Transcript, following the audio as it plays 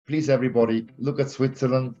please, everybody, look at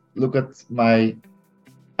Switzerland, look at my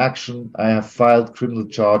action. I have filed criminal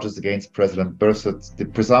charges against President Berset. The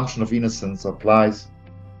presumption of innocence applies.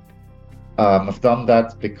 I've done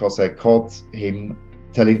that because I caught him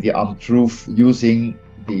telling the untruth, using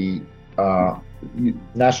the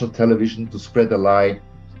national television to spread a lie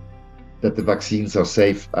that the vaccines are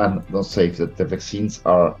safe and not safe, that the vaccines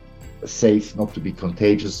are safe not to be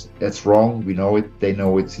contagious. That's wrong. We know it. They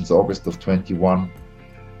know it since August of 21.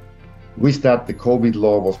 With that, the COVID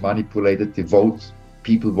law was manipulated.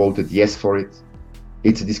 People voted yes for it.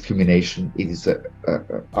 It's a discrimination. It is an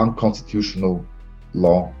unconstitutional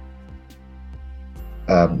law.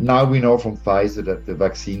 Now we know from Pfizer that the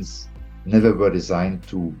vaccines never were designed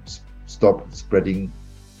to stop spreading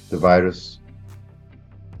the virus.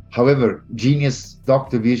 However, genius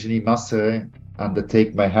Dr. Virginie Masseret, and I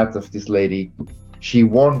take my hat off this lady, she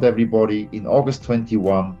warned everybody in August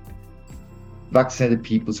 21, vaccinated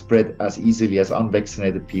people spread as easily as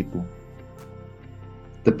unvaccinated people.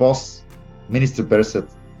 The boss, Minister Berset,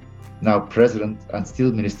 now president and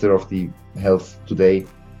still Minister of the Health today,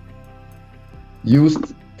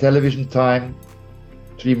 used television time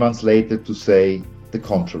 3 months later to say the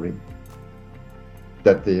contrary,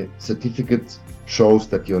 that the certificate shows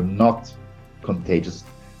that you're not contagious,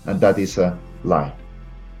 and that is a lie.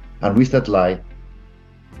 And with that lie,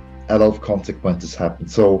 a lot of consequences happen.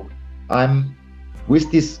 So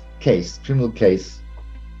with this case, criminal case,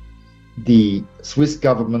 the Swiss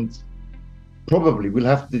government probably will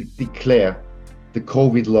have to declare the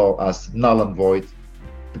COVID law as null and void,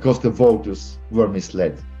 because the voters were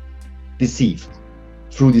misled, deceived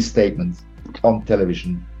through this statement on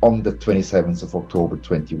television on the 27th of October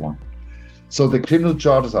 21. So the criminal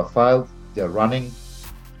charges are filed, they're running.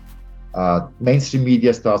 Mainstream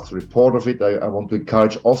media starts to report of it. I want to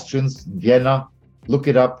encourage Austrians in Vienna, look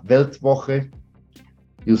it up, Weltwoche.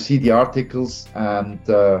 You'll see the articles and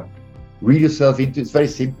read yourself into it. It's very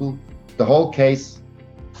simple. The whole case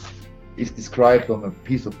is described on a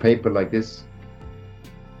piece of paper like this.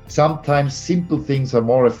 Sometimes simple things are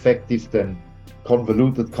more effective than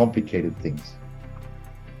convoluted, complicated things.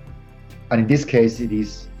 And in this case, it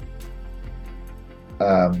is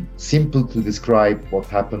simple to describe what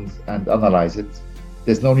happened and analyze it.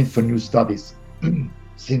 There's no need for new studies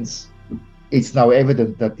since it's now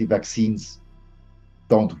evident that the vaccines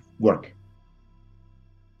don't work.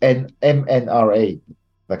 And mRNA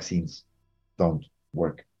vaccines don't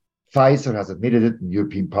work. Pfizer has admitted it in the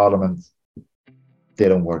European Parliament. They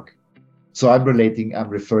don't work. So I'm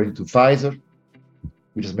referring to Pfizer,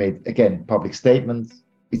 which has made, again, public statements.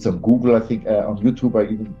 It's on Google, I think, on YouTube,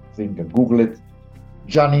 I even think, and Google it.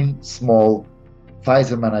 Janine Small,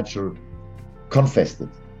 Pfizer manager, confessed it,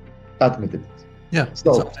 admitted it. Yeah, so,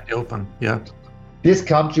 it's up to the open, yeah. This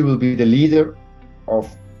country will be the leader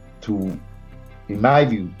in my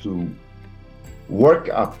view, to work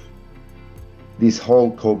up this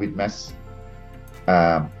whole COVID mess,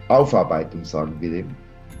 Aufarbeitung sagen wir dem,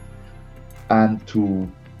 and to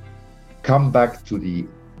come back to the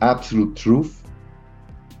absolute truth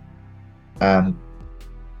and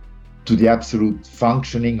to the absolute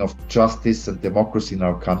functioning of justice and democracy in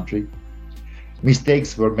our country.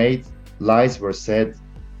 Mistakes were made, lies were said,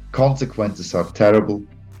 consequences are terrible.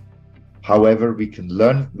 However, we can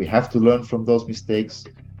learn, we have to learn from those mistakes.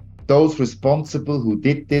 Those responsible who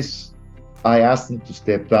did this, I asked them to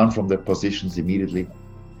step down from their positions immediately,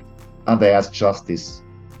 and I asked justice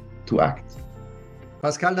to act.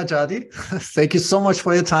 PASCAL NAJADI, thank you so much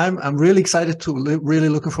for your time. I'm really excited really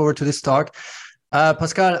looking forward to this talk.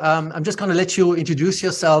 PASCAL, I'm just going to let you introduce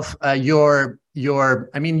yourself, your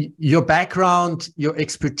background, your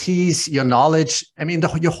expertise, your knowledge. I mean,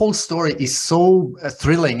 your whole story is so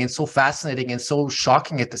thrilling and so fascinating and so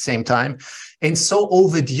shocking at the same time, and so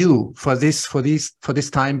overdue for this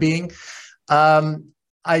time being.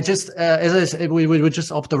 I just, as I said, we were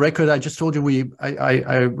just off the record. I just told you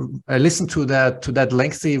I listened to that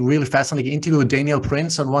lengthy, really fascinating interview with Daniel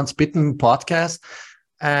Prince on Once Bitten podcast,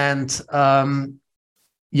 and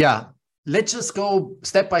yeah, let's just go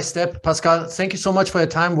step by step. PASCAL, thank you so much for your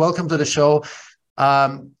time. Welcome to the show.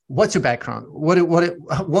 What's your background? What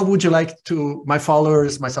would you like to my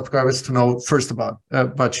followers, my subscribers to know first about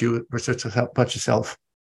you, about yourself?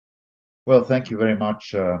 Well, thank you very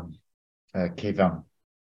much, Kevan.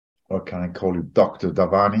 Or can I call you Dr.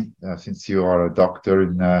 Davani, since you are a doctor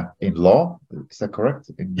in law? Is that correct?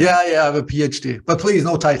 Yeah, I have a PhD, but please,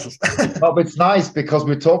 no titles. No, but it's nice because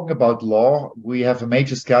we're talking about law. We have a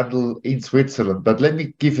major scandal in Switzerland, but let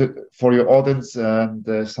me give it for your audience and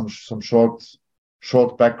some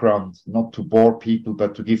short background, not to bore people,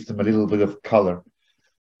 but to give them a little bit of color.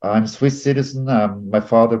 I'm Swiss citizen. My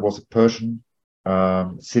father was a Persian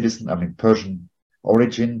citizen, Persian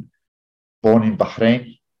origin, born in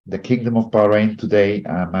Bahrain, the Kingdom of Bahrain today.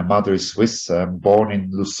 My mother is Swiss, born in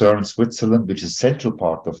Lucerne, Switzerland, which is central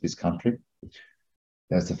part of this country.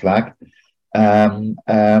 There's the flag. And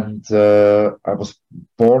I was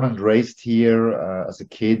born and raised here as a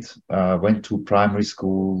kid, went to primary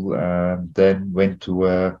school, then went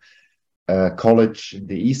to college in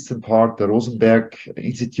the eastern part, the Rosenberg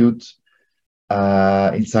Institute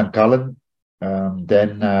in St. Gallen.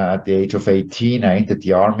 Then at the age of 18, I entered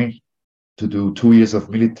the army to do 2 years of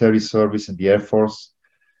military service in the Air Force.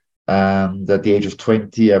 And at the age of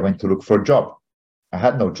 20, I went to look for a job. I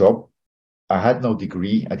had no job. I had no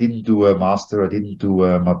degree. I didn't do a master. I didn't do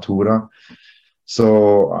a matura.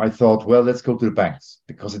 So I thought, well, let's go to the banks.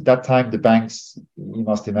 Because at that time, the banks, you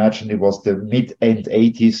must imagine, it was the mid-end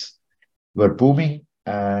 80s, were booming.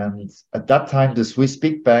 And at that time, the Swiss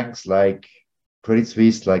big banks like Credit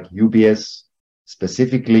Suisse, like UBS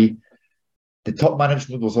specifically, the top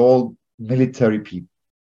management was all military people,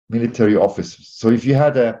 military officers. So if you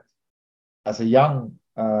had as a young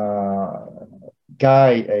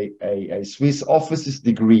guy, a Swiss officer's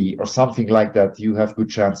degree or something like that, you have good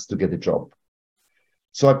chance to get a job.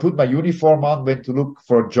 So I put my uniform on, went to look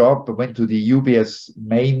for a job, went to the UBS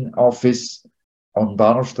main office on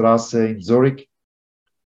Bahnhofstrasse in Zurich,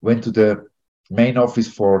 went to the main office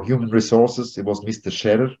for human resources. It was Mr.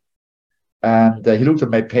 Scherer. And he looked at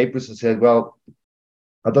my papers and said, well,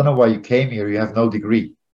 I don't know why you came here. You have no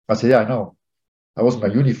degree. I said, yeah, I know. I was in my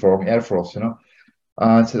uniform, Air Force, you know.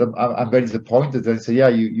 I said, I'm very disappointed. And he said, yeah,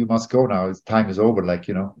 you must go now. His time is over, like,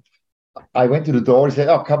 you know. I went to the door. He said,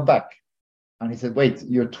 oh, come back. And he said, wait,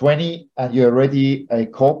 you're 20 and you're already a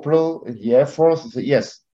corporal in the Air Force? I said,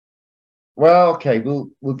 yes. Well, okay,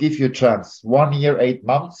 we'll give you a chance. 1 year, 8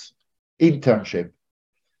 months, internship.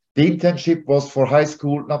 The internship was for high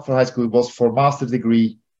school, not for high school, it was for master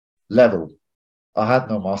degree level. I had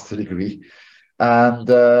no master degree. And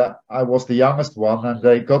I was the youngest one, and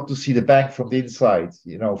I got to see the bank from the inside,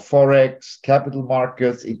 you know, Forex, capital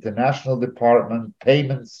markets, international department,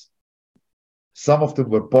 payments. Some of them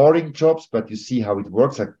were boring jobs, but you see how it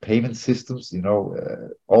works, like payment systems, you know,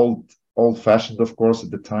 old-fashioned, of course, at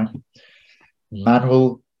the time,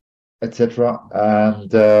 manual, etc.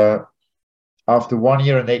 And after 1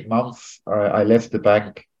 year and 8 months, I left the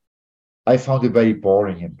bank. I found it very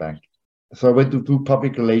boring in bank. So I went to do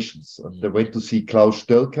public relations, and I went to see Klaus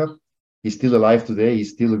Stelker. He's still alive today.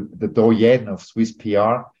 He's still the doyen of Swiss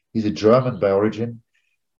PR. He's a German by origin.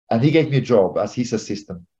 And he gave me a job as his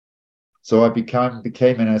assistant. So I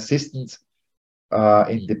became an assistant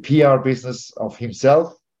in the PR business of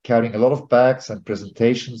himself, carrying a lot of bags and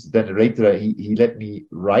presentations. Then later he let me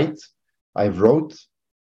write. I wrote.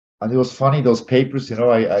 And it was funny, those papers, you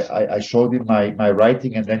know, I showed him my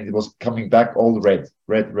writing, and then it was coming back all red.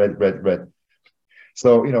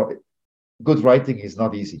 So, you know, good writing is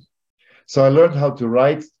not easy. So I learned how to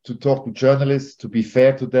write, to talk to journalists, to be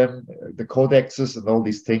fair to them, the codexes and all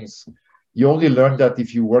these things. You only learn that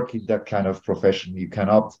if you work in that kind of profession. You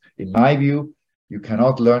cannot, in my view, you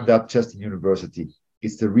cannot learn that just in university.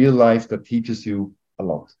 It's the real life that teaches you a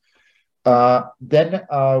lot. Then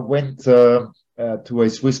I went to a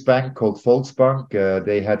Swiss bank called Volksbank.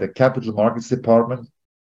 They had a capital markets department.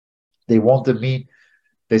 They wanted me.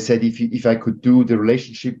 They said if I could do the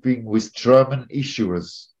relationshiping with German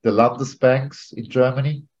issuers, the Landesbanks in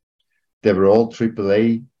Germany, they were all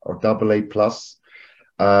AAA or AA plus,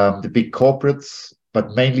 the big corporates,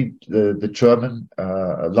 but mainly the German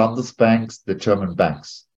Landesbanks, the German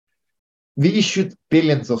banks. We issued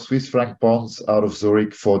billions of Swiss franc bonds out of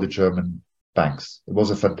Zurich for the German banks. It was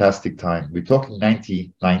a fantastic time. We're talking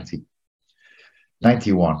 1990,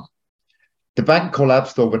 91. The bank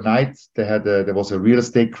collapsed overnight. There was a real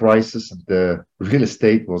estate crisis, and the real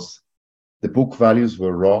estate the book values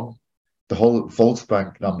were wrong. The whole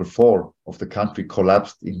Volksbank number 4 of the country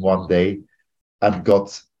collapsed in one day and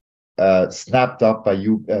got snapped up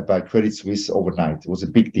by Credit Suisse overnight. It was a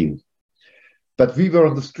big deal. But we were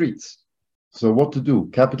on the streets. So what to do?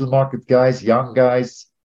 Capital market guys, young guys,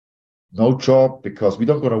 no job, because we're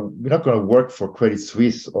not gonna work for Credit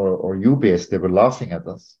Suisse or UBS. They were laughing at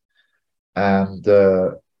us. And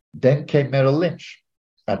then came Merrill Lynch.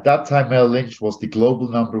 At that time, Merrill Lynch was the global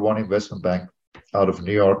 #1 investment bank out of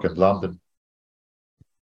New York and London.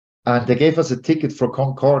 And they gave us a ticket for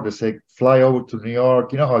Concorde. They said, fly over to New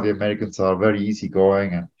York. You know how the Americans are, very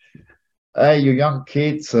easygoing. And hey, you young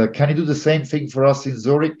kids, can you do the same thing for us in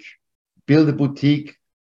Zurich? Build a boutique,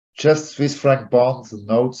 just Swiss franc bonds and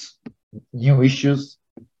notes, new issues.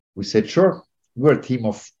 We said, sure. We're a team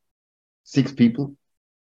of 6 people.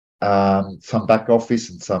 some back office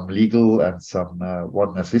and some legal and some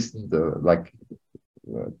one assistant, like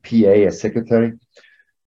PA, a secretary.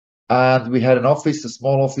 And we had an office, a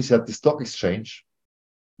small office at the stock exchange.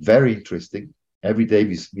 Very interesting. Every day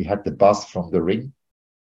we had the bus from the ring.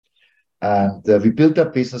 And we built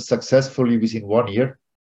that business successfully within 1 year.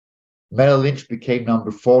 Merrill Lynch became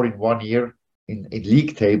number 4 in 1 year in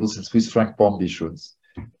league tables in Swiss franc bond issuance.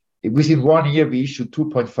 Within 1 year, we issued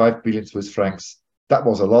 2.5 billion Swiss francs. That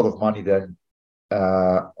was a lot of money then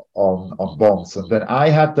on bonds. And then I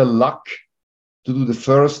had the luck to do the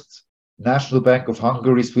first National Bank of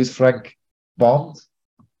Hungary Swiss franc bond,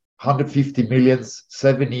 150 million,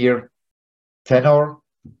 7-year tenor.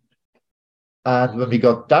 And when we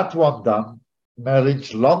got that one done, Merrill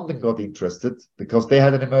Lynch London got interested because they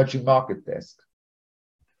had an emerging market desk.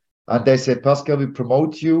 And they said, Pascal, we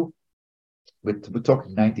promote you. We're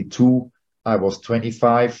talking 92. I was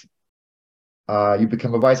 25. You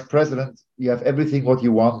become a vice president. You have everything what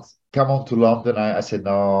you want. Come on to London. I said,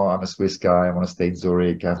 no, I'm a Swiss guy. I want to stay in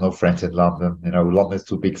Zurich. I have no friends in London. You know, London is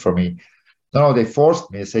too big for me. No, they forced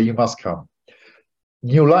me. They say, you must come.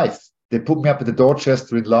 New life. They put me up at the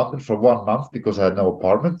Dorchester in London for 1 month because I had no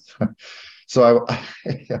apartment. So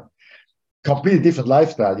completely different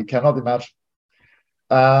lifestyle. You cannot imagine.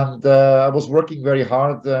 And I was working very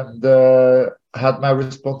hard and had my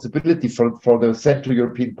responsibility for the Central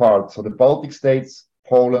European part. So the Baltic states,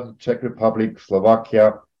 Poland, Czech Republic,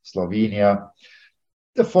 Slovakia, Slovenia,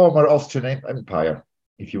 the former Austrian Empire,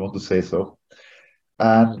 if you want to say so.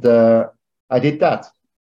 And I did that.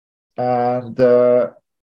 And the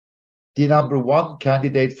number one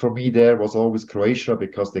candidate for me there was always Croatia,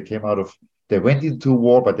 because they went into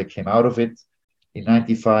war, but they came out of it in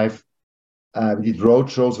 95. We did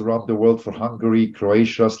roadshows around the world for Hungary,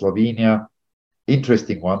 Croatia, Slovenia,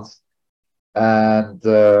 interesting ones. And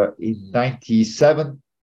in 97,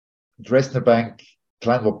 Dresdner Bank,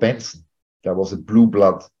 Kleinwort Benson, that was a blue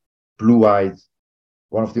blood, blue-eyed,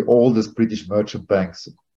 one of the oldest British merchant banks,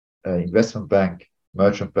 investment bank,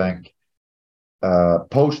 merchant bank,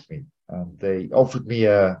 poached me. And they offered me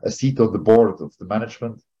a seat on the board of the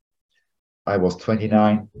management. I was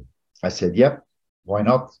 29. I said, yep, why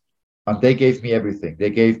not? And they gave me everything. They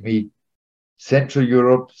gave me Central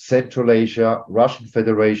Europe, Central Asia, Russian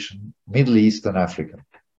Federation, Middle East, and Africa.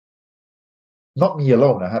 Not me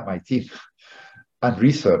alone. I had my team and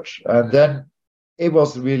research. And then it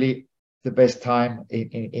was really the best time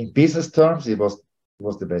in business terms. It was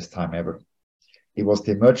the best time ever. It was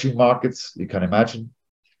the emerging markets, you can imagine.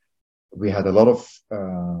 We had a lot of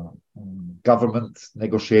government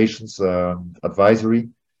negotiations, advisory.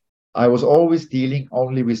 I was always dealing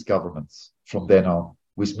only with governments from then on,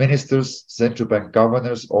 with ministers, central bank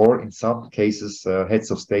governors, or in some cases,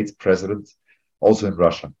 heads of states, presidents, also in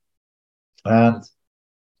Russia. And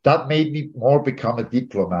that made me more become a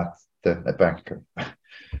diplomat than a banker.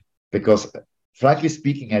 Because frankly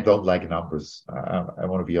speaking, I don't like numbers. I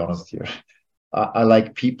want to be honest here. I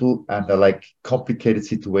like people, and I like complicated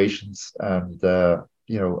situations, and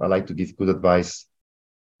I like to give good advice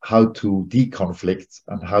how to deconflict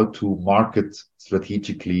and how to market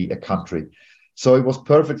strategically a country. So it was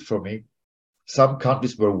perfect for me. Some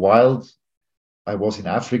countries were wild. I was in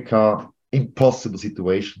Africa, impossible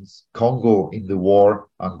situations. Congo in the war,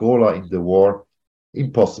 Angola in the war,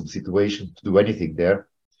 impossible situation to do anything there.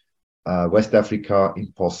 West Africa,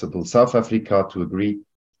 impossible. South Africa, to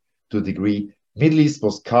a degree. Middle East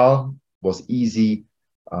was calm, was easy.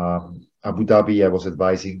 Abu Dhabi, I was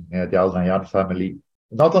advising the Al Nahyan family,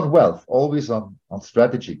 not on wealth, always on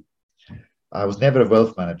strategy. I was never a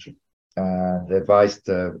wealth manager, and advised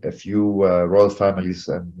a few royal families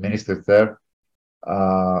and ministers there.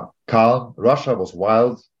 Calm. Russia was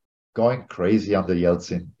wild, going crazy under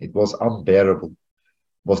Yeltsin. It was unbearable,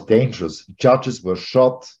 was dangerous. Judges were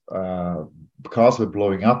shot, cars were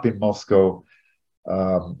blowing up in Moscow.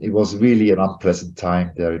 It was really an unpleasant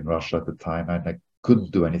time there in Russia at the time, and I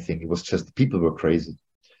couldn't do anything. It was just, people were crazy.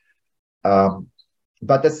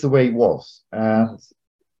 But that's the way it was. And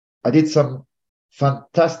I did some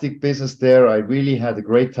fantastic business there. I really had a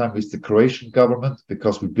great time with the Croatian government,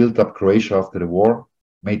 because we built up Croatia after the war,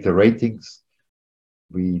 made the ratings.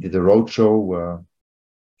 We did a roadshow,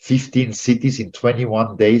 15 cities in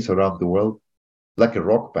 21 days around the world, like a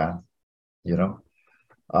rock band,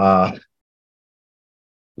 A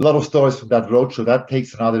lot of stories from that roadshow. That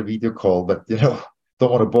takes another video call, but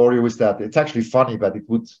don't want to bore you with that. It's actually funny, but it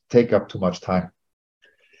would take up too much time.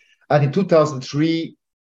 And in 2003,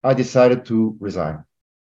 I decided to resign.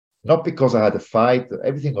 Not because I had a fight,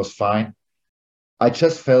 everything was fine. I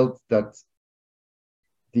just felt that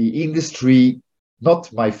the industry,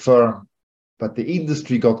 not my firm, but the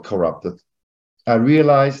industry got corrupted. I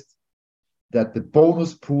realized that the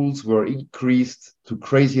bonus pools were increased to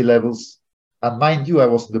crazy levels. And mind you, I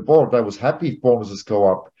was on the board. I was happy if bonuses go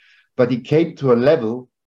up. But it came to a level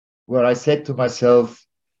where I said to myself,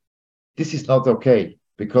 this is not okay,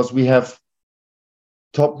 because we have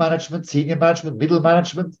top management, senior management, middle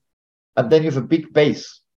management, and then you have a big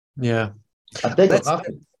base. Yeah. And they got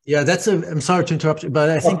nothing. Yeah, I'm sorry to interrupt you, but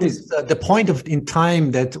I think this is the point in time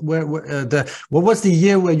that what was the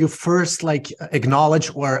year where you first like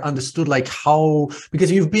acknowledged or understood like how, because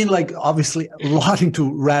you've been like obviously a lot into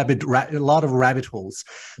a lot of rabbit holes.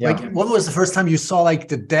 Yeah. Like what was the first time you saw like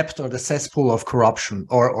the depth or the cesspool of corruption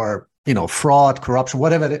or fraud, corruption,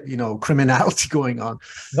 whatever, criminality going on?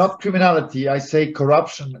 Not criminality. I say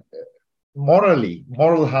corruption,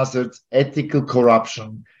 moral hazards, ethical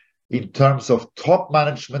corruption, in terms of top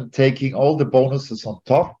management taking all the bonuses on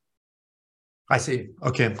top. I see.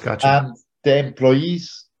 Okay, gotcha. And the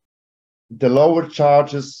employees, the lower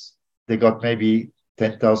charges, they got maybe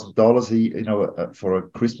 $10,000 for a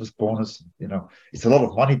Christmas bonus. It's a lot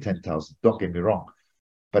of money, 10,000. Don't get me wrong,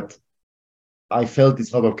 but I felt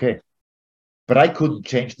it's not okay. But I couldn't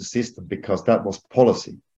change the system because that was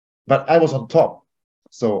policy. But I was on top,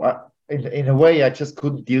 so in a way, I just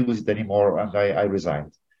couldn't deal with it anymore, and I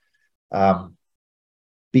resigned.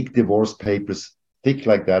 Big divorce papers, thick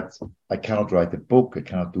like that. I cannot write a book. I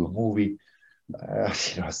cannot do a movie. I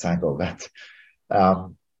signed all that. I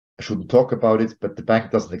shouldn't talk about it, but the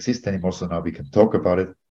bank doesn't exist anymore, so now we can talk about it.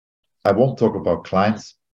 I won't talk about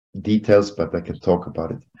clients details, but I can talk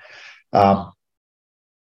about it.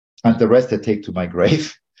 And the rest I take to my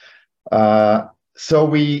grave.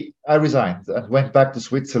 So I resigned and went back to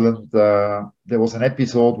Switzerland. There was an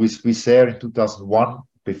episode with Swiss Air in 2001.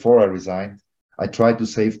 Before I resigned, I tried to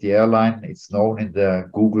save the airline. It's known in the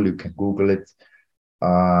Google. You can Google it.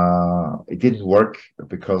 It didn't work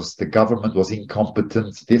because the government was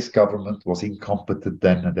incompetent. This government was incompetent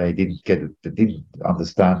then, and they didn't get it. They didn't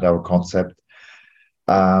understand our concept.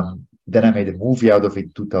 Then I made a movie out of it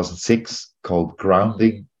in 2006 called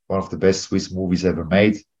Grounding, one of the best Swiss movies ever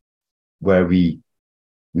made, where we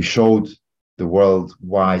showed the world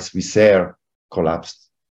why Swiss Air collapsed.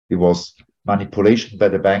 It was manipulation by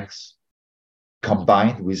the banks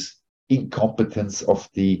combined with incompetence of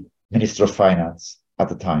the Minister of Finance at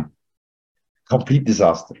the time. Complete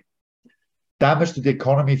disaster. Damage to the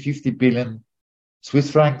economy, 50 billion Swiss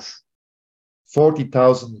francs,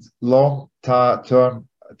 40,000 long-term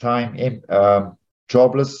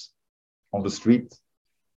jobless on the street,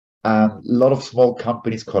 and a lot of small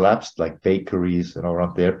companies collapsed, like bakeries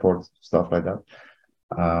around the airport, stuff like that.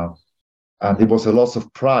 And it was a loss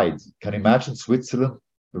of pride. Can you imagine Switzerland,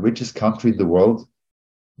 the richest country in the world,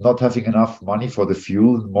 not having enough money for the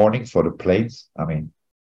fuel in the morning for the planes? I mean,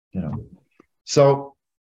 So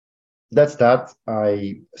that's that.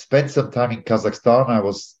 I spent some time in Kazakhstan. I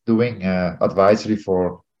was doing advisory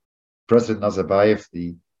for President Nazarbayev,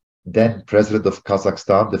 the then president of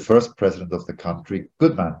Kazakhstan, the first president of the country.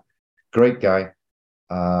 Good man, great guy,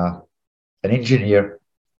 an engineer.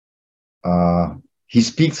 He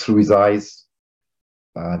speaks through his eyes.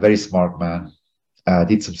 Very smart man.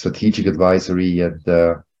 Did some strategic advisory, and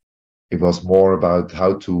it was more about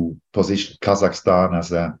how to position Kazakhstan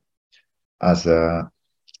as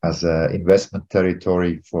a investment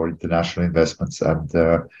territory for international investments, and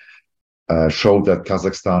showed that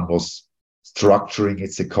Kazakhstan was structuring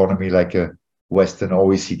its economy like a Western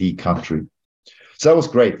OECD country. So that was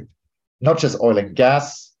great. Not just oil and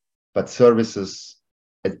gas, but services,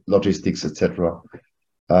 logistics, etc.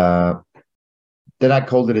 Then I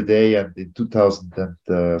called it a day, and in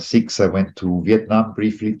 2006 I went to Vietnam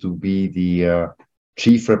briefly to be the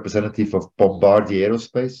chief representative of Bombardier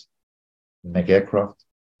Aerospace, make aircraft,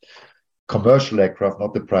 commercial aircraft,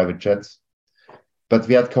 not the private jets. But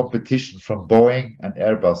we had competition from Boeing and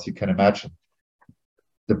Airbus. You can imagine.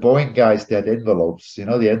 The Boeing guys, they had envelopes,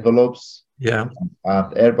 the envelopes. Yeah.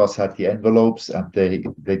 And Airbus had the envelopes, and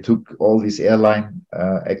they took all these airline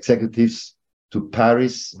executives to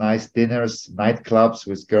Paris, nice dinners, nightclubs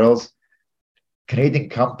with girls. Canadian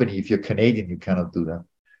company, if you're Canadian, you cannot do that.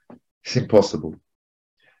 It's impossible.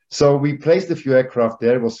 So we placed a few aircraft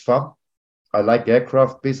there. It was fun. I like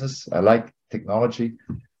aircraft business. I like technology.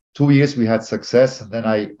 2 years we had success, and then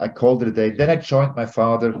I called it a day. Then I joined my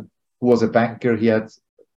father, who was a banker. He had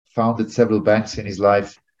founded several banks in his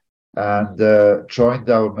life, and joined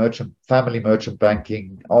our family merchant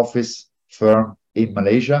banking office firm in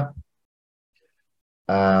Malaysia,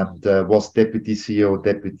 and was deputy CEO,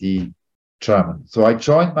 deputy chairman. So I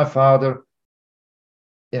joined my father,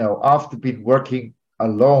 after being working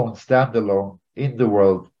alone, standalone in the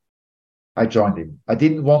world I joined him. I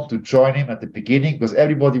didn't want to join him at the beginning because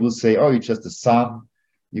everybody will say, oh, you're just a son.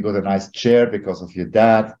 You got a nice chair because of your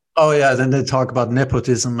dad. Oh yeah, then they talk about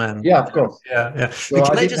nepotism and yeah, of course. yeah. So Can I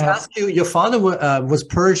I didn't just have. ask you? Your father was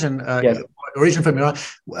Persian, Yes. origin from Iran.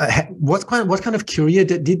 What kind of career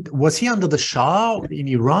was he under the Shah in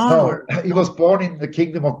Iran? No, Or he was born in the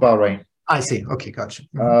Kingdom of Bahrain. I see. Okay, gotcha.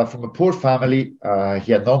 From a poor family.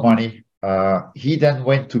 He had no money. He then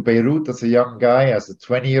went to Beirut as a young guy, as a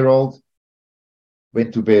 20-year-old.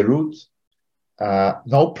 Went to Beirut.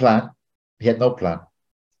 No plan. He had no plan.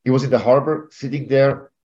 He was in the harbor, sitting there,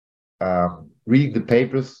 reading the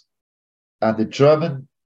papers, and the German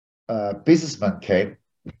businessman came.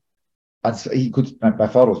 And so he could. My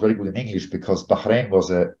father was very good in English because Bahrain was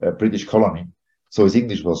a British colony, so his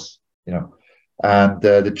English was, And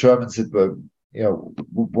the German said, "Well,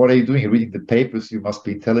 what are you doing? You're reading the papers. You must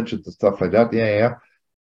be intelligent and stuff like that." Yeah.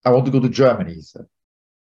 I want to go to Germany, he said.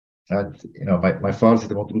 And my father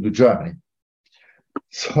said, "I want to go to Germany."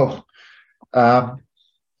 So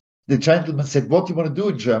the gentleman said, "What do you want to do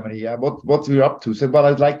in Germany? What are you up to?" He said, "Well,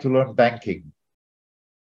 I'd like to learn banking."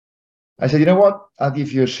 I said, "You know what? I'll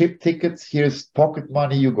give you a ship ticket. Here's pocket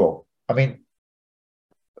money. You go." I mean,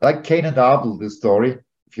 like Cain and Abel, the story,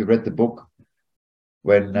 if you read the book,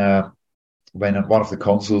 when one of the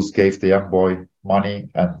consuls gave the young boy money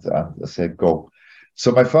and said, "Go."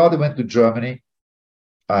 So my father went to Germany,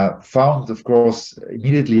 found, of course,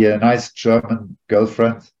 immediately a nice German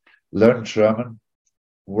girlfriend, learned German,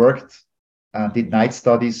 worked, and did night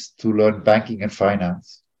studies to learn banking and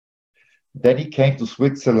finance. Then he came to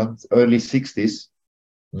Switzerland, early 60s,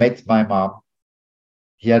 met my mom.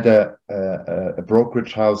 He had a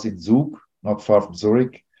brokerage house in Zug, not far from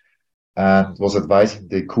Zurich, and was advising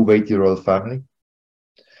the Kuwaiti royal family.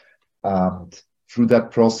 And through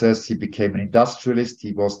that process, he became an industrialist.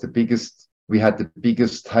 He was we had the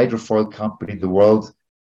biggest hydrofoil company in the world,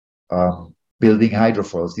 building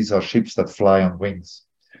hydrofoils. These are ships that fly on wings.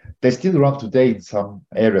 They still run today in some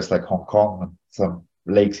areas like Hong Kong and some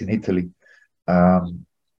lakes in Italy.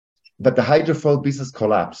 But the hydrofoil business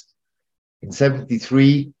collapsed. In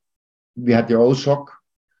 73, we had the oil shock.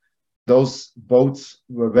 Those boats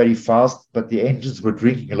were very fast, but the engines were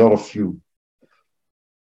drinking a lot of fuel.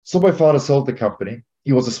 So my father sold the company.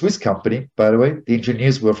 It was a Swiss company, by the way. The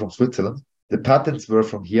engineers were from Switzerland. The patents were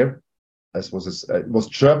from here. It was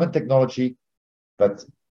German technology, but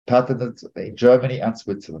patented in Germany and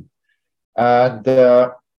Switzerland. And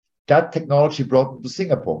that technology brought him to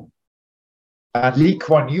Singapore. And Lee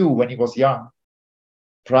Kuan Yew, when he was young,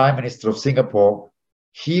 Prime Minister of Singapore,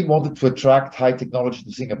 he wanted to attract high technology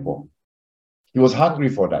to Singapore. He was hungry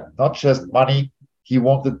for that, not just money. He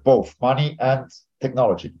wanted both money and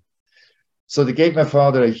technology. So they gave my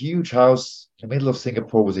father a huge house in the middle of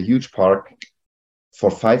Singapore with a huge park for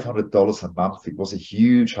 $500 a month. It was a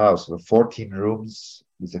huge house with 14 rooms,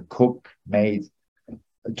 with a cook, maid,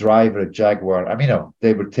 a driver, a Jaguar. I mean,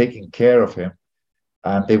 they were taking care of him.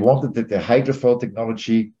 And they wanted the hydrofoil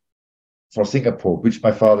technology for Singapore, which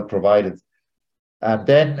my father provided. And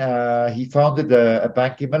then he founded a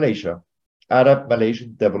bank in Malaysia, Arab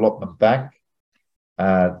Malaysian Development Bank.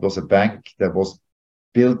 It was a bank that was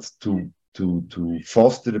built to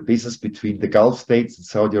foster the business between the Gulf states and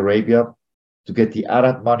Saudi Arabia, to get the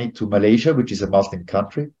Arab money to Malaysia, which is a Muslim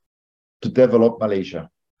country, to develop Malaysia.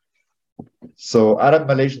 So Arab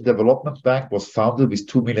Malaysian Development Bank was founded with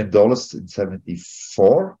 $2 million in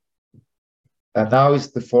 74. And now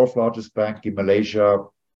it's the fourth largest bank in Malaysia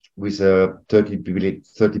with a 30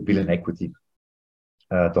 billion equity,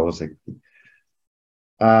 dollars equity.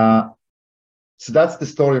 So that's the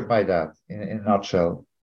story of my dad in a nutshell.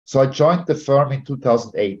 So I joined the firm in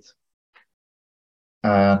 2008.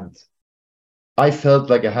 And I felt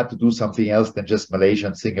like I had to do something else than just Malaysia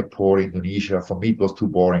and Singapore, Indonesia. For me, it was too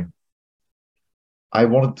boring. I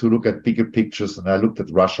wanted to look at bigger pictures, and I looked at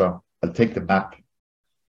Russia. I'll take the map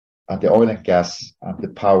and the oil and gas and the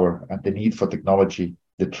power and the need for technology,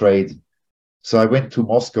 the trade. So I went to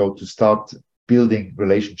Moscow to start building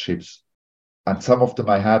relationships. And some of them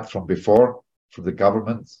I had from before, from the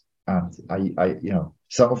government. And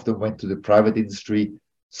some of them went to the private industry.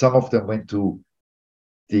 Some of them went to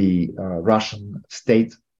the Russian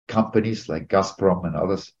state companies like Gazprom and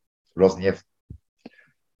others, Rosneft.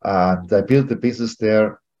 And I built the business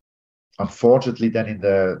there. Unfortunately, then in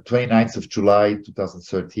the 29th of July,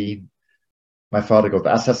 2013, my father got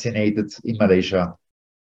assassinated in Malaysia.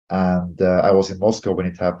 And I was in Moscow when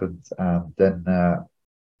it happened. And then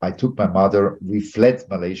I took my mother. We fled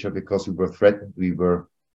Malaysia because we were threatened. We were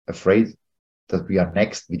afraid that we are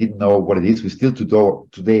next. We didn't know what it is. We still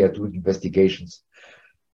today are doing investigations.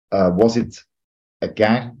 Was it a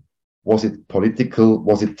gang? Was it political?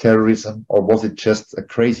 Was it terrorism? Or was it just a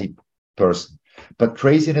crazy person? But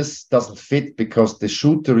craziness doesn't fit because the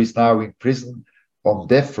shooter is now in prison on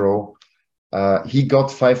death row. He got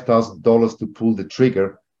 $5,000 to pull the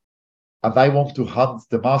trigger. And I want to hunt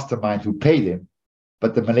the mastermind who paid him,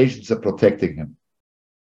 but the Malaysians are protecting him.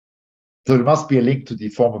 So there must be a link to the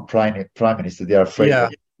former prime minister. They are afraid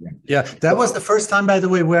of him. Yeah, that was the first time, by the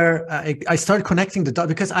way, where I started connecting the dots,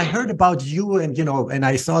 because I heard about you, and and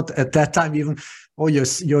I thought at that time even, oh,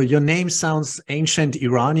 your name sounds ancient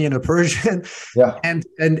Iranian or Persian. Yeah. And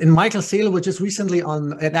Michael Saylor was just recently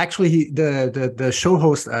on, and actually the show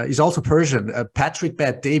host is also Persian, Patrick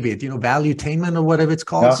Bet David, Valuetainment or whatever it's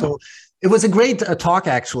called. Yeah. So it was a great talk,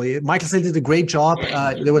 actually. Michael Saylor did a great job.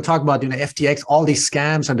 They were talking about FTX, all these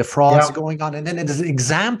scams and the frauds going on, and then as an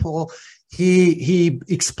example, he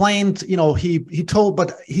explained, he told,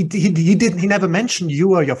 but he never mentioned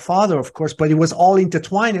you or your father, of course, but it was all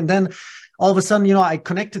intertwined. And then all of a sudden, I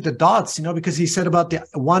connected the dots, because he said about the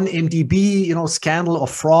 1MDB, scandal or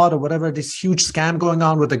fraud or whatever, this huge scam going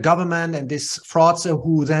on with the government, and this fraudster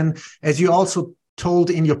who then, as you also told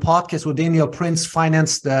in your podcast, with Daniel Prince,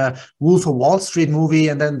 financed the Wolf of Wall Street movie,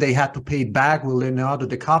 and then they had to pay it back with Leonardo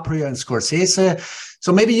DiCaprio and Scorsese.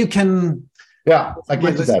 So maybe you can... Yeah, I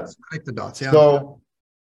get to that. Connect the dots, yeah. So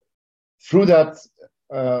through that,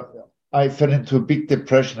 I fell into a big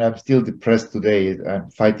depression. I'm still depressed today.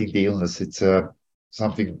 I'm fighting the illness. It's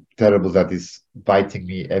something terrible that is biting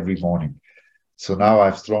me every morning. So now I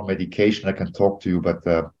have strong medication. I can talk to you, but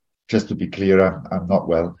just to be clear, I'm not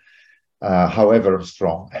well. However, I'm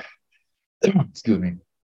strong. Excuse me.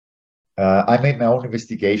 I made my own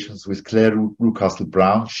investigations with Claire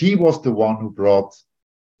Rucastle-Brown. She was the one who brought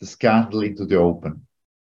the scandal into the open.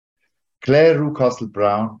 Claire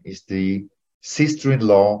Rucastle-Brown is the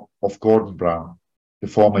sister-in-law of Gordon Brown, the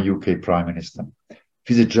former UK Prime Minister.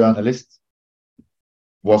 She's a journalist,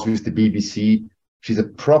 was with the BBC. She's a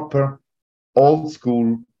proper,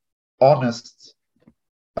 old-school, honest,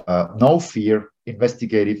 no fear,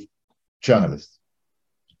 investigative journalist.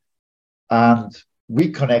 And we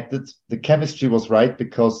connected. The chemistry was right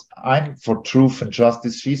because I'm for truth and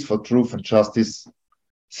justice. She's for truth and justice.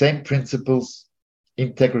 Same principles,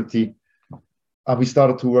 integrity, and we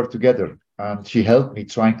started to work together. And she helped me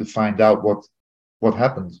trying to find out what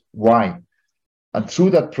happened, why. And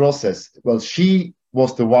through that process, well, she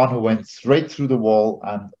was the one who went straight through the wall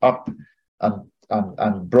and up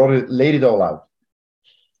and brought it, laid it all out.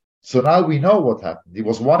 So now we know what happened. It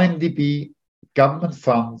was 1MDB government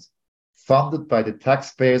funds funded by the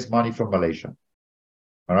taxpayers' money from Malaysia.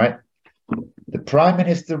 All right. The Prime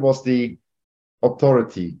Minister was the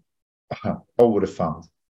authority over the fund.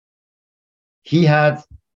 He had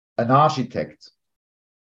an architect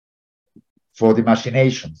for the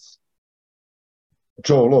machinations,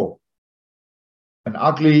 Joe Law, an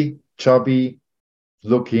ugly, chubby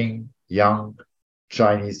looking, young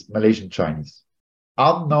Chinese, Malaysian Chinese,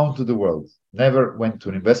 unknown to the world, never went to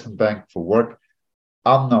an investment bank for work,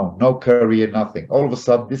 unknown, no career, nothing. All of a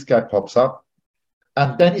sudden, this guy pops up.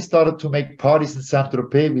 And then he started to make parties in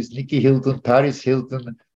Saint-Tropez with Nicky Hilton, Paris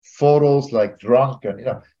Hilton, photos like drunk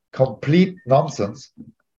and, complete nonsense.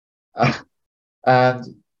 And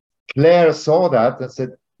Claire saw that and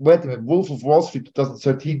said, wait a minute, Wolf of Wall Street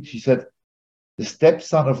 2013, she said, the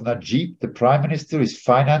stepson of Najib, the Prime Minister, is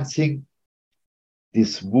financing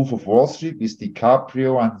this Wolf of Wall Street with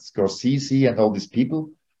DiCaprio and Scorsese and all these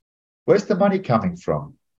people. Where's the money coming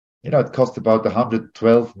from? It cost about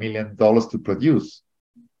 $112 million to produce.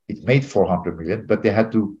 It made 400 million, but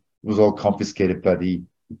it was all confiscated by the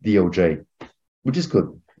DOJ, which is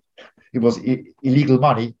good. It was illegal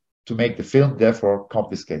money to make the film, therefore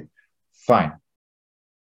confiscate. Fine.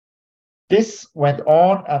 This went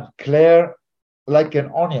on, and Claire, like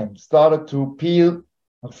an onion, started to peel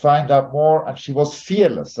and find out more, and she was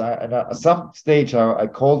fearless. At some stage, I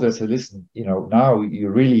called her and said, listen, now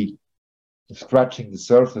you're really scratching the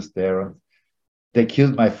surface there, and they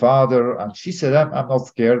killed my father. And she said, I'm not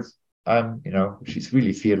scared. She's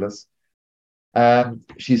really fearless. And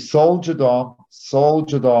she soldiered on,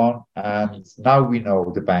 and now we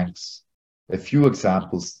know the banks. A few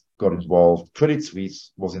examples got involved. Credit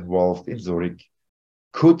Suisse was involved in Zurich.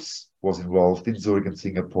 Coutts was involved in Zurich and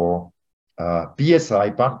Singapore.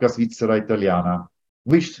 BSI, Banca Svizzera Italiana,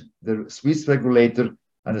 which the Swiss regulator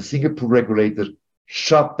and the Singapore regulator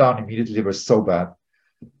shut down immediately. They were so bad.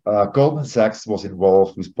 Goldman Sachs was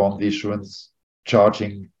involved with bond issuance,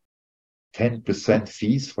 charging 10%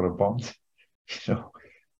 fees for a bond.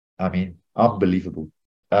 Unbelievable.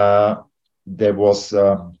 There was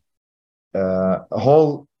a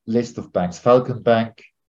whole list of banks: Falcon Bank,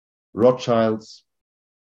 Rothschilds,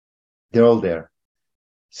 They're all there.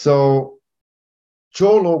 So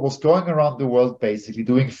Cholo was going around the world basically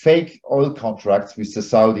doing fake oil contracts with the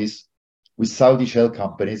Saudis, with Saudi shell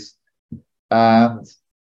companies. And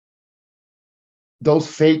those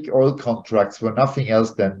fake oil contracts were nothing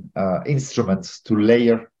else than instruments to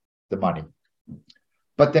layer the money.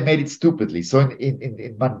 But they made it stupidly. So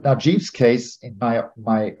in Najib's case, in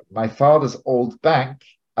my father's old bank,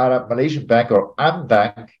 Arab Malaysian Bank or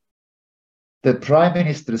AmBank, the prime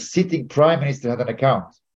minister, the sitting prime minister, had an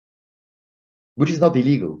account, which is not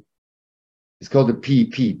illegal. It's called a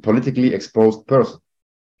PEP, politically exposed person.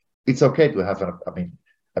 It's okay to have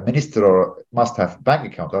a minister or must have a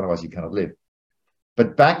bank account, otherwise you cannot live.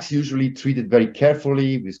 But banks usually treat it very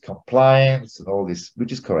carefully with compliance and all this,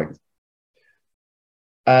 which is correct.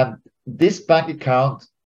 And this bank account,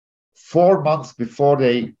 4 months before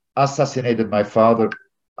they assassinated my father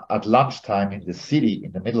at lunchtime in the city,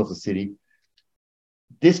 in the middle of the city,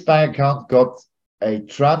 this bank account got a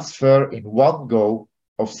transfer in one go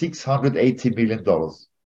of $680 million.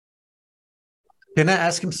 Can I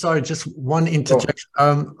ask him, sorry, just one interjection.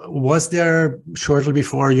 Was there, shortly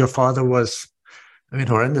before your father was,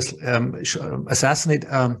 horrendous, assassinated,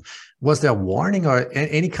 was there a warning or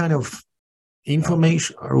any kind of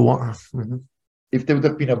information or mm-hmm. If there would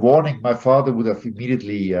have been a warning, my father would have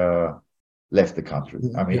immediately left the country.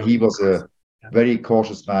 He was a very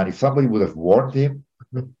cautious man. If somebody would have warned him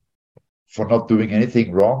for not doing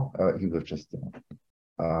anything wrong, he would have just,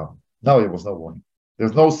 no, there was no warning. There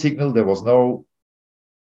was no signal. There was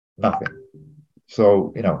nothing.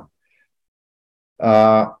 So,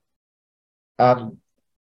 and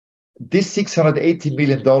this $680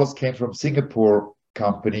 million came from Singapore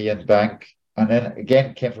company and bank, and then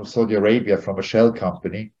again came from Saudi Arabia, from a shell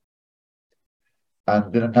company.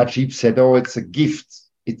 And then Najib said, oh, it's a gift.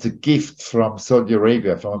 It's a gift from Saudi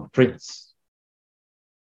Arabia, from a prince.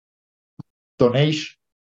 Donation.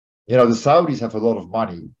 The Saudis have a lot of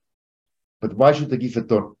money, but why should they give a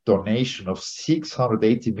donation of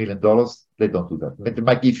 $680 million? They don't do that. They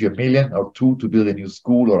might give you $1 million or $2 million to build a new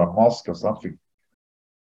school or a mosque or something.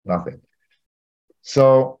 Nothing.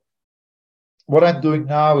 So what I'm doing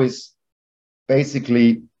now is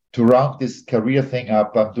basically to round this career thing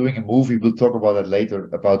up. I'm doing a movie, we'll talk about that later,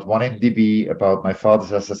 about 1MDB, about my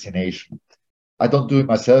father's assassination. I don't do it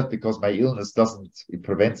myself because my illness it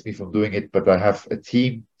prevents me from doing it, but I have a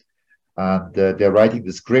team and they're writing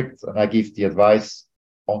the script and I give the advice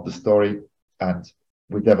on the story and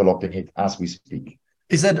we're developing it as we speak.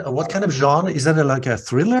 Is that what kind of genre? Is that like a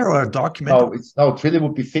thriller or a documentary? No, thriller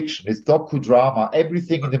would be fiction. It's docudrama.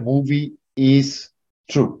 Everything in the movie is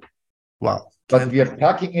true. Wow. But we are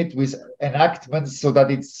packing it with enactments so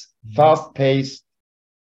that it's fast-paced,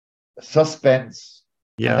 suspense.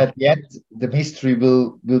 Yeah. And at the end, the mystery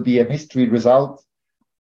will be a mystery result.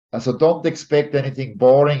 And so don't expect anything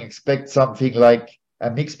boring. Expect something like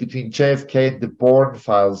a mix between JFK and the Bourne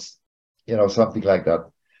Files, something like that.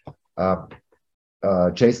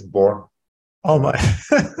 Jason Bourne. Oh my.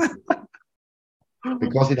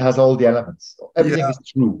 Because it has all the elements. Everything is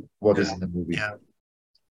true, what is in the movie. Yeah.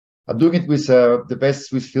 I'm doing it with the best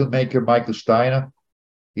Swiss filmmaker, Michael Steiner.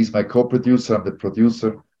 He's my co-producer. I'm the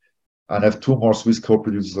producer. And I have 2 more Swiss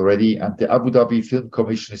co-producers already. And the Abu Dhabi Film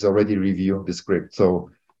Commission is already reviewing the script.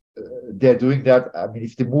 So they're doing that.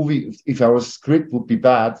 If our script would be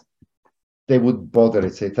bad, they wouldn't bother.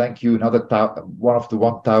 They'd say, thank you, another one of the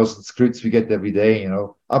 1,000 scripts we get every day.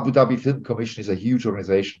 Abu Dhabi Film Commission is a huge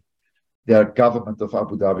organization. They are government of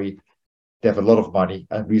Abu Dhabi. They have a lot of money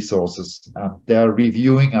and resources, and they're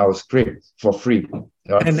reviewing our script for free.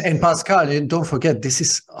 And Pascal, don't forget, this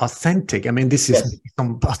is authentic. This is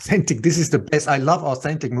authentic. This is the best. I love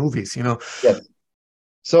authentic movies, Yes.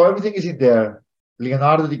 So everything is in there.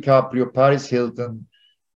 Leonardo DiCaprio, Paris Hilton,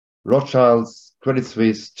 Rothschilds, Credit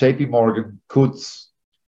Suisse, JP Morgan, Coutts,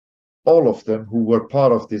 all of them who were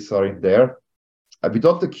part of this are in there. We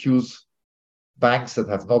don't accuse banks that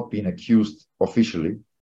have not been accused officially.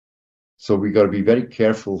 So we got to be very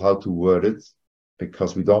careful how to word it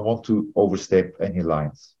because we don't want to overstep any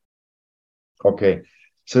lines. Okay,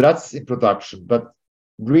 so that's in production. But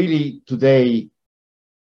really today,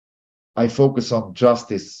 I focus on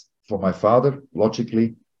justice for my father,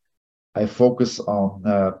 logically. I focus on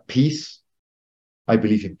peace. I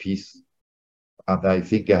believe in peace. And I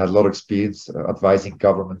think I had a lot of experience advising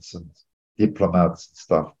governments and diplomats and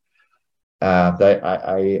stuff. And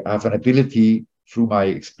I have an ability through my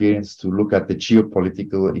experience to look at the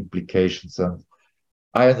geopolitical implications, and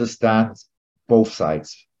I understand both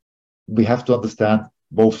sides. We have to understand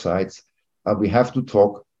both sides, and we have to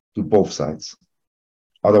talk to both sides.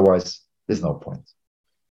 Otherwise, there's no point.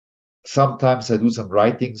 Sometimes I do some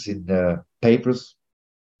writings in papers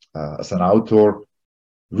as an author.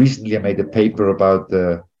 Recently, I made a paper about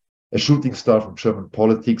a shooting star from German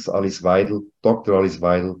politics, Alice Weidel, Dr. Alice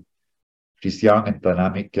Weidel. She's young and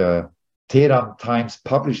dynamic. Tehran Times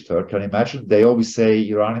published her. Can you imagine? They always say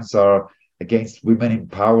Iranians are against women in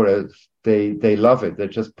power. They love it. They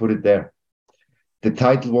just put it there. The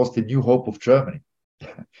title was The New Hope of Germany.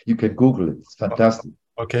 You can Google it. It's fantastic.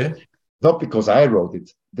 Okay. Not because I wrote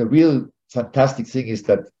it. The real fantastic thing is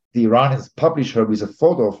that the Iranians publish her with a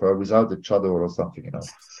photo of her without a chador or something, you know.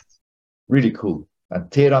 Really cool.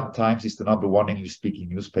 And Tehran Times is the #1 English-speaking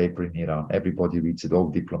newspaper in Iran. Everybody reads it. All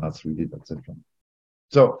diplomats read it, etc.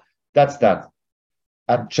 So that's that.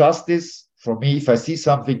 And justice, for me, if I see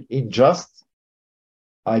something unjust,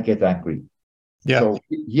 I get angry. Yeah. So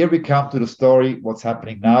here we come to the story, what's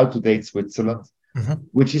happening now today in Switzerland,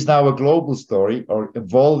 which is now a global story or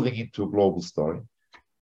evolving into a global story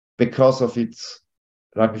because of its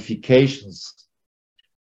ramifications.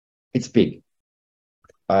 It's big.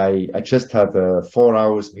 I just had a 4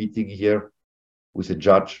 hours meeting here with a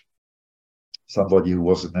judge, somebody who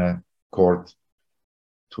was in a court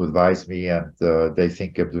to advise me, and they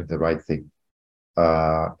think I'm doing the right thing.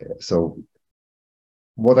 So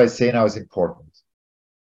what I say now is important.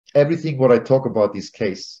 Everything what I talk about this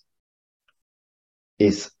case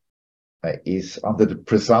is under the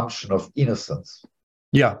presumption of innocence.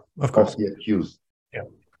 Yeah, of course. Of the accused. Yeah.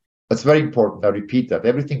 That's very important. I repeat that.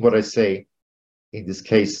 Everything what I say in this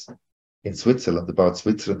case in Switzerland about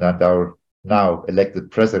Switzerland and our now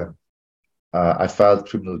elected president, I filed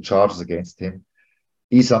criminal charges against him,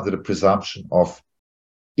 is under the presumption of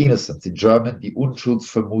innocence. In German, die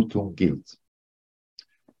Unschuldsvermutung gilt.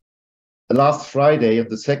 Last Friday, on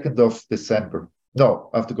the 2nd of December, no,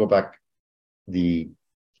 I have to go back, the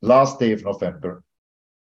last day of November,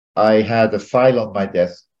 I had a file on my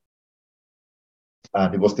desk,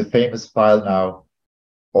 and it was the famous file now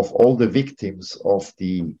of all the victims of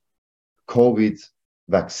the COVID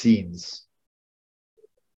vaccines,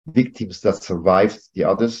 victims that survived the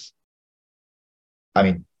others. I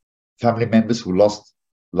mean, family members who lost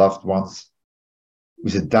loved ones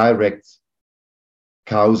with a direct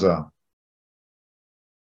causa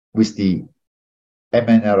with the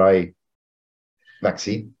mRNA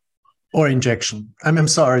vaccine. Or injection. I'm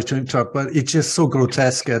sorry to interrupt, but it's just so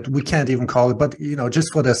grotesque that we can't even call it. But, you know,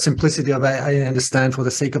 just for the simplicity of it, I understand for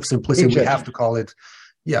the sake of simplicity, injection. We have to call it,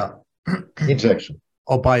 yeah. Injection.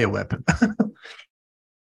 Or bioweapon.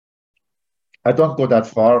 I don't go that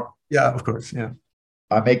far. Yeah, of course, yeah.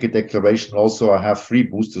 I make a declaration also, I have 3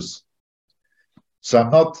 boosters. So I'm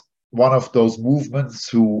not one of those movements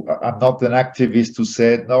who, I'm not an activist who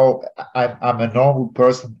said, no, I'm a normal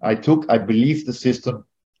person. I believe the system.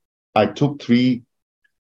 I took 3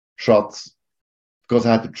 shots because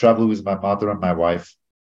I had to travel with my mother and my wife.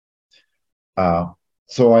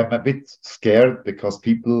 So I'm a bit scared because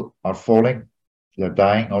people are falling, they're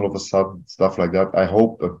dying all of a sudden, stuff like that. I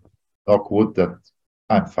hope, knock wood, that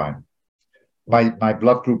I'm fine. My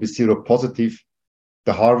blood group is seropositive.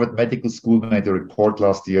 The Harvard Medical School made a report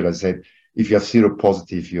last year that said, if you have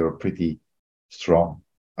seropositive, you're pretty strong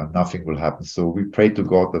and nothing will happen. So we pray to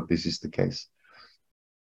God that this is the case.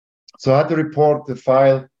 So I had to report the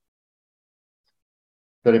file,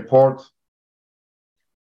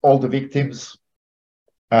 all the victims.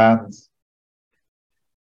 And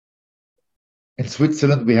in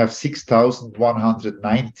Switzerland, we have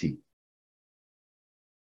 6,190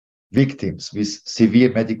 victims with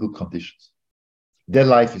severe medical conditions. Their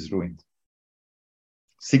life is ruined.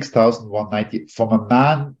 6,190 from a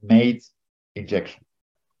man-made injection.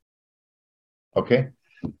 Okay?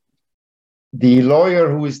 The lawyer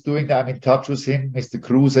who is doing that, I'm in touch with him, Mr.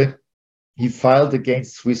 Kruse. He filed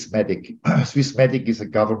against Swissmedic. Swissmedic is a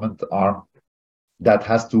government arm that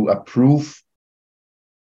has to approve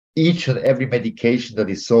each and every medication that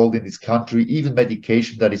is sold in this country, even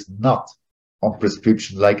medication that is not on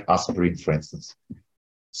prescription, like aspirin, for instance.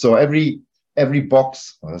 So every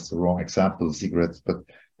box, well, that's the wrong example of cigarettes, but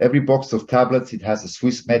every box of tablets, it has a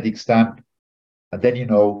Swissmedic stamp. And then, you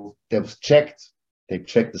know, they've checked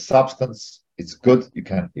the substance. It's good. You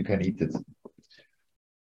can eat it.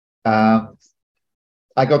 I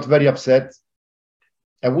got very upset.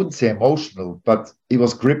 I wouldn't say emotional, but it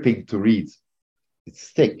was gripping to read.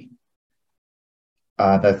 It's thick.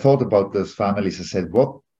 And I thought about those families. I said,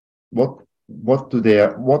 what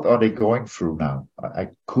are they going through now? I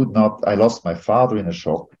lost my father in a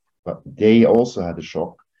shock, but they also had a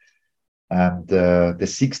shock. And the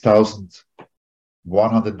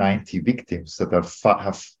 6,190 victims that have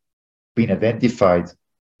been identified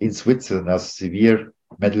in Switzerland as severe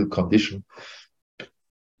medical condition,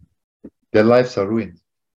 Their lives are ruined.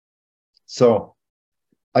 So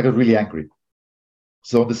I got really angry.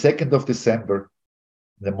 So on the 2nd of December,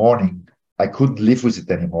 in the morning, I couldn't live with it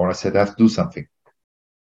anymore. I said, I have to do something.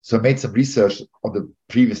 So I made some research on the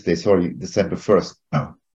previous day, December 1st,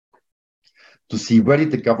 to see where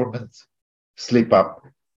did the government slip up,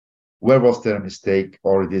 where was there a mistake,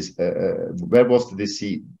 or where was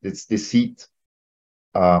the deceit.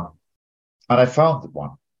 And I found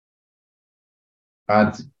one.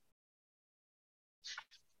 And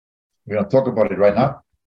we're going to talk about it right now.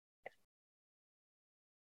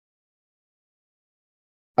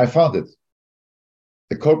 I found it.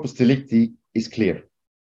 The corpus delicti is clear.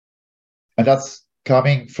 And that's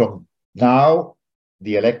coming from now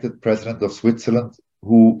the elected president of Switzerland,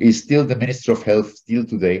 who is still the Minister of Health, still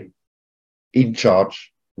today, in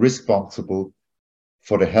charge, responsible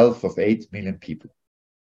for the health of 8 million people.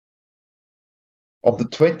 On the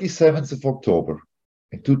 27th of October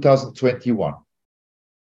in 2021,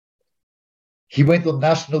 he went on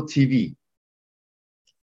national TV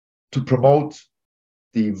to promote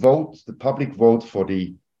the public vote for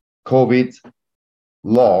the COVID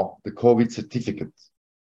law, the COVID certificate.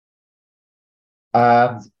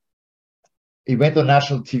 And he went on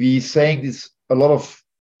national TV saying this, a lot of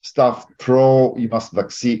stuff, you must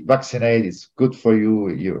vaccinate, it's good for you,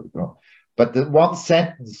 you know. But the one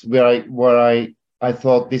sentence where I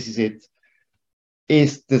thought this is it,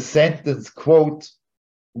 is the sentence, quote,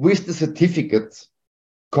 with the certificate,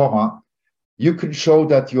 comma, you can show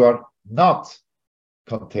that you are not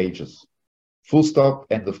contagious. Full stop,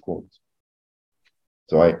 end of quote.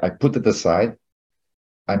 So I put it aside.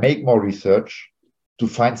 I make more research to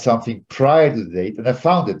find something prior to the date, and I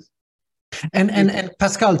found it. And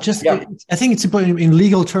Pascal, just I think it's important in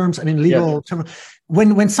legal terms. I mean, terms.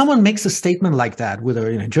 When someone makes a statement like that, whether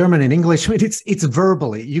in German, in English, it's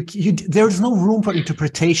verbally. There's no room for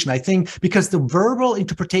interpretation. I think because the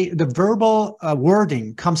verbal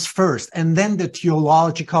wording comes first, and then the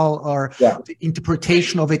theological or the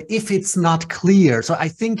interpretation of it, if it's not clear. So I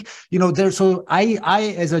think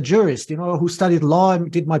I as a jurist, who studied law and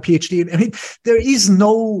did my PhD. I mean, there is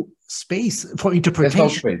no space for interpretation.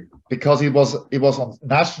 There's no space because it was on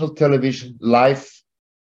national television, live,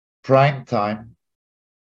 prime time.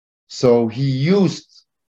 So he used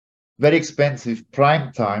very expensive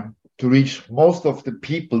prime time to reach most of the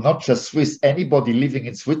people, not just Swiss. Anybody living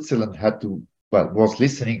in Switzerland was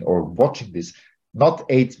listening or watching this. Not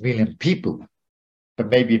 8 million people, but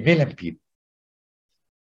maybe 1 million people.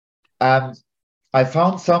 And I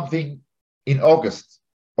found something in August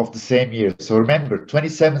of the same year. So remember,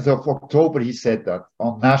 27th of October, he said that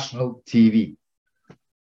on national TV.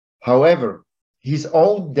 However, his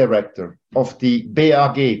own director of the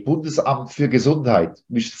BAG, Bundesamt für Gesundheit,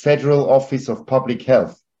 which is Federal Office of Public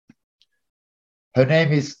Health, her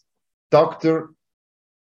name is Dr.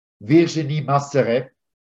 Virginie Masseret,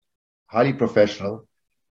 highly professional,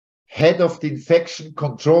 head of the infection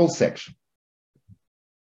control section.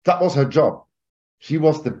 That was her job. She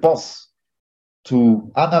was the boss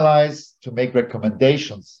to analyze, to make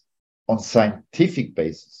recommendations on scientific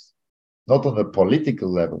basis, not on a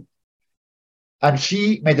political level. And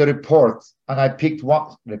she made a report, and I picked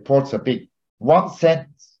one. Reports are big. One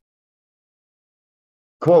sentence.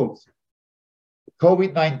 Quote,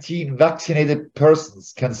 COVID-19 vaccinated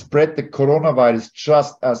persons can spread the coronavirus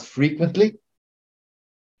just as frequently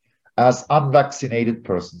as unvaccinated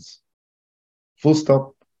persons. Full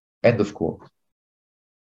stop, end of quote.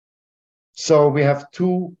 So we have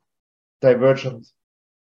two divergent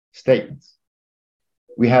statements.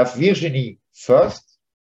 We have Virginie first,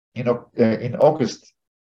 in August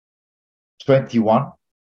 21,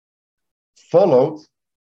 followed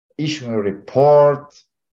issuing a report,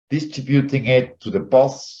 distributing it to the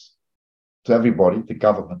boss, to everybody, the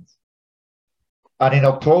government. And in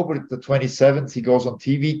October the 27th, he goes on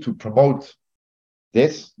TV to promote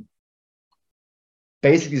this,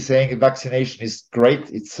 basically saying vaccination is great,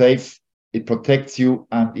 it's safe, it protects you,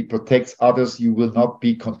 and it protects others. You will not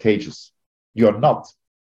be contagious. You're not.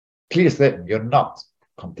 Clear statement, you're not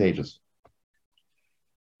contagious.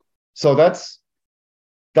 So that's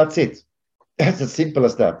it. That's as simple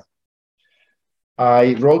as that.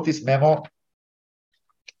 I wrote this memo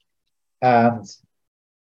and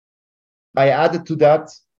I added to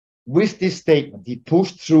that, with this statement, he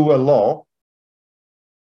pushed through a law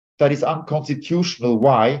that is unconstitutional.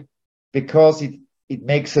 Why? Because it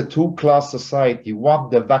makes a two-class society.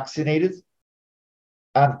 One, the vaccinated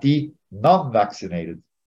and the non-vaccinated.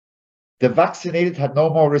 The vaccinated had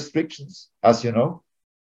no more restrictions, as you know.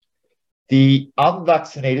 The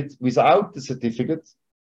unvaccinated, without the certificate,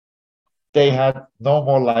 they had no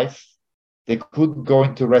more life. They couldn't go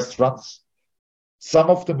into restaurants. Some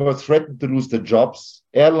of them were threatened to lose their jobs.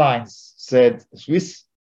 Airlines said, Swiss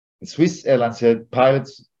Airlines said,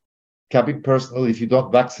 pilots, cabin personnel, if you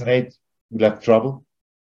don't vaccinate, you'll have trouble.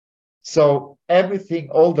 So everything,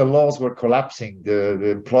 all the laws were collapsing,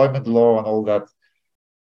 the employment law and all that.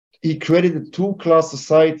 He created a two-class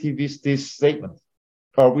society with this statement,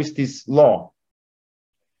 or with this law.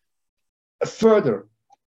 Further,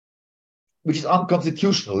 which is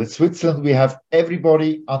unconstitutional. In Switzerland, we have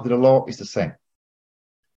everybody under the law is the same.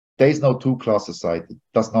 There is no two-class society. It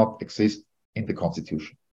does not exist in the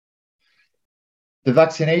constitution. The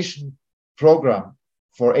vaccination program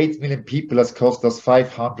for 8 million people has cost us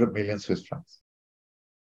 500 million Swiss francs.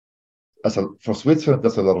 For Switzerland,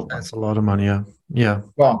 that's a lot of money. That's a lot of money, yeah. Yeah.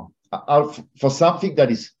 Wrong. For something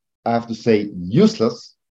that is, I have to say,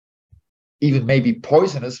 useless, even maybe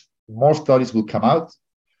poisonous, more studies will come out.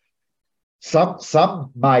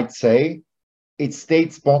 Some might say it's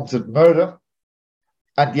state-sponsored murder.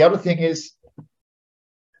 And the other thing is,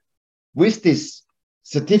 with this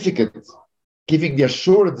certificate, giving the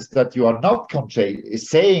assurance that you are not contagious, is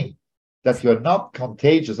saying that you are not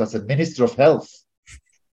contagious as a minister of health.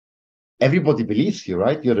 Everybody believes you,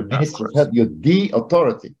 right? You're the minister of health. You're the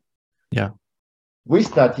authority. Yeah.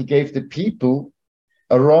 With that, he gave the people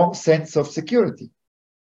a wrong sense of security.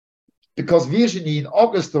 Because Virginie in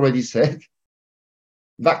August already said,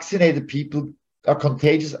 vaccinated people are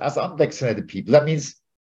contagious as unvaccinated people. That means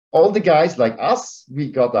all the guys like us,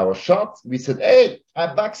 we got our shot. We said, hey,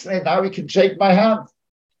 I'm vaccinated. Now we can shake my hand,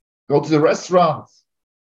 go to the restaurant,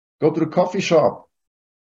 go to the coffee shop.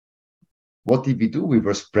 What did we do? We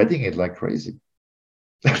were spreading it like crazy.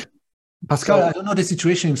 Pascal, I don't know the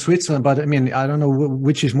situation in Switzerland, but I mean, I don't know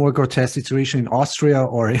which is more grotesque situation in Austria,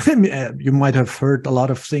 or you might have heard a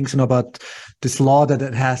lot of things about this law that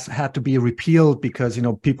it has had to be repealed because,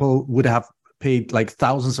 people would have paid like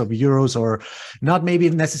thousands of euros, or not maybe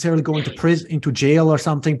necessarily going to prison, into jail or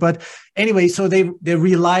something. But anyway, so they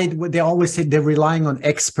always say they're relying on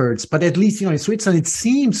experts, but at least, in Switzerland, it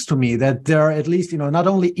seems to me that there are at least, not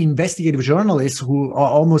only investigative journalists who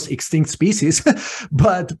are almost extinct species,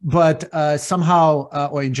 but somehow,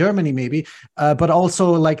 or in Germany maybe, but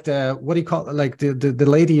also like the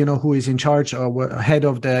lady, who is in charge or head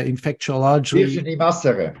of the infectiology. Virginie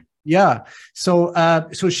Masserer. Yeah. So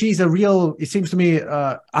she's a real, it seems to me,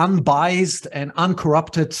 unbiased and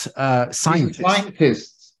uncorrupted scientist. She's a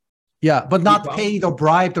scientist. Yeah, but not paid or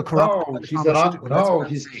bribed or corrupted. No,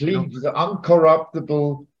 she's clean. She's an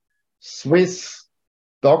uncorruptible Swiss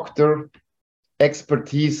doctor,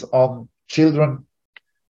 expertise on children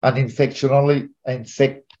and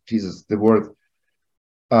Jesus, the word.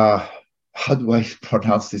 How do I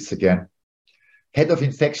pronounce this again? Head of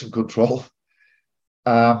infection control.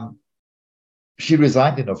 She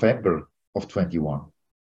resigned in November of 21.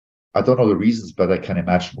 I don't know the reasons, but I can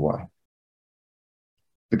imagine why.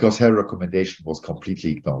 Because her recommendation was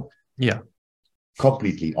completely ignored. Yeah.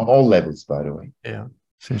 Completely, on all levels, by the way. Yeah.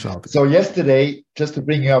 Seems obvious. So yesterday, just to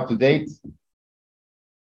bring you up to date,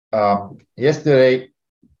 yesterday,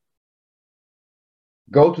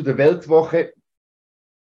 go to the Weltwoche.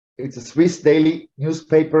 It's a Swiss daily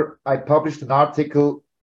newspaper. I published an article,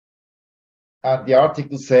 and the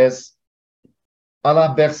article says,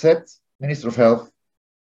 Alain Berset, Minister of Health,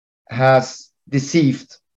 has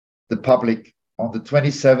deceived the public on the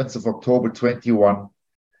 27th of October 21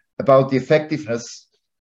 about the effectiveness.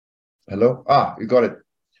 Hello? You got it.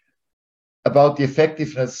 About the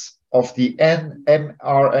effectiveness of the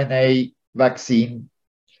mRNA vaccine.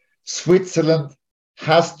 Switzerland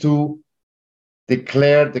has to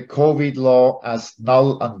declare the COVID law as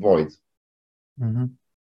null and void. Mm-hmm.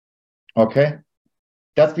 Okay?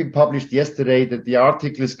 That's been published yesterday. That the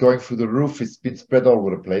article is going through the roof. It's been spread all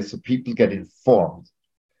over the place, so people get informed.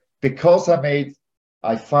 Because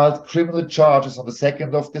I filed criminal charges on the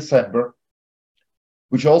 2nd of December,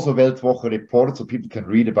 which also Weltwoche reported, so people can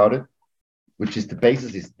read about it, which is the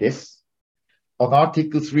basis is this. On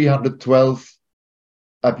Article 312,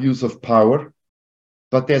 abuse of power.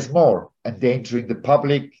 But there's more, endangering the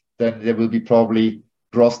public. Then there will be probably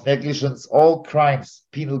gross negligence, all crimes,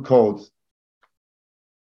 penal code,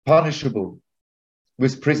 punishable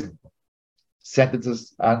with prison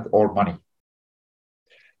sentences and or money.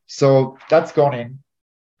 So that's gone in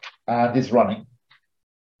and is running.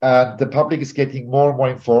 And the public is getting more and more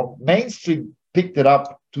informed. Mainstream picked it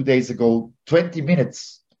up 2 days ago, 20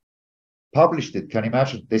 minutes, published it. Can you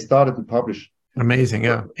imagine? They started to publish. Amazing,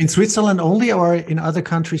 yeah. In Switzerland only or in other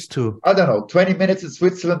countries too? I don't know, 20 minutes in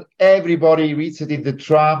Switzerland. Everybody reads it in the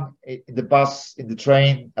tram, in the bus, in the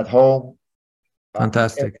train, at home.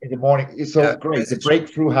 Fantastic. In the morning. It's so great. The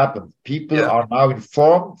breakthrough happened. People are now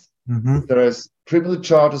informed. There is criminal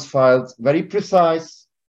charges filed, very precise.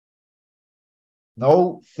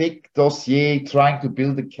 No thick dossier trying to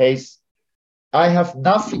build a case. I have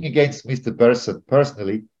nothing against Mr. Berset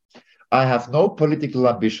personally. I have no political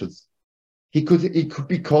ambitions. He could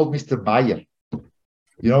be called Mr. Meyer.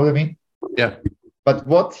 You know what I mean? Yeah. But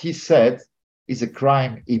what he said is a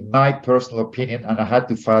crime, in my personal opinion, and I had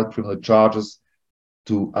to file criminal charges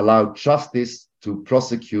to allow justice to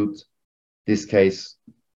prosecute this case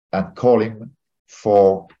and call him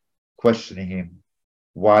for questioning him.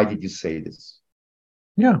 Why did you say this?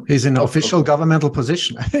 Yeah, he's in an official governmental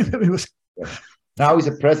position. Now he's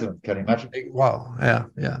a president, can you imagine? Wow,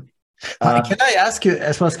 yeah. Can I ask you,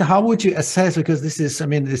 Pascal, how would you assess, because this is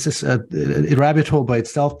a rabbit hole by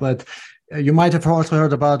itself, but you might have also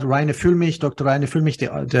heard about Rainer Füllmich, Dr. Rainer Füllmich,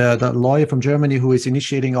 the lawyer from Germany who is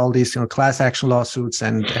initiating all these class action lawsuits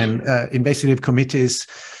and investigative committees,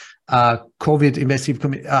 COVID investigative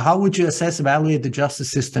committee. How would you evaluate the justice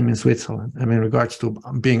system in Switzerland? I mean, in regards to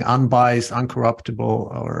being unbiased, uncorruptible,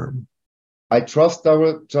 or... I trust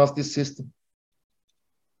our justice system.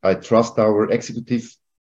 I trust our executive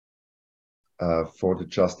for the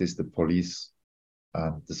justice, the police,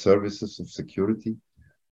 and the services of security.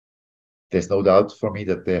 There's no doubt for me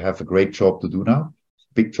that they have a great job to do now,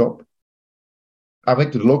 big job. I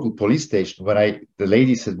went to the local police station when the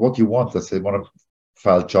lady said, "What do you want?" I said, "I want to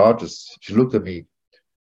file charges." She looked at me.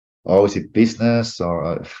 "Oh, is it business?"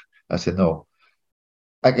 Or I said, "No."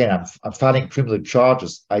 Again, I'm filing criminal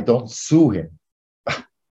charges. I don't sue him.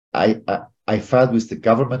 I filed with the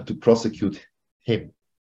government to prosecute him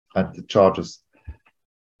and the charges.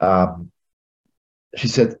 She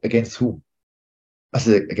said, "Against whom?" I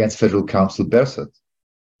said, "Against Federal Counsel Berset."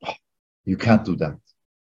 "Oh, you can't do that."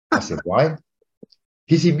 I said, "Why?"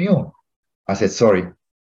 "He's immune." I said, "Sorry,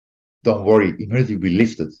 don't worry, immunity will be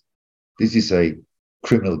lifted. This is a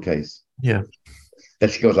criminal case." Yeah. Then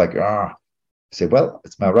she goes like, I said, "Well,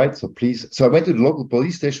 it's my right, so please." So I went to the local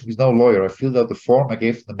police station with no lawyer. I filled out the form, I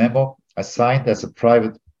gave them the memo, I signed as a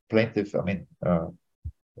private plaintiff,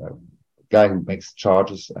 guy who makes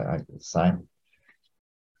charges, I signed.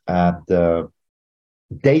 And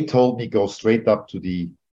they told me go straight up to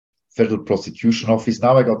the Federal Prosecution Office.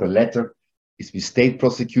 Now I got a letter. It's with state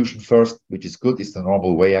prosecution first, which is good. It's the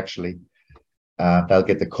normal way, actually. And I'll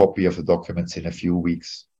get a copy of the documents in a few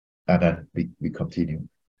weeks. And then we continue.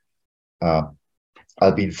 I'll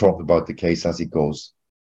be informed about the case as it goes.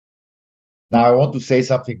 Now, I want to say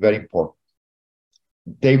something very important.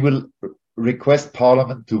 They will request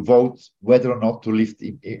Parliament to vote whether or not to lift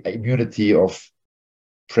immunity of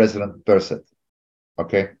President Berset.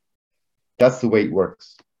 Okay? That's the way it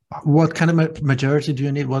works. What kind of majority do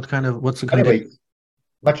you need? What's the kind of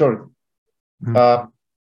majority?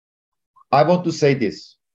 I want to say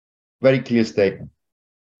this very clear statement.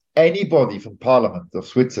 Anybody from Parliament of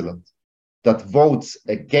Switzerland that votes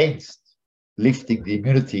against lifting the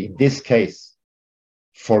immunity in this case,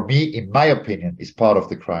 for me, in my opinion, is part of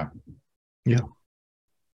the crime. Yeah.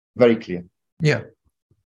 Very clear. Yeah.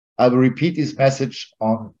 I will repeat this message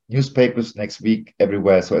on newspapers next week,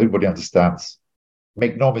 everywhere, so everybody understands.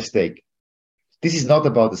 Make no mistake. This is not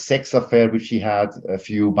about the sex affair which he had a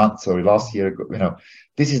few months or last year ago.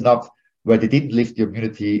 This is not where they didn't lift the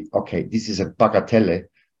immunity. Okay, this is a bagatelle.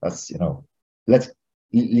 That's, let's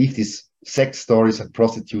leave these sex stories and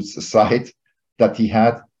prostitutes aside that he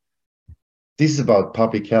had. This is about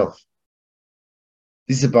public health.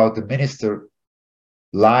 This is about the minister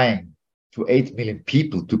lying to 8 million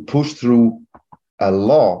people to push through a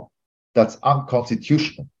law that's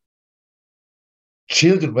unconstitutional.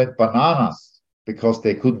 Children went bananas because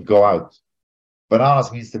they couldn't go out.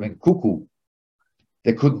 Bananas means they went cuckoo.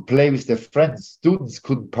 They couldn't play with their friends. Students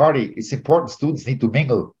couldn't party. It's important. Students need to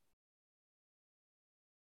mingle.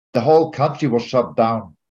 The whole country was shut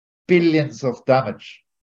down. Billions of damage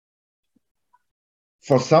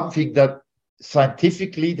for something that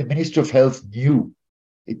scientifically the Ministry of Health knew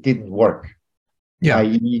it didn't work. Yeah.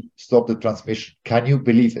 i.e. stop the transmission. Can you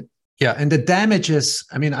believe it? Yeah, and the damages.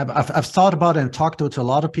 I mean, I've thought about it and talked to a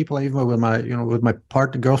lot of people, even with my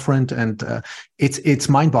partner, girlfriend, and it's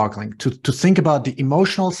mind-boggling to think about the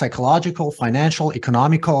emotional, psychological, financial,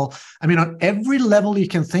 economical. I mean, on every level you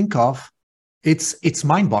can think of, it's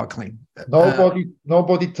mind-boggling.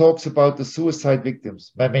 Nobody talks about the suicide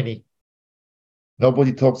victims. Many.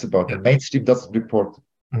 Nobody talks about them. Mainstream doesn't report.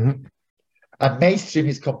 Mm-hmm. And mainstream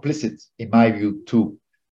is complicit, in my view, too.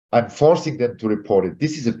 I'm forcing them to report it.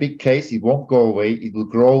 This is a big case. It won't go away. It will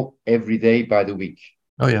grow every day by the week.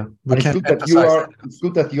 Oh, yeah. It's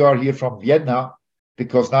good that you are here from Vienna,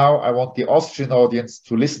 because now I want the Austrian audience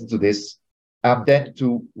to listen to this and then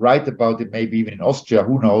to write about it, maybe even in Austria,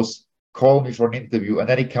 who knows, call me for an interview, and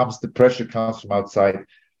then the pressure comes from outside.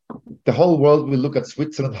 The whole world will look at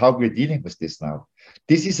Switzerland, how we're dealing with this now.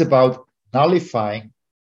 This is about nullifying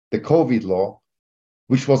the COVID law,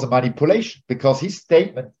 which was a manipulation, because his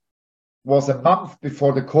statement was a month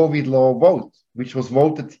before the COVID law vote, which was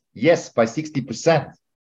voted yes by 60%,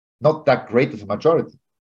 not that great of a majority.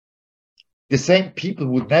 The same people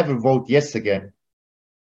would never vote yes again,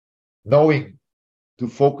 knowing to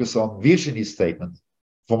focus on Virginie's statement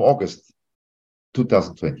from August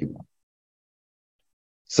 2021.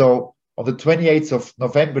 So on the 28th of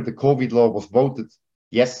November, the COVID law was voted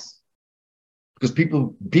yes, because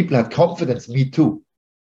people had confidence, me too.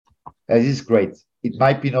 This is great. It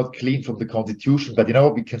might be not clean from the constitution, but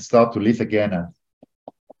we can start to live again, and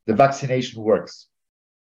the vaccination works.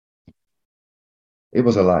 It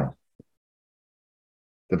was a lie.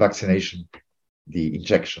 The vaccination, the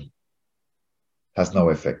injection, has no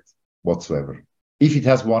effect whatsoever. If it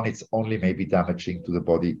has one, it's only maybe damaging to the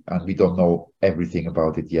body, and we don't know everything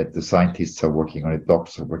about it yet. The scientists are working on it,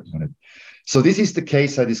 doctors are working on it. So this is the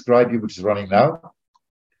case I described you, which is running now.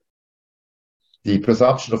 The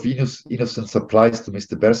presumption of innocence applies to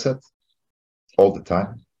Mr. Berset all the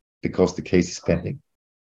time, because the case is pending.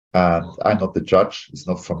 And I'm not the judge. It's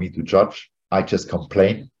not for me to judge. I just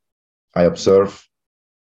complain. I observe.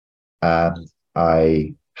 And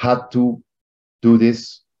I had to do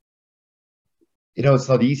this. It's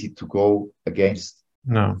not easy to go against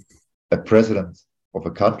a president of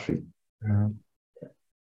a country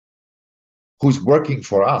who's working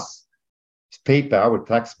for us. It's paid by our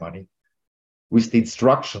tax money, with the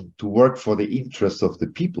instruction to work for the interests of the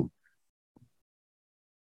people.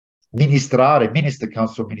 Ministrare, minister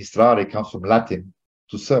comes from ministrare, comes from Latin,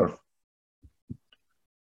 to serve.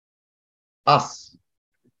 Us,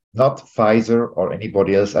 not Pfizer or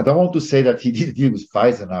anybody else. I don't want to say that he did deal with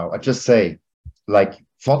Pfizer now. I just say, like,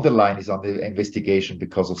 von der Leyen is under investigation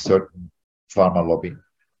because of certain pharma lobby,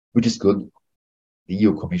 which is good. The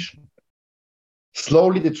EU Commission.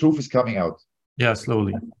 Slowly, the truth is coming out. Yeah,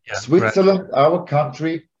 slowly. Yeah, Switzerland, our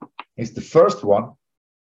country, is the first one,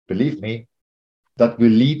 believe me, that will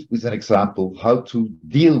lead with an example how to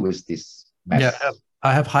deal with this mess. Yeah,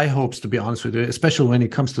 I have high hopes, to be honest with you, especially when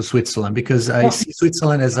it comes to Switzerland, because I see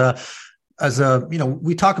Switzerland as a,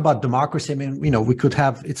 we talk about democracy. I mean, we could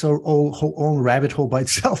have its own rabbit hole by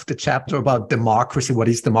itself, the chapter about democracy. What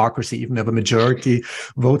is democracy? Even if a majority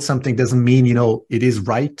votes something doesn't mean, it is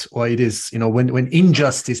right, or it is, when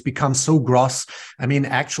injustice becomes so gross. I mean,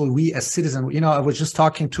 actually, we as citizens, I was just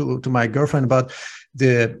talking to my girlfriend about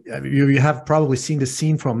you have probably seen the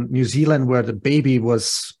scene from New Zealand where the baby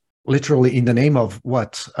was literally, in the name of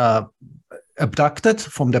what? Abducted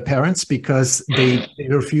from their parents because they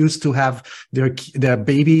refused to have their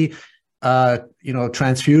baby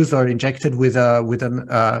transfused or injected with an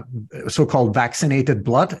so-called vaccinated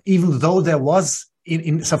blood, even though there was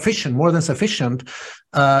more than sufficient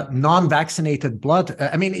non-vaccinated blood.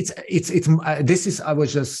 I mean,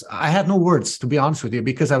 I had no words, to be honest with you,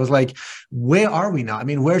 because I was like, where are we now? I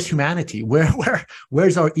mean, where's humanity?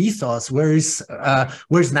 Where's our ethos? Where's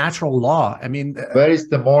natural law? I mean, where is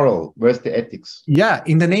the moral? Where's the ethics? Yeah.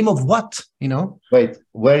 In the name of what, Wait,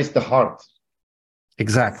 where is the heart?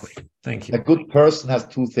 Exactly. Thank you. A good person has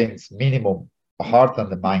two things, minimum, a heart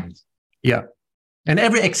and a mind. Yeah. And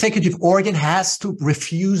every executive organ has to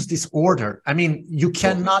refuse this order. I mean, you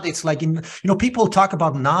cannot. It's like people talk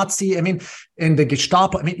about Nazi. I mean, in the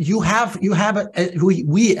Gestapo. I mean,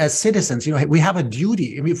 we as citizens, we have a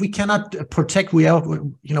duty. I mean, if we cannot protect, we have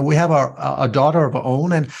our daughter of our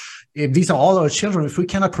own, and if these are all our children. If we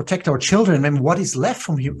cannot protect our children, then what is left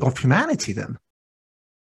of humanity then?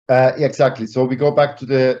 Exactly. So we go back to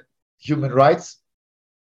the human rights.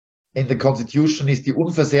 In the Constitution is die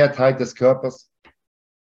Unversehrtheit des Körpers.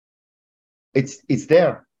 It's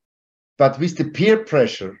there. But with the peer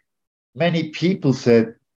pressure, many people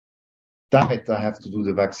said, damn it, I have to do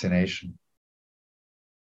the vaccination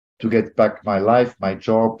to get back my life, my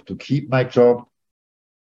job, to keep my job.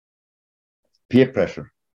 Peer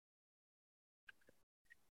pressure.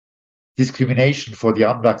 Discrimination for the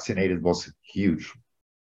unvaccinated was huge.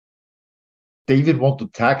 They even want to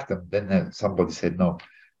tag them. Then somebody said no,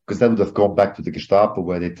 because that would have gone back to the Gestapo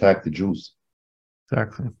where they tagged the Jews.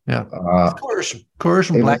 Exactly. Yeah.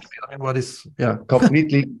 Coercion, blackmail. I mean, what is? Yeah.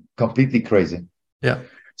 completely crazy. Yeah.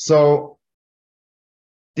 So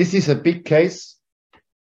this is a big case.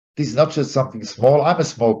 This is not just something small. I'm a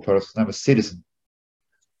small person. I'm a citizen,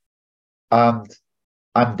 and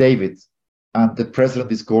I'm David, and the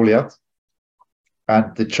president is Goliath, and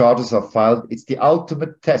the charges are filed. It's the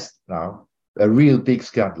ultimate test now, a real big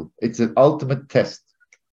scandal. It's an ultimate test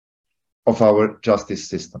of our justice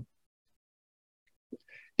system.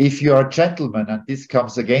 If you are a gentleman and this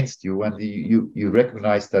comes against you and you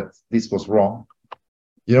recognize that this was wrong,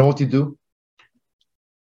 you know what you do?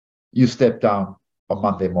 You step down on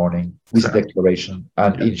Monday morning with a declaration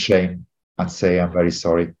and in shame and say, I'm very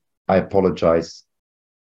sorry. I apologize.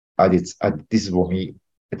 This is for me.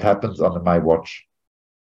 It happens under my watch.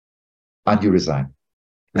 And you resign.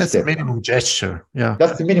 That's a minimum gesture. Yeah.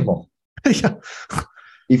 That's the minimum. Yeah.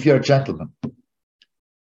 If you're a gentleman.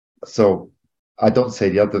 So I don't say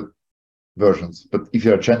the other versions, but if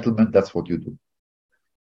you're a gentleman, that's what you do.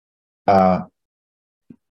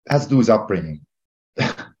 Has to do with upbringing.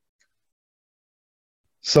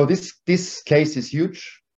 So this case is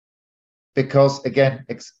huge because, again,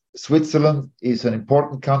 Switzerland is an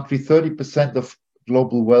important country. 30% of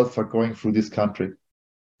global wealth are going through this country.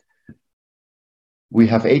 We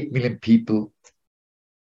have 8 million people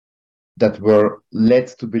that were led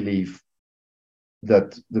to believe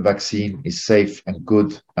that the vaccine is safe and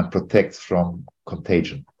good and protects from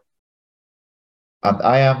contagion. And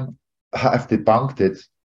I have debunked it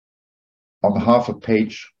on half a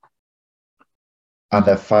page, and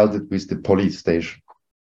I filed it with the police station,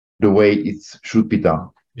 the way it should be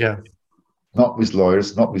done. Yeah. Not with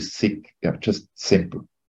lawyers, not with sick, just simple.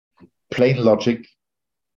 Plain logic,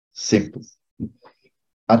 simple.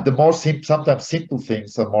 And the more sometimes simple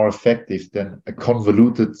things are more effective than a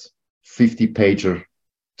convoluted 50-pager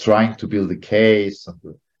trying to build a case.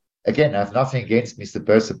 And again, I have nothing against Mr.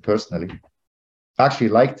 Berset personally. I actually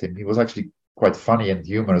liked him. He was actually quite funny and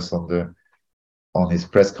humorous on his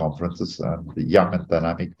press conferences, and young and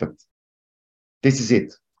dynamic. But this is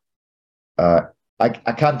it.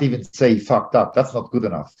 I can't even say he fucked up. That's not good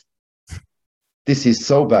enough. This is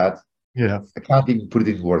so bad. Yeah, I can't even put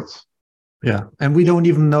it in words. Yeah, and we don't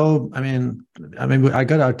even know. I mean, I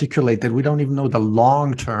got to articulate that we don't even know the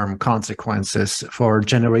long-term consequences for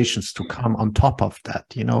generations to come. On top of that,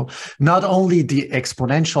 you know, not only the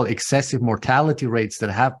exponential, excessive mortality rates that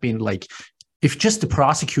have been like. If just the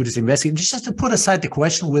prosecutors investigate, just to put aside the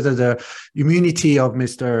question whether the immunity of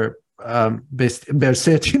Mr.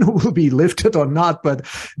 Berset, you know, will be lifted or not, but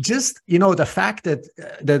just, you know, the fact that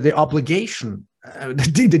the obligation,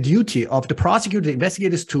 the duty of the prosecutor, the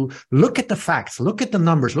investigators to look at the facts, look at the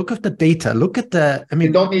numbers, look at the data, look at the. I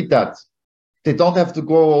mean, they don't need that. They don't have to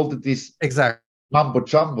go all to this exact mumbo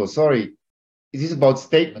jumbo. Sorry, it is about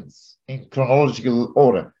statements in chronological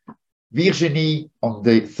order. Virginie, on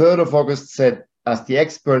the 3rd of August, said, as the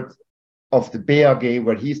expert of the BAG,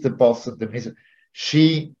 where he's the boss of the minister,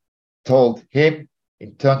 she told him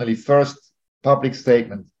internally first, public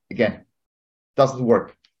statement, again, doesn't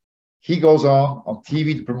work. He goes on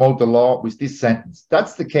TV to promote the law with this sentence.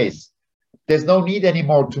 That's the case. There's no need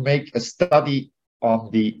anymore to make a study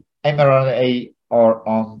on the mRNA or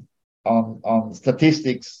on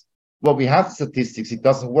statistics. Well, we have statistics, it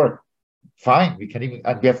doesn't work. Fine, we can even,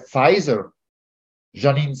 and we have Pfizer,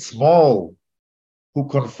 Janine Small, who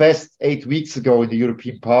confessed 8 weeks ago in the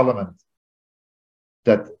European Parliament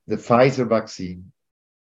that the Pfizer vaccine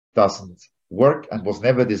doesn't work and was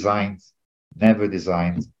never designed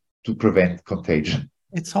to prevent contagion.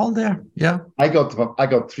 It's all there. Yeah. I got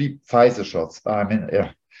 3 Pfizer shots. I mean,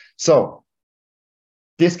 yeah. So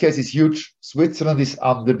this case is huge. Switzerland is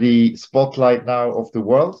under the spotlight now of the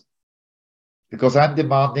world, because I'm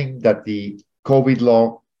demanding that the COVID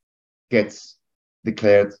law gets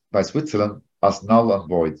declared by Switzerland as null and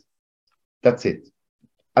void. That's it.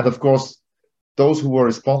 And of course, those who were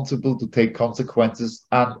responsible to take consequences,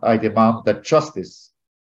 and I demand that justice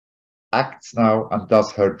acts now and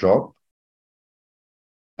does her job.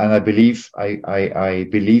 And I believe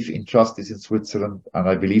in justice in Switzerland, and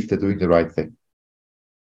I believe they're doing the right thing.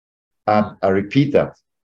 And I repeat that.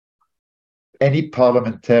 Any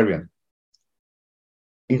parliamentarian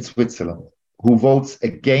in Switzerland who votes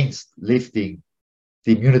against lifting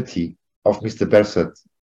the immunity of Mr. Berset,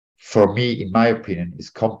 for me, in my opinion, is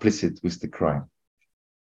complicit with the crime.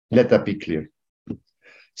 Let that be clear.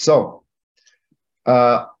 So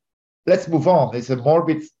let's move on. It's a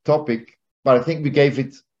morbid topic, but I think we gave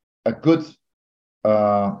it a good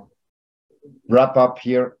wrap up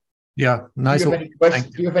here. Yeah, nice. Do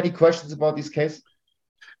you have any questions about this case?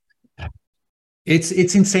 It's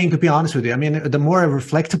insane, to be honest with you. I mean, the more I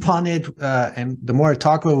reflect upon it, and the more I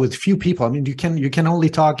talk with few people. I mean, you can only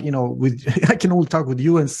talk, you know, with I can only talk with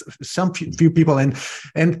you and some few people, and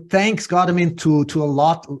thanks God, I mean, to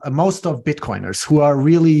most of Bitcoiners who are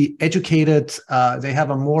really educated. They have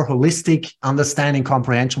a more holistic understanding,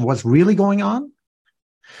 comprehension of what's really going on.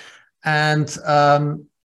 And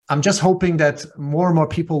I'm just hoping that more and more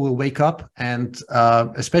people will wake up, and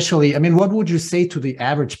especially, I mean, what would you say to the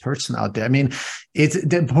average person out there? I mean, it's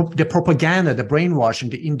the propaganda, the brainwashing,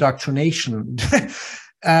 the indoctrination.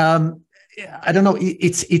 I don't know.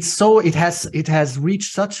 It has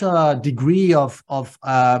reached such a degree of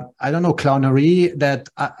I don't know, clownery, that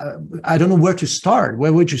I don't know where to start.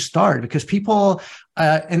 Where would you start? Because people,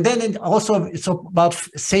 and then also it's about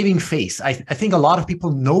saving face. I think a lot of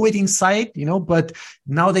people know it inside, but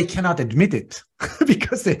now they cannot admit it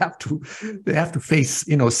because they have to face,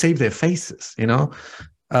 save their faces.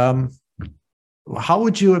 How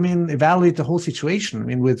would you, evaluate the whole situation?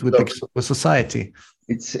 With society?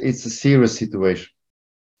 It's a serious situation.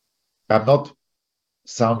 I'm not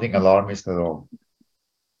sounding alarmist at all.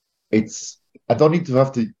 I don't need to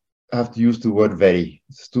have to use the word very.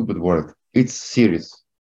 It's a stupid word. It's serious.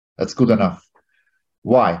 That's good enough.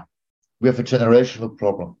 Why? We have a generational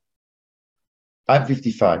problem. I'm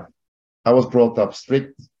 55. I was brought up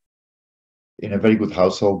strict in a very good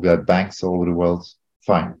household. We had banks all over the world.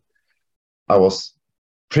 Fine. I was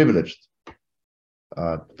privileged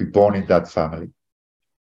to be born in that family.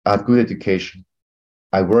 I had good education.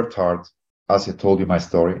 I worked hard, as I told you my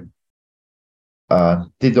story.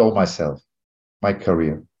 Did all myself, my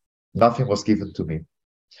career. Nothing was given to me.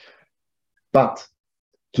 But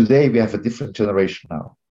today we have a different generation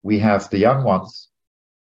now. We have the young ones,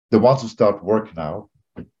 the ones who start work now.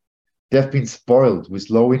 They've been spoiled with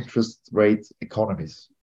low interest rate economies.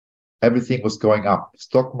 Everything was going up.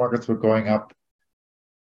 Stock markets were going up.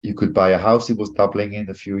 You could buy a house, it was doubling in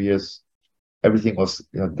a few years. Everything was,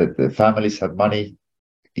 the families had money.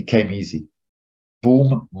 It came easy.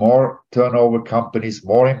 Boom, more turnover companies,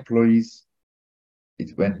 more employees.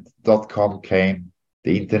 It went, .com came,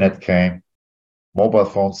 the internet came, mobile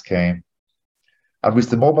phones came. And with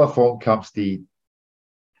the mobile phone comes the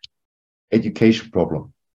education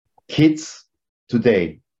problem. Kids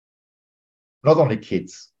today, not only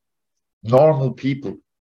kids, normal people,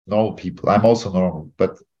 I'm also normal,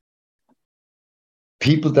 but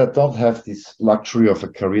people that don't have this luxury of a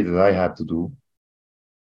career that I had to do,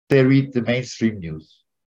 they read the mainstream news.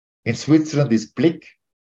 In Switzerland, it's Blick,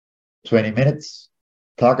 20 minutes,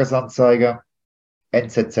 Tagesanzeiger,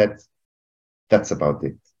 NZZ. That's about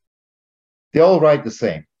it. They all write the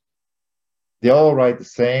same. They all write the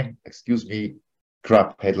same, excuse me,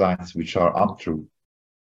 crap headlines, which are untrue.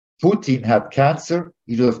 Putin had cancer,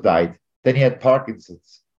 he should have died. Then he had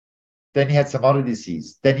Parkinson's. Then he had some other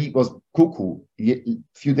disease. Then he was cuckoo. A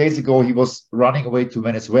few days ago, he was running away to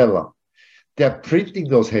Venezuela. They're printing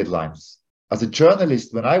those headlines. As a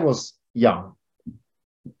journalist, when I was young,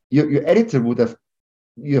 your editor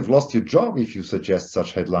you have lost your job if you suggest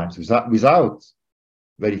such headlines without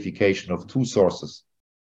verification of two sources,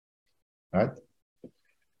 right?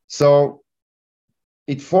 So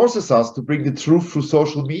it forces us to bring the truth through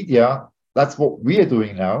social media. That's what we are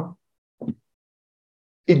doing now,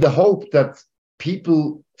 in the hope that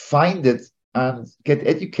people find it and get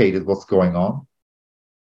educated what's going on.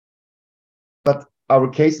 But our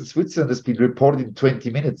case in Switzerland has been reported in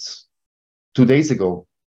 20 minutes, 2 days ago.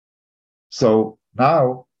 So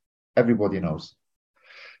now everybody knows.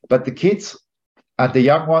 But the kids and the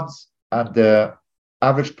young ones and the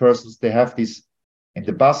average persons, they have this in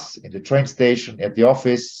the bus, in the train station, at the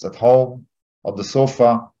office, at home, on the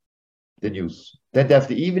sofa, the news. Then they have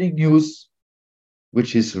the evening news,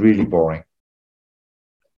 which is really boring.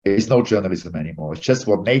 It's no journalism anymore. It's just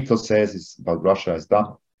what NATO says is about Russia is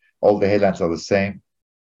done. All the headlines are the same.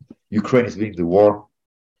 Ukraine is winning the war.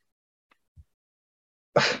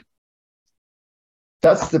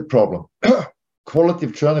 That's the problem. Quality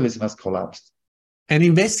of journalism has collapsed. And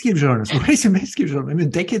investigative journalists, what is investigative journalism?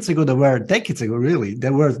 Decades ago, really,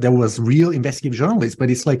 there was real investigative journalists, but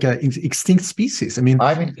it's like an extinct species. I'm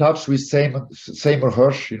in touch with Seymour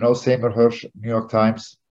Hersh, Seymour Hersh, New York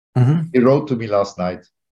Times. Mm-hmm. He wrote to me last night.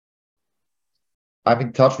 I'm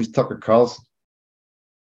in touch with Tucker Carlson.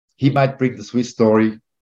 He might bring the Swiss story.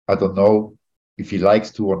 I don't know if he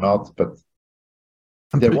likes to or not, but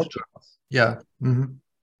they're watching us. Yeah.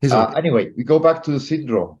 Mm-hmm. Anyway, we go back to the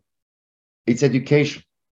syndrome. It's education.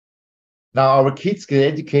 Now our kids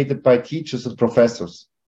get educated by teachers and professors.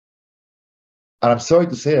 And I'm sorry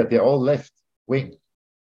to say that they're all left wing.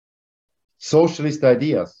 Socialist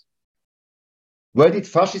ideas. Where did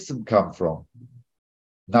fascism come from?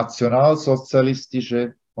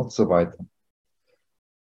 Nationalsozialistische und so weiter.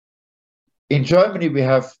 In Germany, we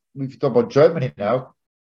talk about Germany now,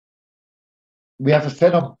 we have a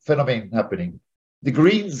phenomenon happening. The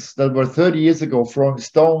Greens that were 30 years ago throwing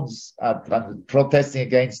stones and protesting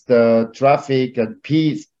against traffic and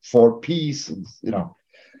peace, and,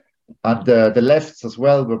 and the lefts as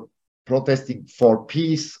well were protesting for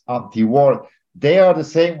peace, anti-war. They are the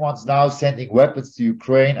same ones now sending weapons to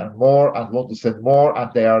Ukraine and more, and want to send more,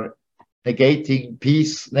 and they are negating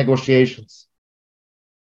peace negotiations.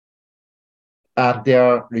 And they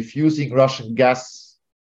are refusing Russian gas,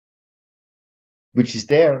 which is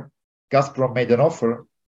there. Gazprom made an offer.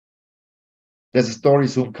 There's a story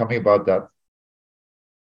soon coming about that.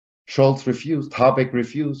 Scholz refused, Habeck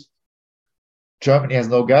refused. Germany has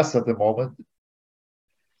no gas at the moment.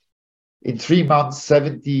 In 3 months,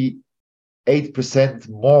 78%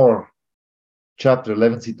 more Chapter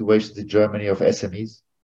 11 situations in Germany of SMEs.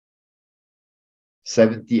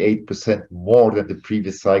 78% more than the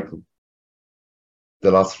previous cycle,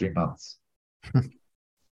 the last 3 months.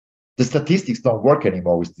 The statistics don't work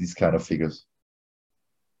anymore with these kind of figures.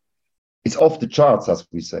 It's off the charts, as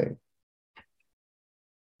we say.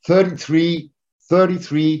 33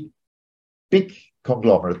 big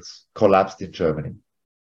conglomerates collapsed in Germany.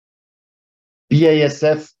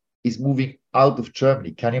 BASF is moving out of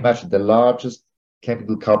Germany. Can you imagine? The largest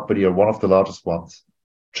chemical company, or one of the largest ones,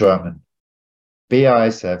 German.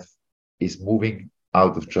 BASF is moving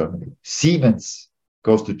out of Germany. Siemens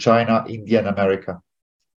goes to China, India, and America.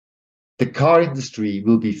 The car industry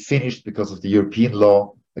will be finished because of the European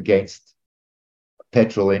law against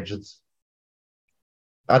petrol engines.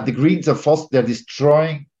 And the Greens are they're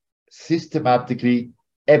destroying systematically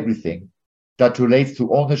everything that relates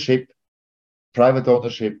to ownership, private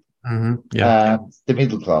ownership, and the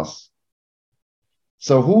middle class.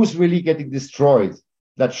 So who's really getting destroyed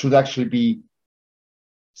that should actually be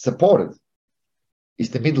supported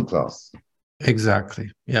is the middle class.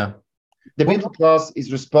 Exactly. Yeah. The middle class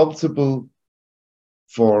is responsible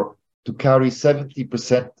to carry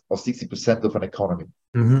 70% or 60% of an economy.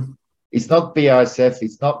 It's not BASF,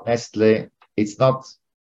 it's not Nestle, it's not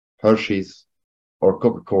Hershey's or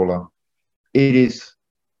Coca-Cola. It is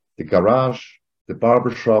the garage, the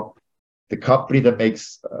barbershop, the company that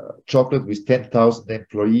makes chocolate with 10,000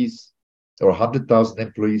 employees or 100,000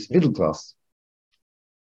 employees, middle class.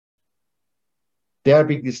 They are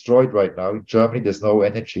being destroyed right now. In Germany, there's no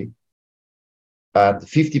energy. And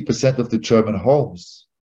 50% of the German homes,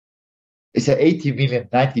 it's an 80 million,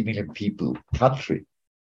 90 million people country.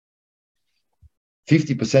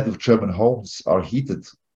 50% of German homes are heated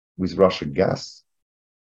with Russian gas.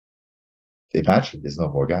 Imagine there's no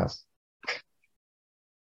more gas.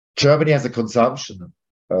 Germany has a consumption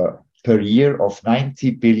per year of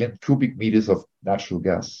 90 billion cubic meters of natural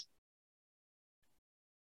gas.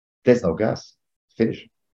 There's no gas. Finish.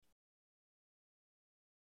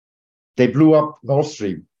 They blew up Nord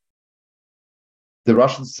Stream. The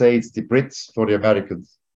Russians say it's the Brits for the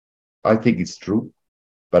Americans. I think it's true,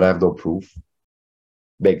 but I have no proof.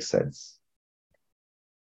 Makes sense.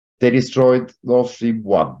 They destroyed Nord Stream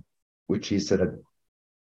 1, which is a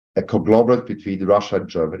conglomerate between Russia and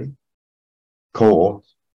Germany, co-owned.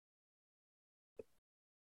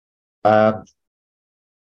 And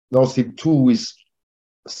Nord Stream 2 is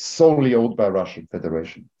solely owned by Russian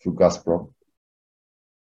Federation through Gazprom.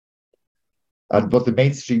 And what the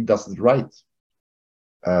mainstream doesn't write,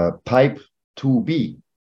 pipe 2B,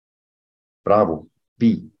 Bravo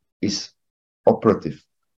B, is operative.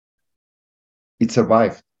 It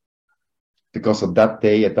survived because on that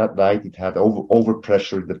day, at that night, it had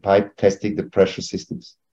overpressure in the pipe, testing the pressure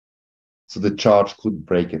systems. So the charge couldn't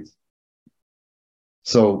break it.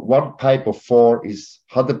 So one pipe of 4 is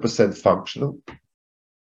 100% functional.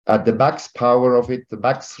 And the max power of it, the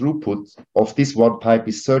max throughput of this one pipe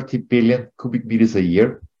is 30 billion cubic meters a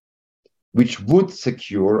year, which would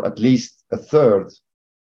secure at least a third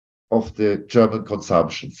of the German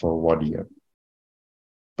consumption for 1 year.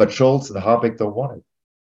 But Scholz and Habeck don't want it.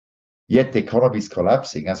 Yet the economy is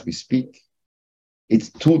collapsing as we speak. It's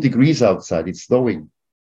 2 degrees outside, it's snowing.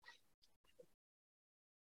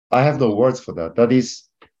 I have no words for that. That is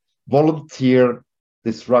volunteer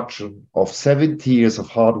destruction of 70 years of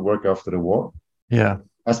hard work after the war. Yeah.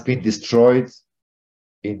 Has been destroyed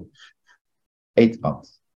in 8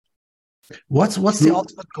 months. What's the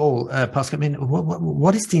ultimate goal, Pascal? I mean,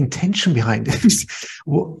 what is the intention behind this?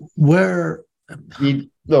 Where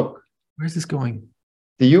is this going?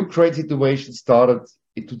 The Ukraine situation started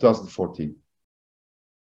in 2014.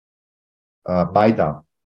 Maidan.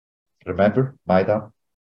 Remember Maidan?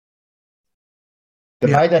 The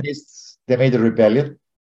Maidanists, they made a rebellion.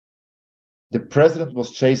 The president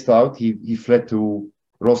was chased out. He fled to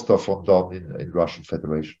Rostov-on-Don in Russian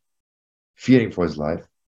Federation, fearing for his life.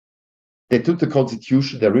 They took the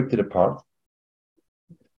constitution, they ripped it apart.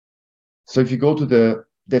 So if you go to the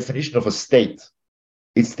definition of a state,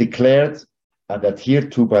 it's declared and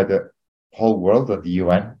adhered to by the whole world and the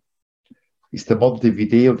UN is the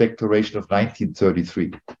Montevideo Declaration of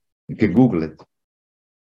 1933. You can Google it.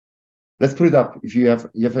 Let's put it up. If you have,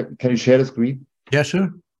 can you share the screen? Yeah,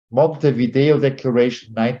 sure. Montevideo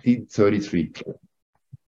Declaration 1933.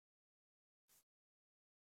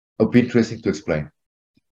 It'll be interesting to explain.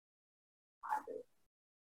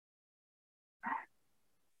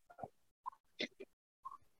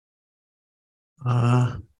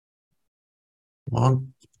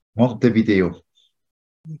 Montevideo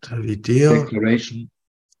Declaration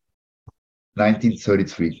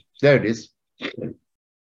 1933. There it is.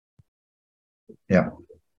 Yeah.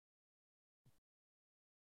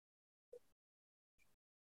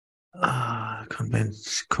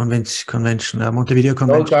 Convention. Montevideo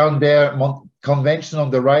Convention. Go down there. Convention on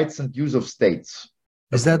the Rights and Use of States.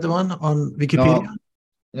 Is that the one on Wikipedia?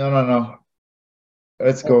 No.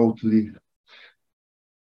 Let's go to the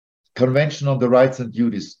Convention on the Rights and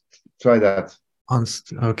Duties. Try that.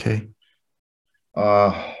 Okay.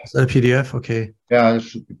 Is that a PDF? Okay. Yeah, it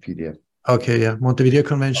should be PDF. Okay, yeah. Montevideo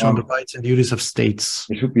Convention on the Rights and Duties of States.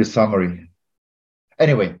 It should be a summary.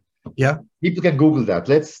 Anyway. Yeah. People can Google that.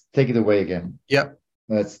 Let's take it away again. Yeah.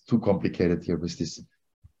 That's too complicated here with this.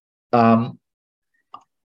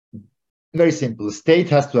 Very simple. The state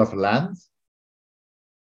has to have land.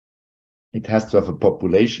 It has to have a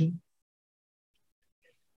population.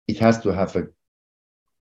 It has to have a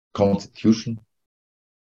constitution,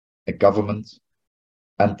 a government,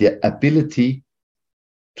 and the ability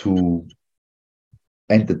to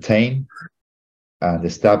entertain and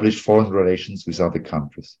establish foreign relations with other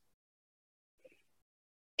countries.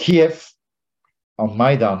 Kiev on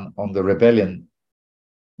Maidan, on the rebellion,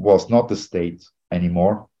 was not a state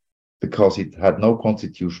anymore because it had no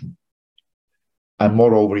constitution. And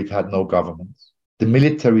moreover, it had no government. The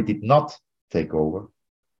military did not take over.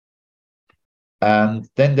 And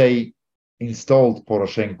then they installed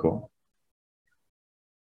Poroshenko.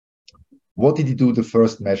 What did he do the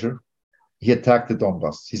first measure? He attacked the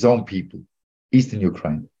Donbass, his own people, eastern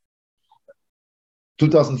Ukraine.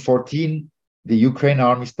 2014, the Ukraine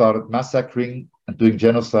army started massacring and doing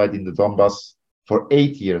genocide in the Donbass for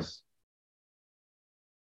 8 years.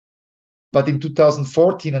 But in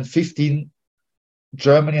 2014 and 15,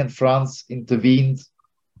 Germany and France intervened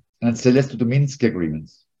and said, let's do the Minsk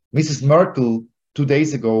agreements. Mrs. Merkel, 2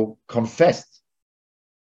 days ago, confessed.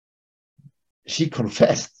 She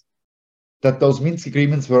confessed that those Minsk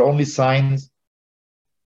agreements were only signed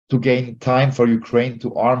to gain time for Ukraine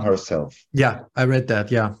to arm herself. Yeah, I read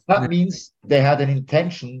that, yeah. That means they had an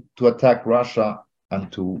intention to attack Russia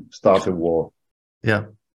and to start a war. Yeah.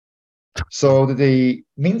 So the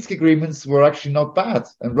Minsk agreements were actually not bad.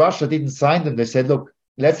 And Russia didn't sign them. They said, look,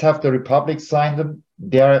 let's have the republics sign them.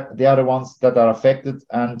 They are the ones that are affected.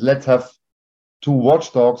 And let's have two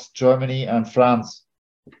watchdogs, Germany and France,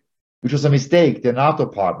 which was a mistake. They're NATO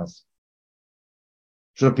partners.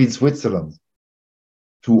 Should have been Switzerland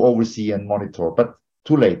to oversee and monitor, but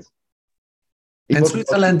too late. And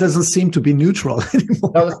Switzerland doesn't seem to be neutral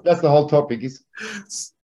anymore. No, that's the whole topic.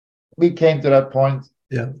 We came to that point.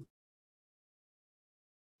 Yeah.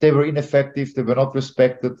 They were ineffective. They were not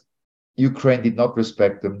respected. Ukraine did not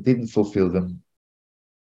respect them, didn't fulfill them.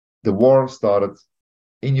 The war started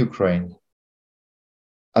in Ukraine,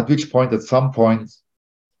 at which point, at some point,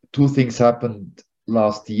 two things happened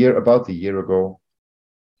last year, about a year ago.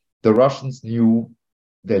 The Russians knew,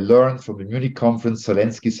 they learned from the Munich conference.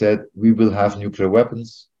 Zelensky said, we will have nuclear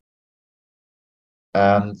weapons.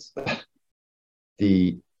 And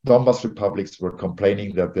the Donbas republics were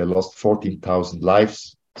complaining that they lost 14,000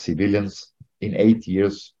 lives, civilians, in 8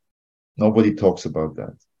 years. Nobody talks about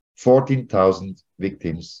that. 14,000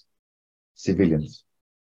 victims, civilians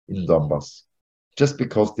in Donbas, just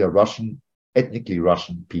because they are Russian, ethnically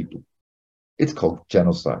Russian people. It's called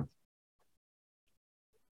genocide.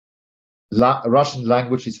 Russian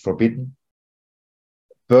language is forbidden.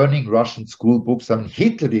 Burning Russian school books. I mean,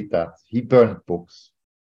 Hitler did that. He burned books.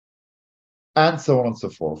 And so on and so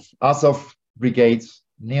forth. Azov brigades,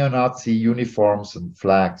 neo-Nazi uniforms and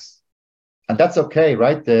flags. And that's okay,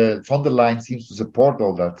 right? The von der Leyen seems to support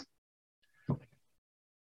all that.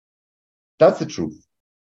 That's the truth.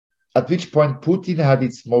 At which point Putin had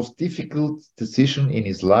its most difficult decision in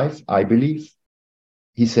his life, I believe.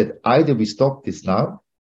 He said, either we stop this now,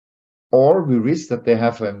 or we risk that they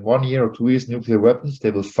have in 1 year or 2 years nuclear weapons.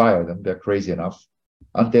 They will fire them. They're crazy enough.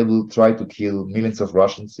 And they will try to kill millions of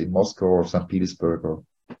Russians in Moscow or St. Petersburg or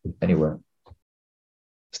anywhere.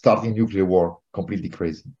 Starting nuclear war, completely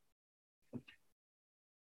crazy.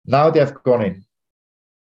 Now they have gone in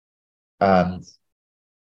and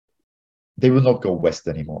they will not go west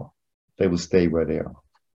anymore. They will stay where they are.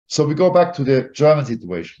 So we go back to the German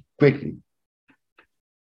situation quickly.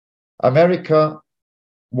 America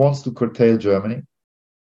wants to curtail Germany.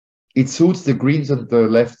 It suits the Greens and the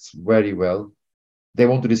lefts very well. They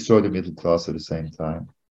want to destroy the middle class at the same time,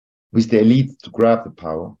 with the elite to grab the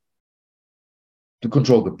power, to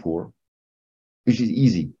control the poor, which is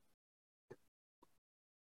easy.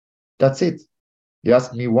 That's it. You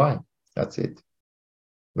ask me why? That's it.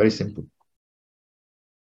 Very simple.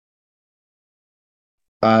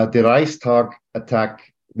 The Reichstag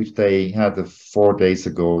attack, which they had 4 days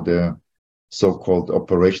ago, the so-called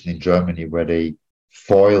operation in Germany, where they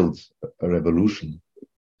foiled a revolution.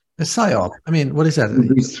 A psyop. I mean, what is that?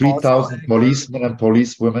 These 3,000 policemen and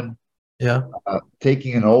policewomen, yeah,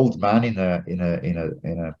 taking an old man in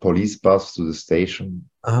a police bus to the station,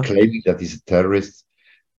 claiming that he's a terrorist.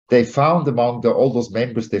 They found among all those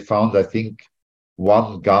members, they found, I think,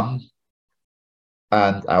 1 gun,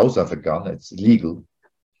 and I also have a gun. It's illegal.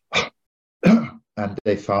 And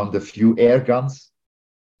they found a few air guns,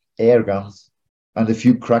 and a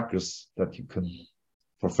few crackers that you can,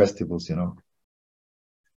 for festivals, you know.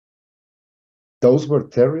 Those were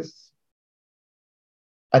terrorists.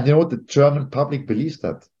 And you know what? The German public believes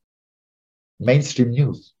that. Mainstream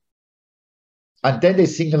news. And then they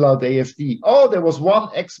single out AFD. Oh, there was one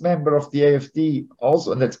ex-member of the AFD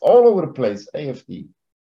also, and that's all over the place, AFD.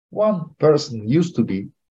 One person used to be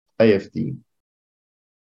AFD.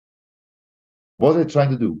 What are they trying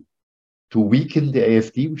to do? To weaken the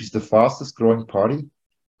AFD, which is the fastest growing party,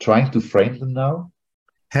 trying to frame them now?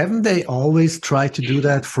 Haven't they always tried to do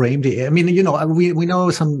that, frame the, I mean, you know, we know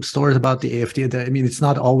some stories about the AFD. I mean, it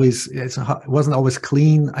wasn't always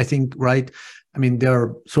clean, I think, right? I mean,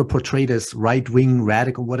 they're sort of portrayed as right-wing,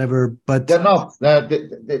 radical, whatever, but... They're not.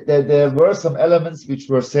 There were some elements which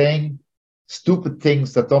were saying stupid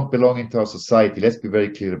things that don't belong into our society. Let's be very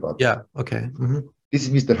clear about that. Yeah, okay. Mm-hmm. This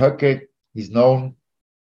is Mr. Höcke. He's known.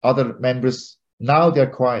 Other members, now they're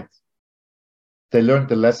quiet. They learned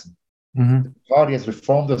the lesson. Mm-hmm. The party has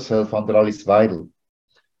reformed itself under Alice Weidel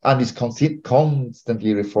and is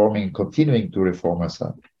constantly reforming, continuing to reform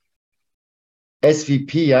herself.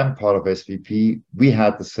 SVP, I'm part of SVP. We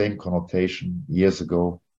had the same connotation years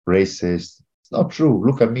ago, racist. It's not true.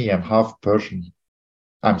 Look at me. I'm half Persian.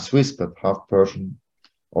 I'm Swiss, but half Persian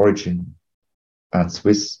origin and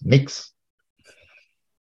Swiss mix.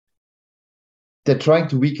 They're trying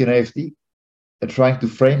to weaken AfD. They're trying to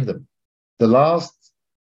frame them. The last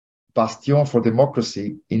bastion for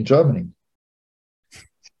democracy in Germany.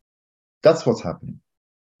 That's what's happening.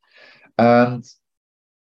 And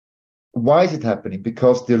why is it happening?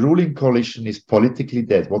 Because the ruling coalition is politically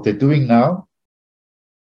dead. What they're doing now,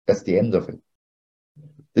 that's the end of it.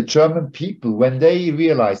 The German people, when they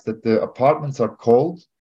realize that the apartments are cold,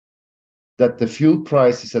 that the fuel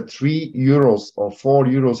price is at 3 euros or 4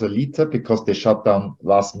 euros a liter, because they shut down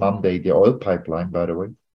last Monday the oil pipeline, by the way,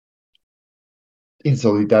 in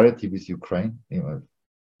solidarity with Ukraine. Anyway.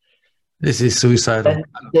 This is suicidal. And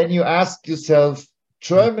then you ask yourself,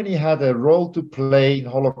 Germany had a role to play in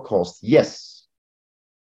Holocaust, yes.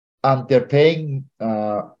 And they're paying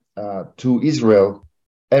to Israel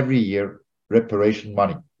every year reparation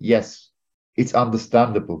money, yes. It's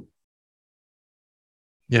understandable.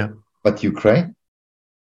 Yeah. But Ukraine?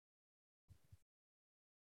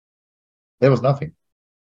 There was nothing.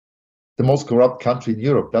 The most corrupt country in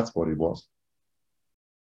Europe, that's what it was.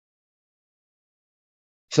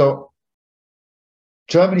 So,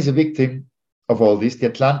 Germany is a victim of all this. The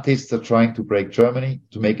Atlantists are trying to break Germany,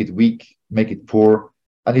 to make it weak, make it poor,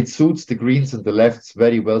 and it suits the Greens and the lefts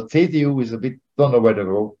very well. CDU is a bit, don't know where to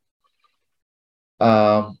go.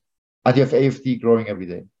 And you have AfD growing every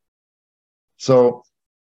day. So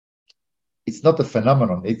it's not a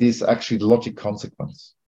phenomenon. It is actually the logic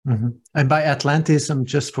consequence. Mm-hmm. And by Atlantism,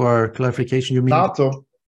 just for clarification, you mean NATO?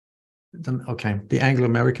 Okay, the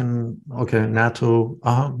Anglo-American. Okay, NATO.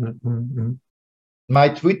 Mm-hmm. My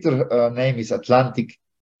Twitter name is Atlantic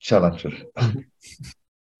Challenger.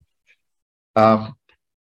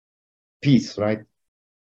 Peace, right?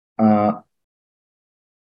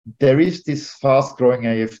 There is this fast-growing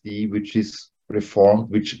AfD, which is reformed,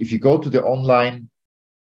 which if you go to the online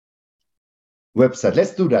website,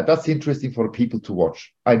 let's do that. That's interesting for people to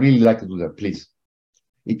watch. I really like to do that, please.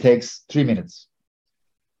 It takes 3 minutes.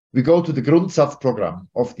 We go to the Grundsatzprogramm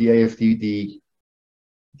of the AfD,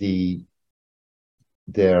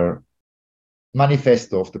 their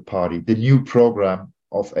manifesto of the party, the new program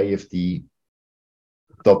of AfD.de.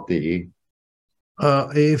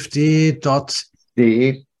 AfD.de.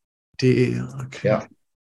 Okay. Yeah.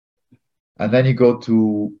 And then you go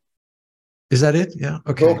to... Is that it? Yeah.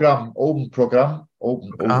 Okay. Program.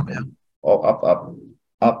 Yeah. Oh,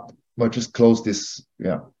 up. We'll just close this.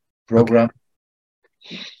 Yeah. Program.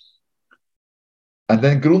 Okay. And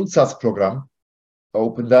then Grundsatzprogramm,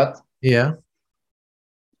 open that. Yeah.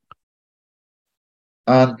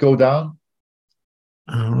 And go down.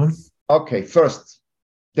 Uh-huh. Okay, first,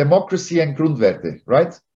 democracy and Grundwerte,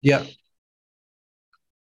 right? Yeah.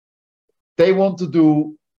 They want to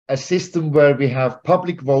do a system where we have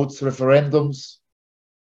public votes, referendums,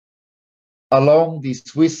 along the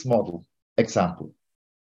Swiss model example.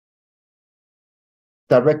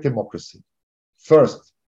 Direct democracy.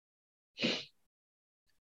 First,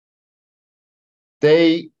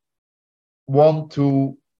 they want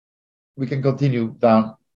to, we can continue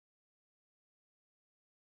down.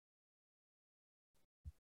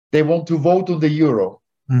 They want to vote on the euro.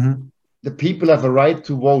 Mm-hmm. The people have a right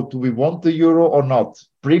to vote. Do we want the euro or not?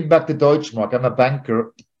 Bring back the Deutschmark. I'm a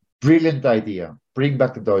banker. Brilliant idea. Bring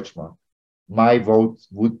back the Deutschmark. My vote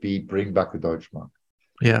would be bring back the Deutschmark.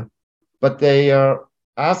 Yeah. But they are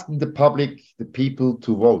asking the public, the people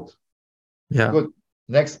to vote. Yeah. Good.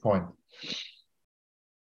 Next point.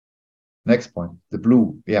 Next point. The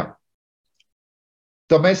blue. Yeah.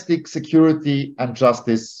 Domestic security and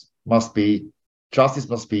justice must be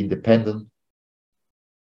independent.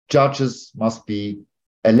 Judges must be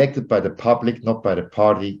elected by the public, not by the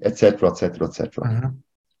party, etc., etc., etc.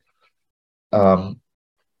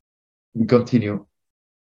 We continue.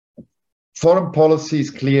 Foreign policy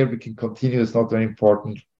is clear. We can continue. It's not very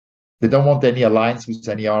important. They don't want any alliance with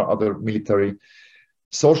any other military.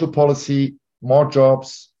 Social policy, more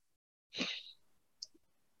jobs.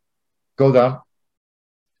 Go down.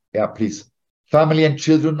 Yeah, please. Family and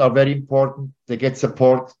children are very important. They get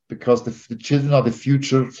support because the children are the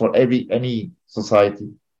future for any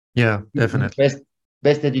society. Yeah, definitely.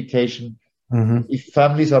 Best education. If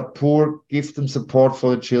families are poor, give them support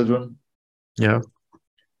for the children. Yeah.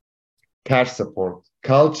 Cash support.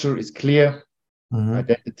 Culture is clear.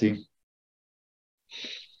 Identity.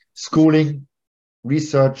 Schooling,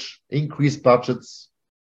 research, increased budgets.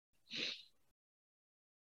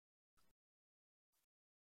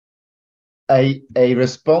 A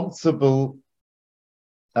responsible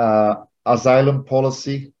asylum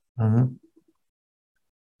policy.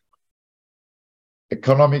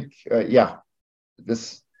 Economic,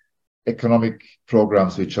 this economic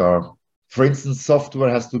programs which are, for instance, software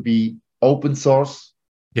has to be open source.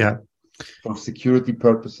 Yeah. For security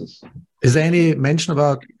purposes. Is there any mention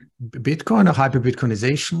about Bitcoin or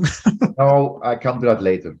hyper-Bitcoinization? No, I come to that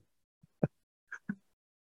later.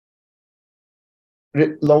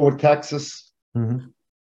 Lower taxes. So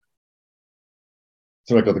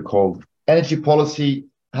I got a call. Energy policy,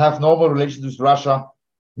 have normal relations with Russia.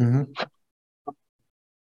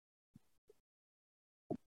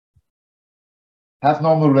 Have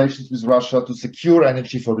normal relations with Russia to secure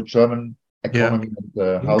energy for the German economy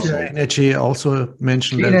and household. Energy also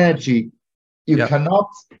mentioned. Clean energy. You cannot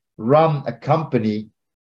run a company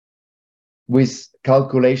with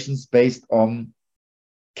calculations based on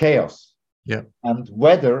chaos. Yeah. And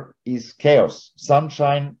weather is chaos.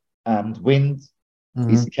 Sunshine and wind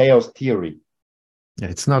is chaos theory. Yeah,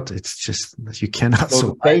 it's not, it's just that you cannot.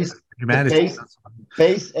 So base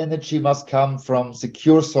energy must come from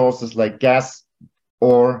secure sources like gas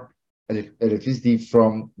or electricity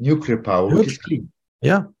from nuclear power, which is clean.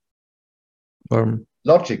 Yeah.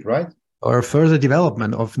 Logic, right? Or further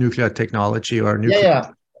development of nuclear technology or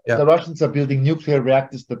nuclear. Yeah. The Russians are building nuclear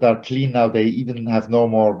reactors that are clean now. They even have no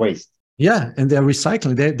more waste. Yeah, and they're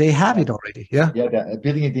recycling. They have it already. Yeah. Yeah, they're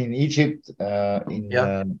building it in Egypt,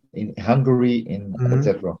 in Hungary, in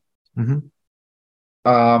etc.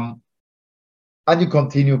 And you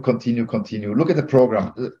continue. Look at the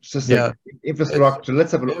program. Just like infrastructure.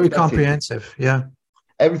 Let's have a look. Very comprehensive. Yeah.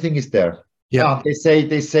 Everything is there. Yeah.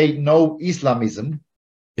 They say no Islamism.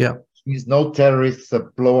 Yeah. Which means no terrorists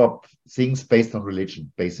that blow up things based on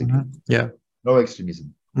religion, basically. Yeah. No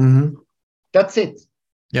extremism. That's it.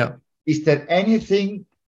 Yeah. Is there anything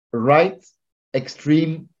right,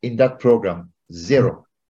 extreme in that program? Zero.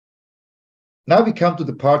 Now we come to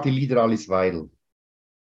the party leader, Alice Weidel.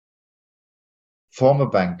 Former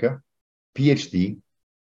banker, PhD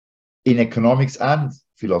in economics and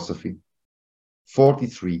philosophy,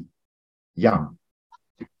 43, young.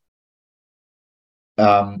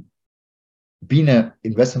 Been an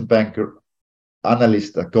investment banker,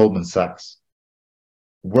 analyst at Goldman Sachs.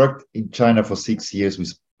 Worked in China for 6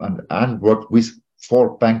 years and worked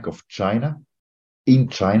for Bank of China, in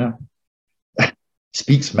China.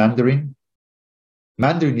 Speaks Mandarin.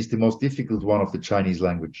 Mandarin is the most difficult one of the Chinese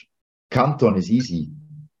language. Canton is easy,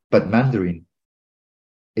 but Mandarin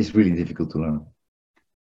is really difficult to learn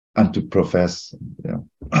and to profess.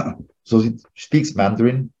 So she speaks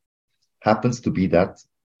Mandarin, happens to be that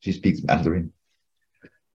she speaks Mandarin.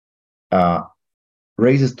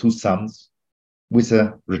 raises 2 sons with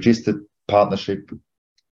a registered partnership.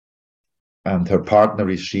 And her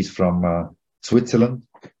partner she's from Switzerland,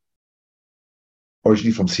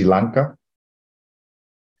 originally from Sri Lanka.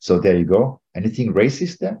 So there you go. Anything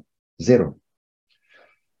racist there? Zero.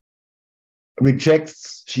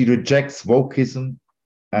 She rejects wokeism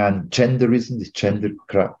and genderism, this gender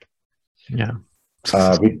crap. Yeah.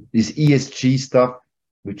 With this ESG stuff,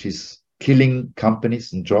 which is killing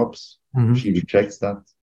companies and jobs. Mm-hmm. She rejects that.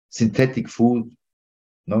 Synthetic food,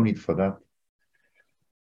 no need for that.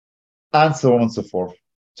 And so on and so forth.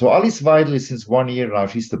 So Alice Weidel is since 1 year now,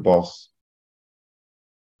 she's the boss.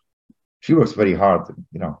 She works very hard,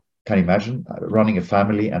 you know, can you imagine running a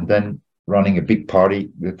family and then running a big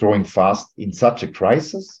party, growing fast in such a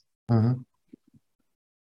crisis? Mm-hmm.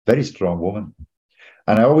 Very strong woman.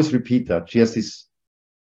 And I always repeat that. She has this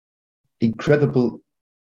incredible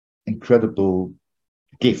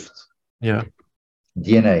gift. Yeah.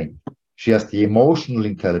 DNA. She has the emotional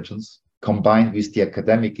intelligence combined with the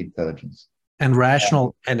academic intelligence. And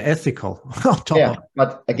rational and ethical. Yeah,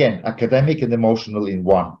 but again, academic and emotional in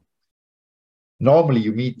one. Normally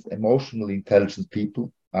you meet emotionally intelligent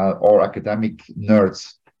people or academic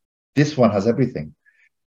nerds. This one has everything.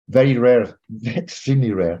 Very rare,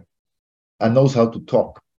 extremely rare, and knows how to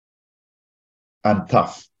talk. And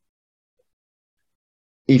tough,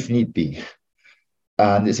 if need be.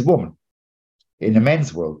 And is a woman. In a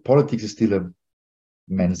men's world, politics is still a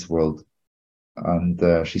men's world. And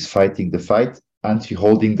she's fighting the fight and she's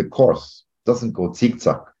holding the course. Doesn't go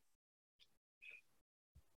zigzag.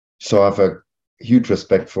 So I have a huge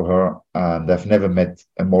respect for her, and I've never met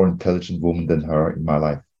a more intelligent woman than her in my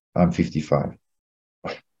life. I'm 55.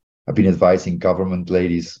 I've been advising government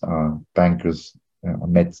ladies, bankers, I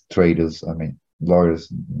met traders,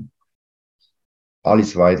 lawyers.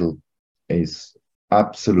 Alice Weidel is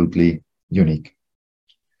absolutely unique.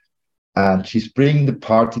 And she's bringing the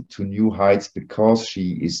party to new heights because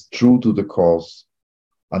she is true to the cause.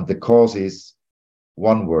 And the cause is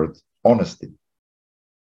one word: honesty.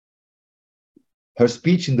 Her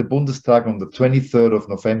speech in the Bundestag on the 23rd of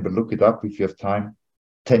November, look it up if you have time,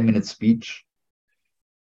 10-minute speech.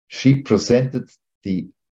 She presented the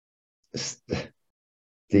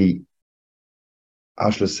how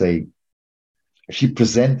should I say, she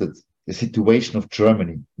presented the situation of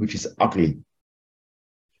Germany, which is ugly,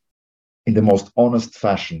 in the most honest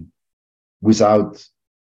fashion, without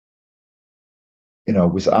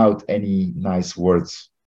any nice words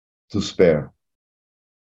to spare.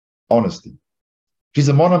 Honesty. She's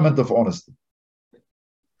a monument of honesty,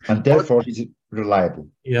 and therefore she's reliable.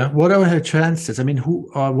 Yeah. What are her chances?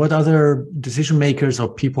 What other decision makers or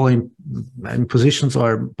people in positions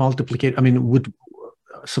or multiplicate? Would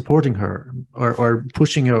supporting her or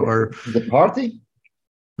pushing her or the party?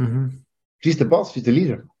 Mm-hmm. She's the boss. She's the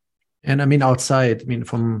leader. And outside.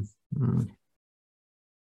 From.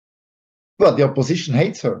 Well, the opposition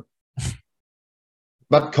hates her.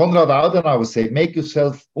 But Konrad Adenauer said, make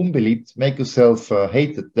yourself unbeliebt, make yourself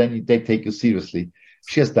hated, then they take you seriously.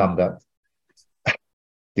 She has done that.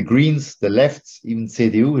 The Greens, the lefts, even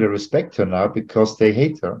CDU, they respect her now because they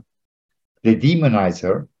hate her. They demonize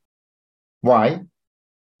her. Why?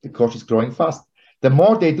 Because she's growing fast. The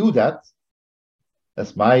more they do that,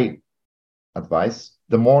 that's my advice,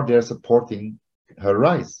 the more they're supporting her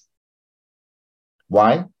rise.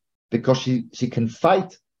 Why? Because she can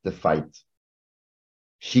fight the fight.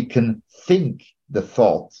 She can think the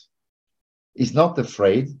thought, is not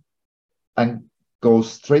afraid, and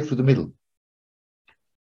goes straight through the middle.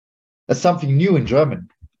 That's something new in German.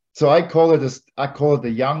 So I call it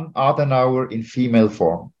the young Adenauer in female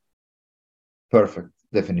form. Perfect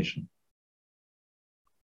definition.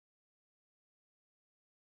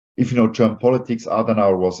 If you know German politics,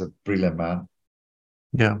 Adenauer was a brilliant man.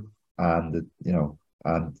 Yeah. And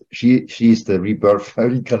and she is the rebirth,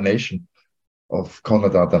 reincarnation of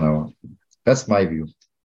Konrad Adenauer. That's my view,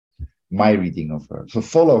 my reading of her. So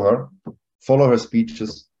follow her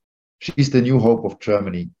speeches. She's the new hope of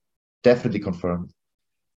Germany, definitely confirmed.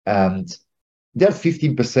 And they're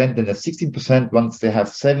 15%, and at 16%, once they have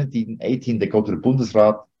 17, 18, they go to the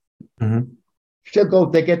Bundesrat.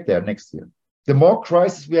 Mm-hmm. They get there next year. The more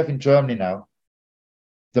crisis we have in Germany now,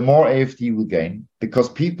 the more AfD will gain, because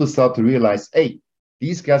people start to realize, hey,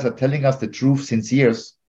 these guys are telling us the truth since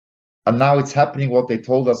years. And now it's happening what they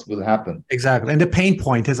told us will happen. Exactly. And the pain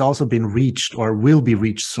point has also been reached or will be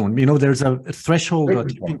reached soon. There's a threshold, a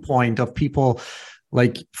tipping point of people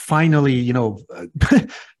like finally,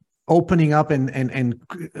 opening up and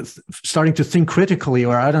starting to think critically,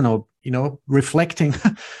 or I don't know, reflecting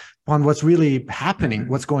on what's really happening,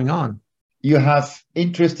 what's going on. you have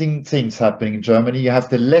interesting things happening in Germany. You have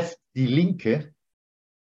the left, Die Linke,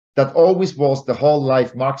 that always was the whole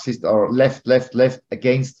life Marxist or left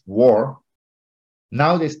against war.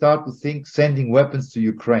 Now they start to think sending weapons to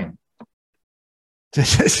Ukraine.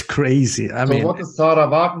 This is crazy. So what does Sarah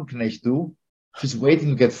Wagenknecht do? She's waiting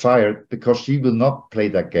to get fired because she will not play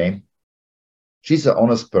that game. She's an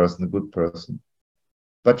honest person, a good person.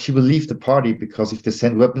 But she will leave the party because if they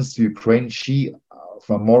send weapons to Ukraine, she,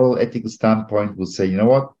 from a moral, ethical standpoint, will say, you know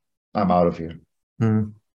what? I'm out of here.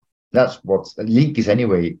 Mm. That's what's a link is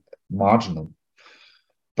anyway marginal.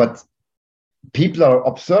 But people are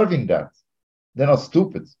observing that. They're not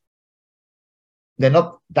stupid. They're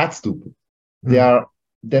not that stupid. They're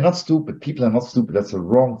not stupid. People are not stupid. That's a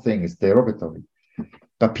wrong thing. It's derogatory.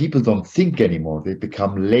 But people don't think anymore. They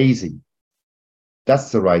become lazy.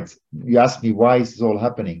 That's the right. You ask me why is this all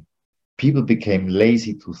happening? People became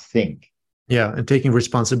lazy to think. Yeah, and taking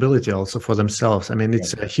responsibility also for themselves. I mean,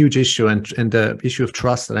 it's a huge issue, and the issue of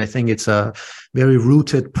trust. And I think it's a very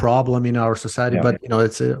rooted problem in our society. But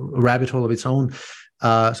it's a rabbit hole of its own.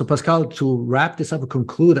 So Pascal, to wrap this up and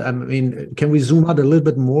conclude, I mean, can we zoom out a little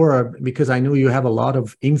bit more, because I know you have a lot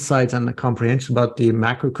of insights and comprehension about the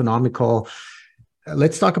macroeconomical.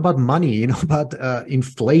 Let's talk about money. About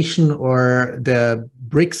inflation or the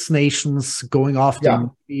BRICS nations going off the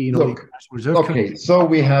reserve. Okay, so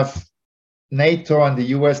we have NATO and the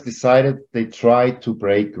US decided they tried to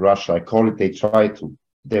break Russia. I call it they tried to.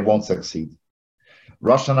 They won't succeed.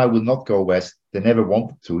 Russia now will not go west. They never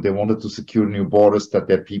wanted to. They wanted to secure new borders that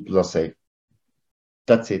their people are safe.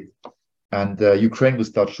 That's it. And Ukraine will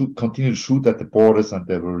continue to shoot at the borders, and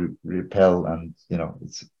they will repel. And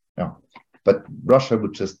but Russia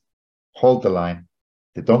would just hold the line.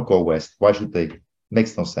 They don't go west. Why should they?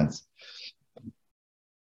 Makes no sense.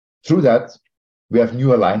 Through that, we have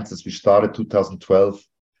new alliances. We started 2012.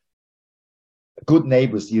 Good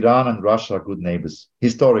neighbors. Iran and Russia are good neighbors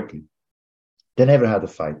historically. They never had a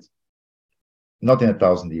fight, not in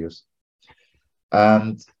 1,000 years.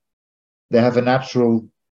 And they have a natural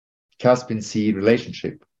Caspian Sea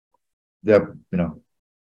relationship. They're,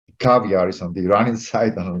 caviar is on the Iranian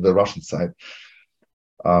side and on the Russian side.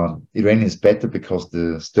 Iranian is better because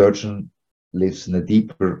the sturgeon lives in a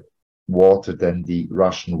deeper water than the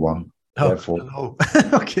Russian one. Therefore,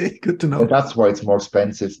 okay, good to know. So that's why it's more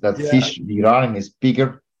expensive. That fish, the Iranian, is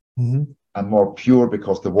bigger and more pure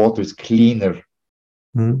because the water is cleaner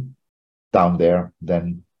down there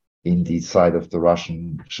than in the side of the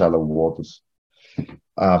Russian shallow waters.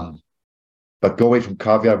 But go away from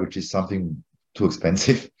caviar, which is something too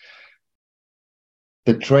expensive.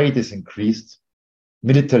 The trade is increased.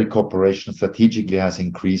 Military cooperation strategically has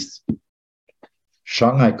increased.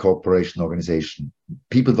 Shanghai Cooperation Organization.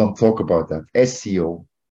 People don't talk about that. SCO.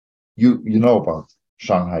 You know about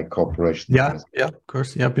Shanghai Cooperation. Yeah, of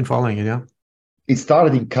course. Yeah, I've been following it, yeah. It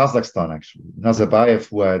started in Kazakhstan, actually. Nazarbayev,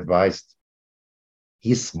 who I advised,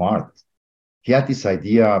 he's smart. He had this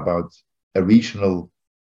idea about a regional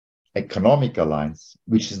economic alliance,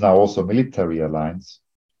 which is now also a military alliance,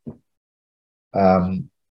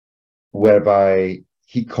 whereby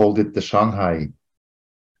he called it the Shanghai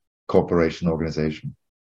Cooperation Organization.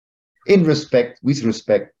 With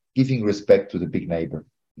respect, giving respect to the big neighbor.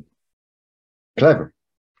 Clever,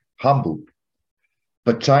 humble.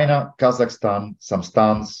 But China, Kazakhstan, some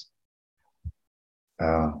stans,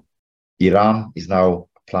 Iran is now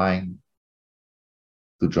applying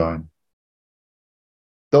to join.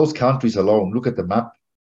 Those countries alone, look at the map,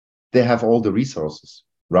 they have all the resources.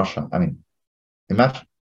 Russia, imagine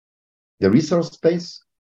the resource space,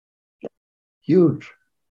 huge.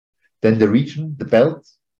 Then the region, the belt,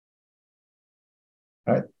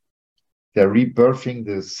 right? They're rebirthing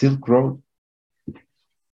the Silk Road.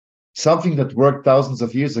 Something that worked thousands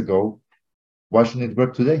of years ago, why shouldn't it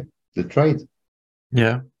work today? The trade.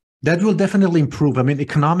 Yeah, that will definitely improve.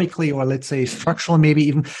 Economically, or let's say structural, maybe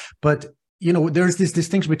even. But, there's this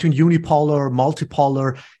distinction between unipolar,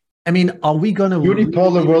 multipolar. Are we going to...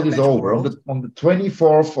 Unipolar world is over. On the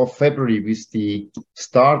 24th of February, with the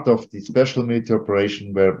start of the special military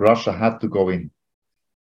operation where Russia had to go in,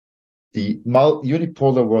 the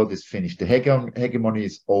unipolar world is finished. The hegemony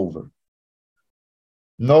is over.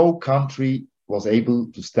 No country was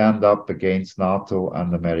able to stand up against NATO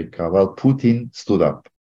and America. Well, Putin stood up.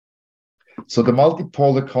 So the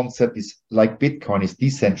multipolar concept is like Bitcoin, is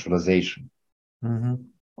decentralization.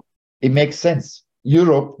 It makes sense.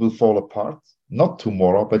 Europe will fall apart, not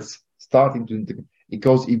tomorrow, but starting to integrate.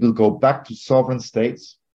 It will go back to sovereign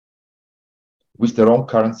states with their own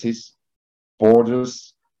currencies,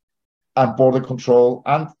 borders, and border control,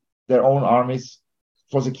 and their own armies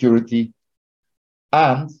for security.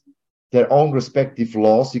 And their own respective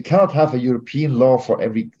laws. You cannot have a European law for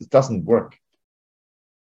every, it doesn't work.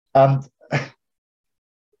 And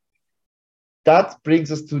that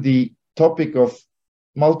brings us to the topic of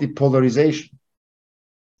multipolarization.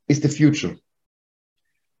 Is the future.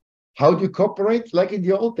 How do you cooperate? Like in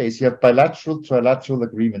the old days, you have bilateral, trilateral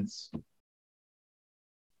agreements.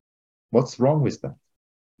 What's wrong with that?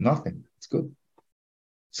 Nothing. It's good.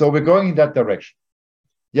 So we're going in that direction.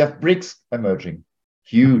 You have BRICS emerging.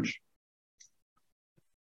 Huge.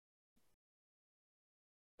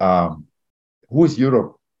 Who is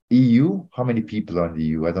Europe? EU? How many people are in the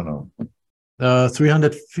EU? I don't know.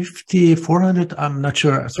 350, 400, I'm not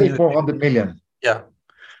sure. 400 million. Yeah.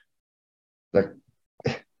 Like,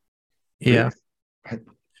 yeah.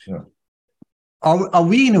 Yeah. Are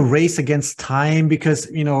we in a race against time? Because,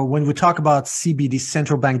 you know, when we talk about CBD,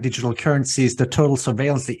 central bank digital currencies, the total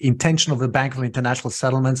surveillance, the intention of the Bank for International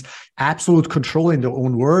Settlements, absolute control in their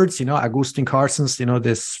own words, you know, Agustin Carstens, you know,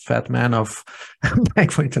 this fat man of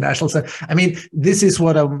Bank for International Settlements. I mean, this is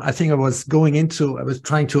what I think I was going into. I was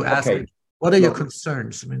trying to ask, what are your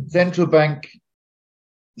concerns? I mean, central bank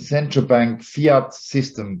fiat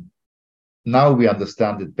system, now we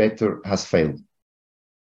understand it better, has failed.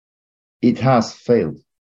 It has failed.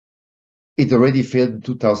 It already failed in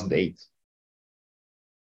 2008.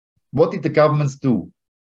 What did the governments do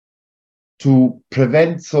to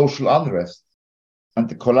prevent social unrest and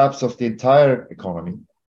the collapse of the entire economy?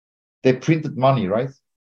 They printed money, right?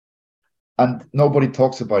 And nobody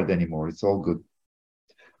talks about it anymore. It's all good.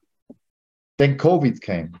 Then COVID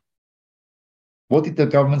came. What did the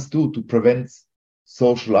governments do to prevent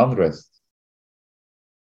social unrest?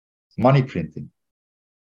 Money printing.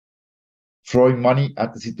 Throwing money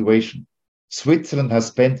at the situation. Switzerland has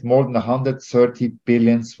spent more than 130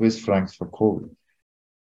 billion Swiss francs for COVID,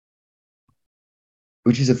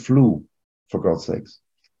 which is a flu, for God's sakes.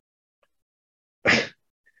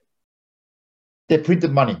 They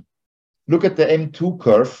printed money. Look at the M2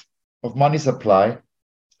 curve of money supply,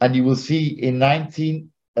 and you will see in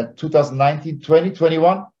 2019,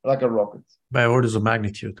 2021, like a rocket. By orders of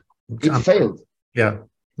magnitude. It failed. Yeah.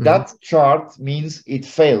 Mm-hmm. That chart means it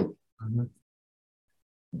failed. Mm-hmm.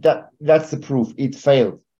 That's the proof. It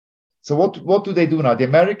failed. So what do they do now? The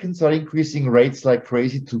Americans are increasing rates like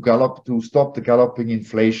crazy to stop the galloping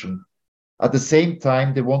inflation. At the same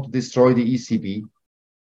time, they want to destroy the ECB.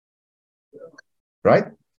 Right?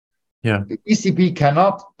 Yeah. The ECB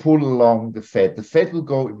cannot pull along the Fed. The Fed will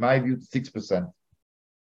go, in my view, to 6%.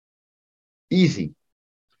 Easy.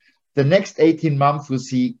 The next 18 months, we'll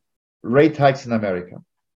see rate hikes in America.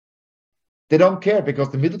 They don't care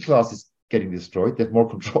because the middle class is getting destroyed. They have more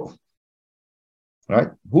control. Right?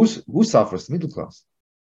 Who suffers? The middle class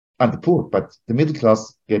and the poor, but the middle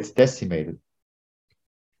class gets decimated.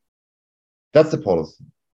 That's the policy.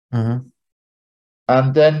 Mm-hmm.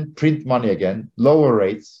 And then print money again, lower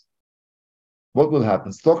rates. What will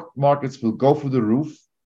happen? Stock markets will go through the roof.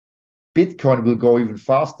 Bitcoin will go even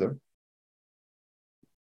faster.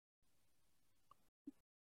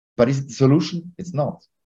 But is it the solution? It's not.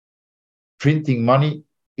 Printing money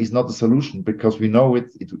is not the solution because we know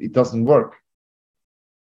it doesn't work.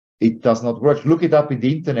 It does not work. Look it up in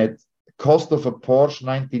the internet. Cost of a Porsche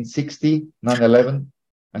 1960, 911,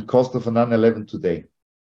 and cost of a 911 today.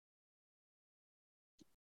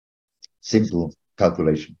 Simple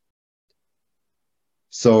calculation.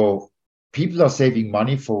 So people are saving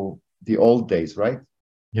money for the old days, right?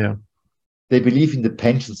 Yeah. They believe in the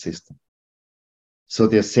pension system. So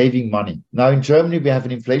they're saving money. Now in Germany, we have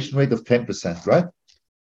an inflation rate of 10%, right?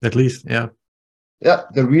 At least, yeah. Yeah,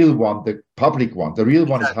 the real one, the public one, the real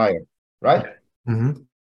one is higher, right? Mm-hmm.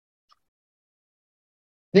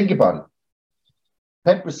 Think about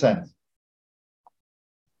it. 10%.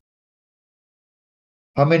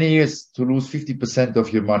 How many years to lose 50%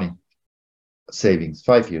 of your money savings?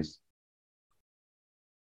 5 years.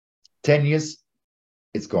 10 years,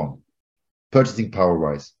 it's gone. Purchasing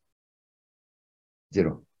power-wise,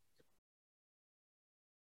 0.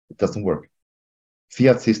 It doesn't work.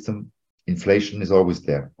 Fiat system, inflation is always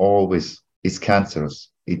there, always. It's cancerous.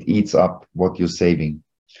 It eats up what you're saving.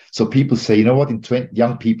 So people say, you know what,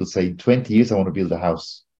 young people say, in 20 years, I want to build a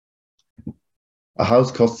house. A house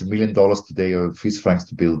costs $1 million today or Swiss francs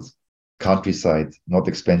to build. Countryside, not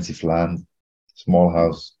expensive land, small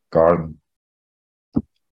house, garden.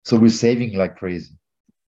 So we're saving like crazy.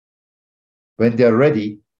 When they're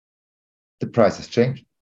ready, the price has changed.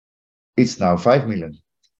 It's now 5 million.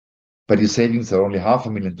 But your savings are only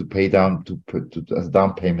 $500,000 to pay down as a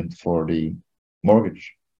down payment for the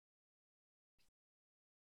mortgage.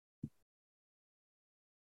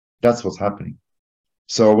 That's what's happening.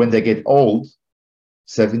 So when they get old,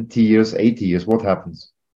 70 years, 80 years, what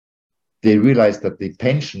happens? They realize that the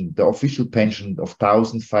pension, the official pension of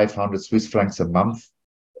 1,500 Swiss francs a month,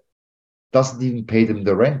 doesn't even pay them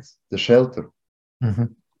the rent, the shelter. Mm-hmm.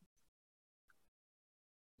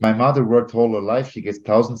 My mother worked all her life. She gets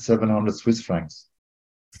 1,700 Swiss francs.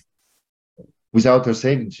 Without her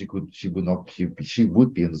savings, she would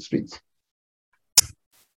be on the streets.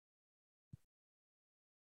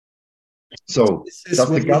 So this is does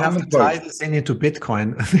when the we have to government tie work? this into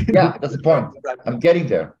Bitcoin. Yeah, that's the point. I'm getting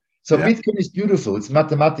there. So Yeah. Bitcoin is beautiful. It's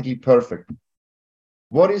mathematically perfect.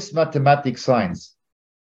 What is mathematics science?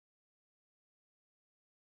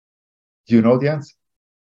 Do you know the answer?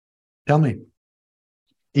 Tell me.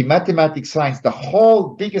 The mathematics science, the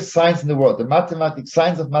whole biggest science in the world, the mathematics,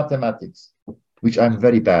 science of mathematics, which I'm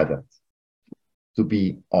very bad at, to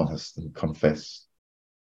be honest and confess.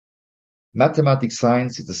 Mathematics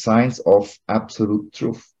science is the science of absolute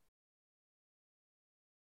truth.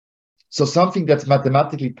 So something that's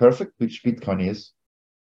mathematically perfect, which Bitcoin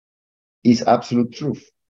is absolute truth.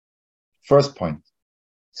 First point.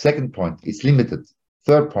 Second point, it's limited.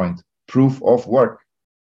 Third point, proof of work.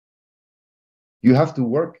 You have to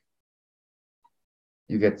work.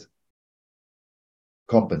 You get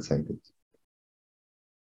compensated.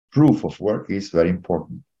 Proof of work is very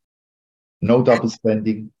important. No double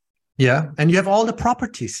spending. Yeah, and you have all the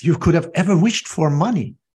properties you could have ever wished for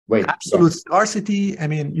money. Wait, absolute scarcity. I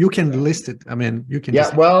mean, you can list it. I mean, you can.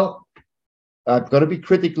 Yeah, well, I've got to be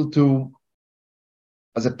critical to,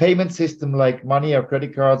 as a payment system like money or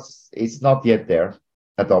credit cards, it's not yet there,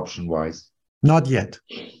 adoption-wise. Not yet.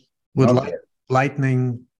 With Not yet.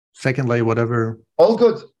 Lightning, second layer, whatever. All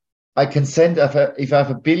good. I can send, if I have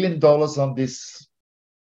 $1 billion on this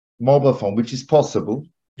mobile phone, which is possible.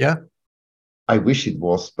 Yeah. I wish it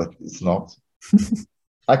was, but it's not.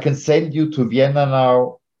 I can send you to Vienna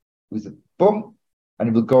now with a boom, and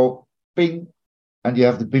it will go bing, and you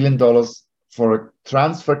have the $1 billion for a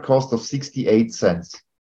transfer cost of 68 cents.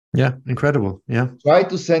 Yeah, incredible. Yeah. Try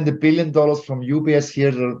to send $1 billion from UBS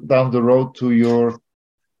here down the road to your,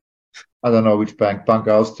 I don't know which bank, Bank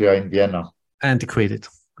Austria in Vienna. Antiquated.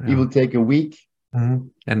 Yeah. It will take a week. Mm-hmm.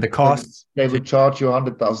 And the costs? They will charge you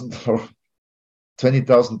 $100,000,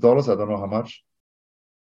 $20,000. I don't know how much.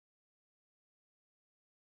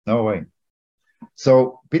 No way.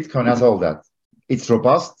 So Bitcoin has all that. It's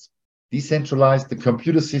robust, decentralized. The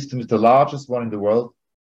computer system is the largest one in the world.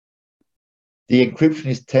 The encryption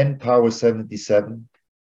is 10 power 77.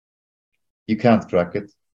 You can't crack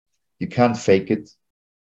it. You can't fake it.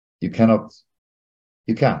 You can't.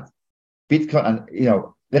 Bitcoin, and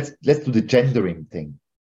let's do the gendering thing.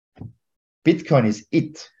 Bitcoin is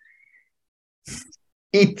it.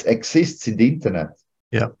 It exists in the internet.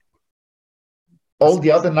 Yeah. All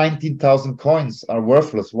the other 19,000 coins are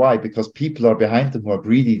worthless. Why? Because people are behind them who are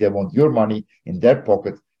greedy. They want your money in their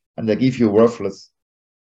pocket, and they give you a worthless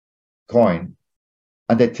coin.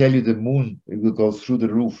 And they tell you the moon, it will go through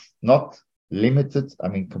the roof. Not limited. I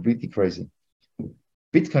mean, completely crazy.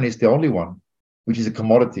 Bitcoin is the only one, which is a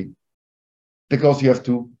commodity, because you have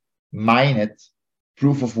to mine it,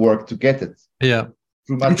 proof of work to get it. Yeah.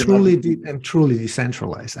 And truly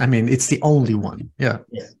decentralized. I mean, it's the only one. Yeah.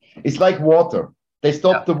 Yes. It's like water. They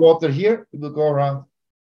stop the water here, it will go around.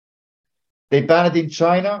 They ban it in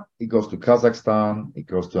China, it goes to Kazakhstan, it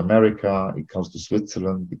goes to America, it goes to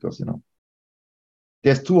Switzerland, because,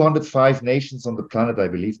 there's 205 nations on the planet, I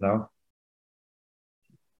believe now.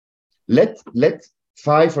 Let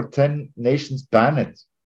 5 or 10 nations ban it.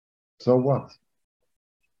 So what?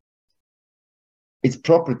 It's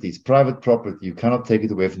property, it's private property. You cannot take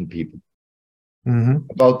it away from people.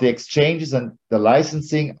 Mm-hmm. About the exchanges and the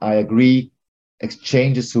licensing, I agree.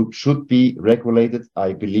 Exchanges should be regulated.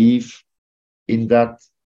 I believe in that.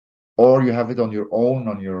 Or you have it on your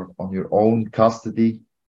own custody.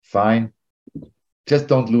 Fine. Just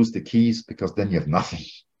don't lose the keys, because then you have nothing.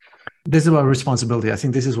 This is about responsibility. I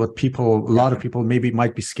think this is what a lot of people maybe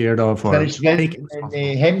might be scared of. Or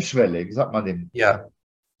Hemmschwelle, wie sagt man dem? Yeah.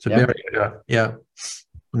 It's a barrier. Yeah.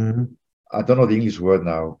 Mm-hmm. I don't know the English word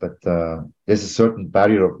now, but there's a certain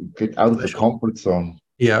barrier of get out of the comfort zone.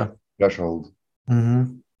 Yeah. Threshold.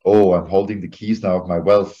 Mm-hmm. Oh, I'm holding the keys now of my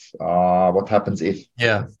wealth. What happens if?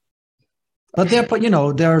 Yeah. But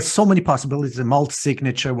there are so many possibilities, a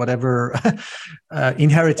multi-signature, whatever,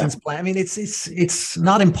 inheritance plan. I mean, it's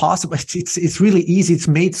not impossible. It's really easy. It's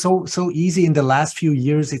made so easy in the last few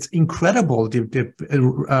years. It's incredible,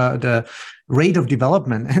 the rate of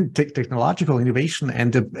development and technological innovation,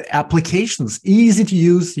 and the applications, easy to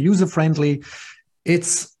use, user-friendly.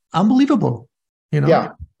 It's unbelievable.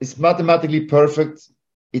 Yeah, it's mathematically perfect.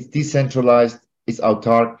 It's decentralized. it's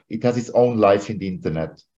autark. It has its own life in the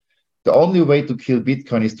internet. The only way to kill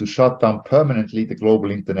Bitcoin is to shut down permanently the global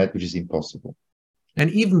internet, which is impossible. And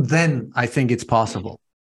even then, I think it's possible.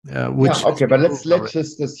 Okay, but let's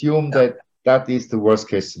just assume that that is the worst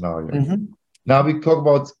case scenario. Mm-hmm. Now we talk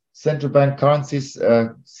about central bank currencies,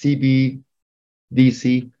 CBDC.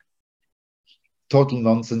 Total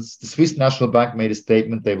nonsense. The Swiss National Bank made a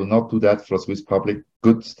statement. They will not do that for a Swiss public.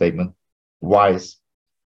 Good statement. Wise.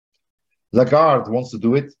 Lagarde wants to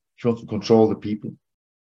do it. She wants to control the people.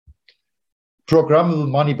 Programmable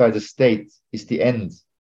money by the state is the end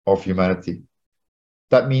of humanity.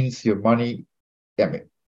 That means your money,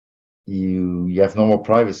 you have no more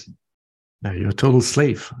privacy. No, you're a total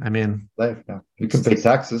slave. I mean, you can pay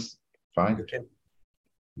taxes, fine.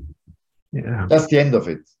 Yeah, that's the end of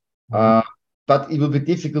it. But it will be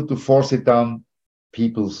difficult to force it down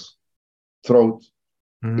people's throat.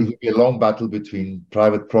 It will be a long battle between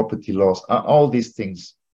private property laws, all these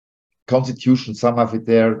things. Constitution, some have it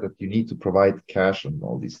there that you need to provide cash and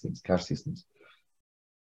all these things, cash systems.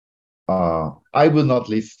 I will not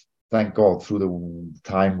live, thank God, through the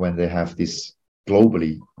time when they have this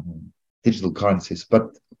globally digital currencies,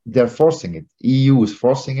 but they're forcing it. EU is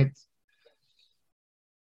forcing it.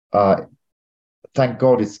 Thank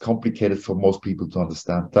God it's complicated for most people to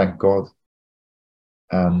understand. Thank God.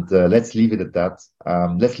 And let's leave it at that.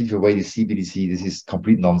 Let's leave away the CBDC. This is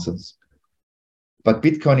complete nonsense. But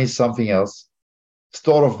Bitcoin is something else.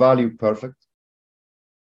 Store of value, perfect.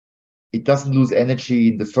 It doesn't lose energy.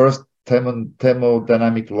 In the first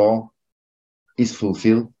thermodynamic law is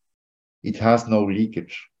fulfilled. It has no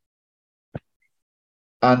leakage.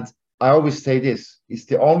 And I always say this, it's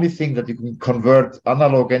the only thing that you can convert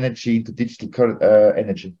analog energy into digital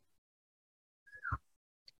energy.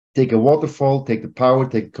 Take a waterfall, take the power,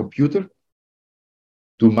 take a computer,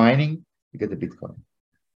 do mining, you get the Bitcoin.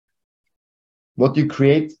 What you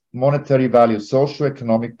create, monetary value,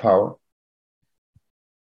 socio-economic power.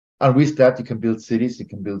 And with that, you can build cities, you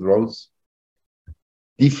can build roads.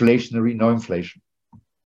 Deflationary, no inflation.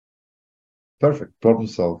 Perfect, problem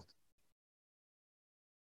solved.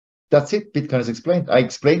 That's it, Bitcoin is explained. I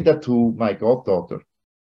explained that to my goddaughter.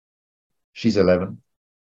 She's 11.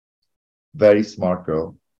 Very smart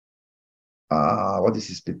girl. What is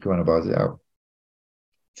this Bitcoin about? Yeah.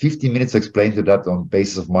 15 minutes explained to that on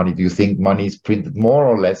basis of money. Do you think money is printed more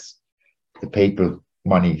or less? The paper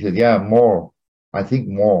money. He said, yeah, more. I think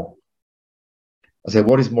more. I said,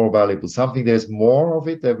 what is more valuable? Something there's more of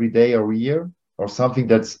it every day or year, or something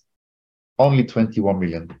that's only 21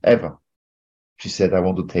 million ever? She said, I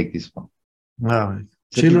want to take this one. Wow.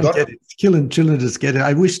 Children get it. Children just get it.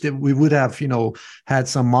 I wish that we would have, had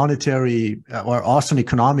some monetary or Austrian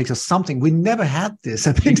economics or something. We never had this.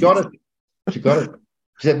 I mean, she got it. She got it.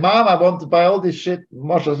 She said, Mom, I want to buy all this shit as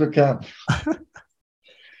much as we can.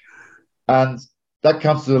 And that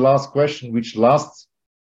comes to the last question, which last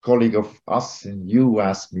colleague of us and you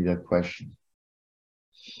asked me that question.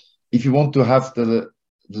 If you want to have the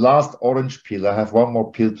last orange pill, I have one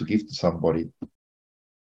more pill to give to somebody.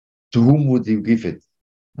 To whom would you give it?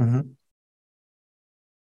 Mm-hmm.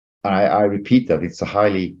 I repeat that it's a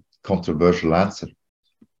highly controversial answer.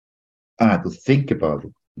 I had to think about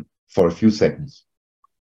it for a few seconds,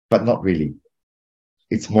 but not really.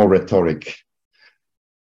 It's more rhetoric.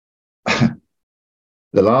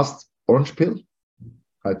 The last orange pill,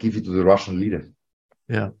 I'll give it to the Russian leader.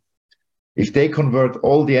 Yeah. If they convert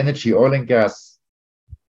all the energy, oil and gas,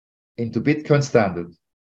 into Bitcoin standard,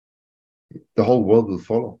 the whole world will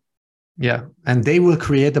follow. Yeah, and they will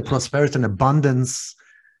create the prosperity and abundance.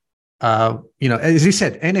 As you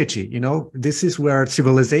said, energy. This is where new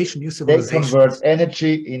civilization. They convert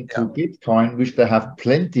energy into Bitcoin, which they have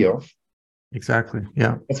plenty of. Exactly.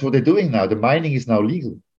 Yeah, that's what they're doing now. The mining is now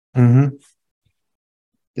legal. Mm-hmm.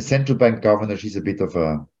 The central bank governor, she's a bit of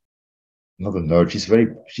not a nerd.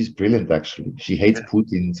 She's brilliant, actually. She hates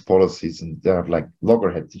Putin's policies, and they have like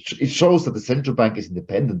loggerheads. It shows that the central bank is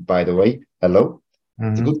independent, by the way. Hello?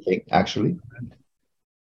 It's a good thing, actually.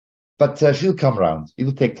 But she'll come around.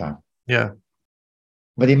 It'll take time. Yeah.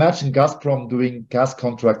 But imagine Gazprom doing gas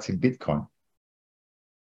contracts in Bitcoin.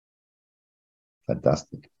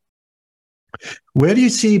 Fantastic. Where do you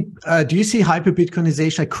see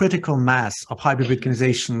hyper-Bitcoinization, a critical mass of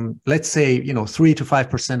hyper-Bitcoinization, let's say, 3 to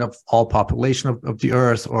 5% of all population of the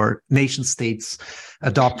earth or nation states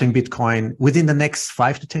adopting Bitcoin within the next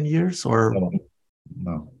 5 to 10 years? Or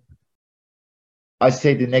No. I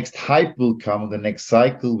say the next hype will come, the next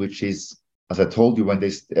cycle, which is, as I told you, when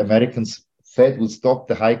the Americans Fed will stop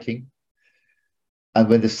the hiking. And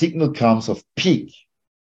when the signal comes of peak,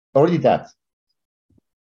 already that,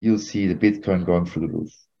 you'll see the Bitcoin going through the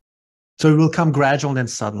roof. So it will come gradual and then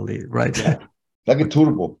suddenly, right? Yeah. Like a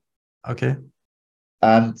turbo. Okay.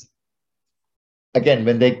 And again,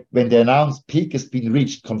 when they announced peak has been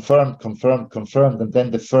reached, confirmed, and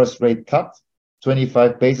then the first rate cut,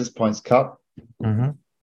 25 basis points cut, will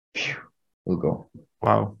go.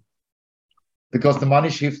 Wow. Because the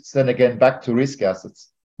money shifts then again back to risk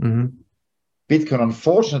assets. Bitcoin,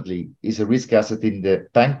 unfortunately, is a risk asset in the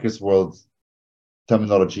bankers' world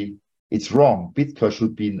terminology. It's wrong. Bitcoin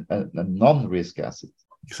should be a non-risk asset.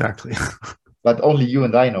 Exactly. But only you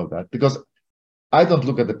and I know that, because I don't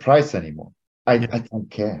look at the price anymore. I don't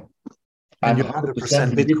care. And I'm you're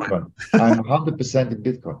 100% in Bitcoin. I'm 100% in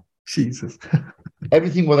Bitcoin. Jesus.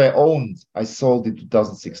 Everything what I owned, I sold in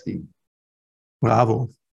 2016. Bravo.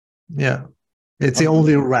 Yeah. It's the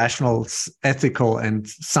only rational, ethical, and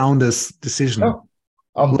soundest decision. No.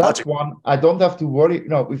 On that one, I don't have to worry.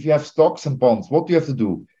 If you have stocks and bonds, what do you have to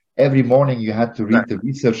do? Every morning you had to read the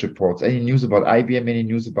research reports, any news about IBM, any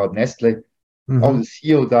news about Nestle. Oh, the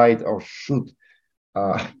CEO died. Oh, shoot.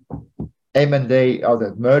 M&A, oh,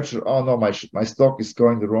 that merger. Oh, no, my stock is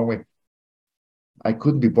going the wrong way. I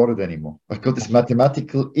couldn't be bothered anymore. I got this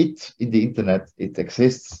mathematical it in the internet. It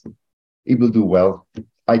exists. It will do well.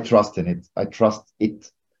 I trust in it. I trust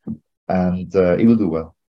it. And it will do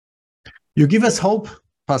well. You give us hope,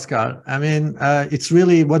 Pascal. I mean, it's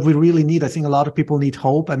really what we really need. I think a lot of people need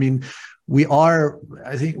hope. I mean,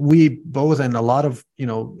 I think we both, and a lot of,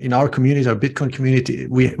 in our community, our Bitcoin community,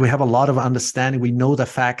 we have a lot of understanding. We know the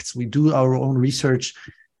facts. We do our own research,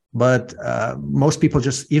 but most people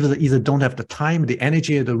just either don't have the time, the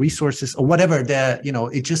energy, or the resources, or whatever.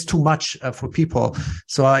 It's just too much for people.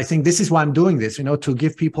 So I think this is why I'm doing this, to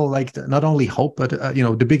give people like not only hope, but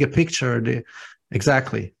the bigger picture.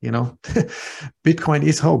 Exactly. Bitcoin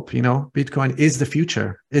is hope, Bitcoin is the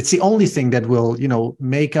future. It's the only thing that will,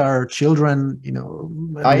 make our children,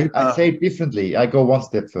 I say it differently. I go one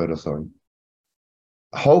step further, sorry.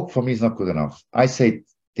 Hope for me is not good enough. I say it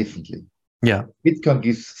differently. Yeah. Bitcoin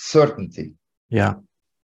gives certainty. Yeah.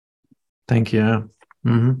 Thank you.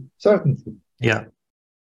 Certainty. Yeah.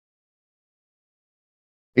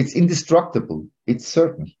 It's indestructible. It's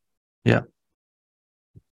certain. Yeah.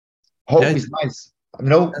 Hope is nice.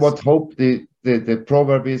 What hope, the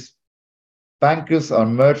proverb is, bankers are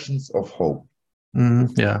merchants of hope.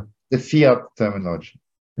 Yeah. The fiat terminology.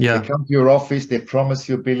 Yeah. They come to your office, they promise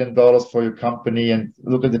you $1 billion for your company, and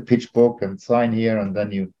look at the pitch book and sign here, and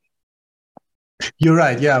then You're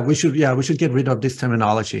right. Yeah, we should get rid of this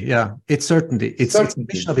terminology. Yeah, it's certainty. It's a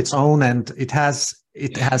mission of its own, and it has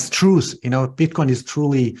truth. Bitcoin is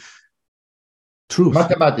truly truth.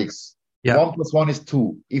 Mathematics. Yeah. 1 + 1 is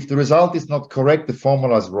 2. If the result is not correct, the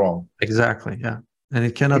formula is wrong. Exactly. Yeah, and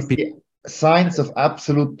it cannot be the science of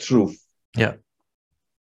absolute truth. Yeah,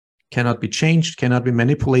 cannot be changed, cannot be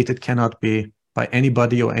manipulated, cannot be by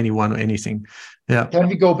anybody or anyone or anything. Yeah. Can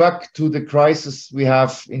we go back to the crisis we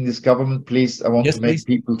have in this government, please? I want to make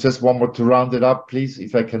people just one more to round it up, please.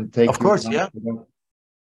 If I can take. Of course. Yeah.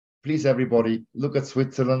 Please, everybody, look at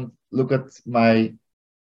Switzerland. Look at my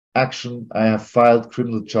action. I have filed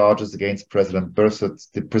criminal charges against President Berset.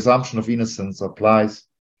 The presumption of innocence applies.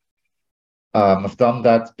 I've done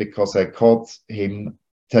that because I caught him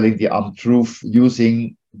telling the untruth,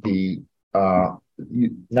 using the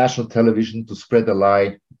national television to spread a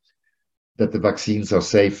lie that the vaccines are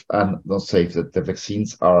safe and not safe, that the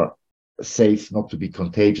vaccines are safe not to be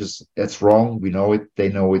contagious. That's wrong. We know it. They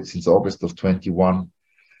know it since August of 21.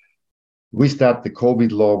 With that, the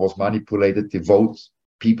COVID law was manipulated.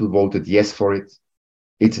 People voted yes for it.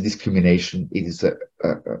 It's a discrimination. It is an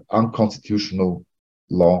unconstitutional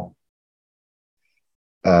law.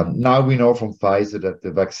 Now we know from Pfizer that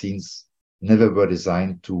the vaccines never were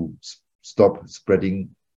designed to stop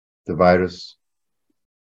spreading the virus.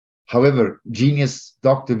 However, genius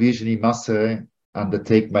Dr. Virginie Masseret, and I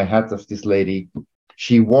take my hat off this lady,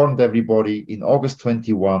 she warned everybody in August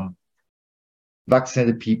 21,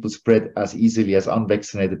 vaccinated people spread as easily as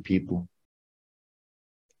unvaccinated people.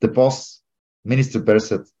 The boss, Minister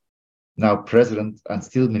Berset, now president and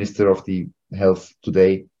still Minister of the Health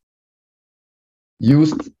today,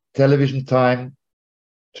 used television time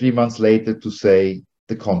 3 months later to say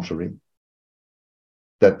the contrary,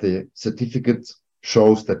 that the certificate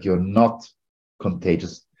shows that you're not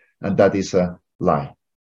contagious, and that is a lie.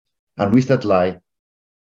 And with that lie,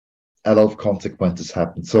 a lot of consequences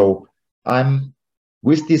happen. So I'm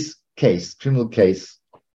with this case, criminal case,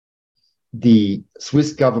 the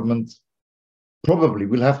Swiss government probably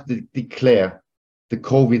will have to declare the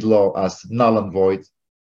COVID law as null and void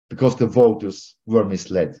because the voters were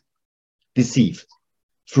misled, deceived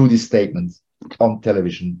through this statement on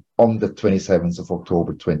television on the 27th of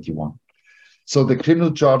October 21. So the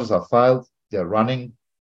criminal charges are filed, they're running.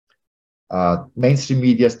 Mainstream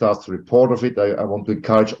media starts to report of it. I want to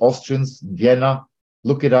encourage Austrians in Vienna,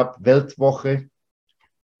 look it up, Weltwoche.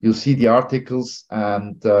 You'll see the articles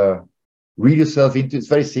and read yourself into it. It's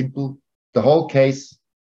very simple. The whole case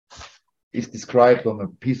is described on a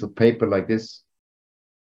piece of paper like this.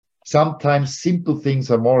 Sometimes simple things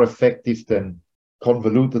are more effective than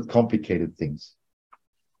convoluted, complicated things.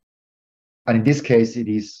 And in this case, it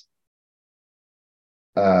is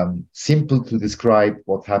simple to describe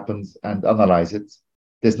what happens and analyze it.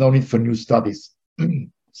 There's no need for new studies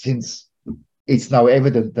since it's now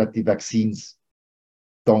evident that the vaccines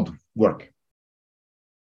don't work.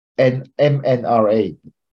 And mRNA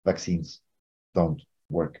vaccines don't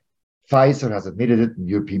work. Pfizer has admitted it in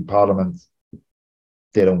the European Parliament.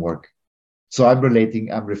 They don't work. So I'm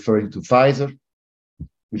referring to Pfizer,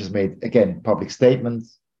 which has made, again, public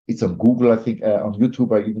statements. It's on Google, I think, on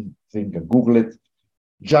YouTube, I even think, and Google it.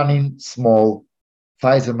 Janine Small,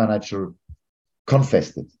 Pfizer manager,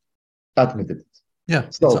 confessed it, admitted it. Yeah,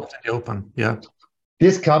 so it's up to the open. Yeah.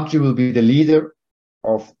 This country will be the leader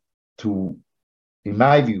in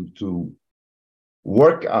my view, to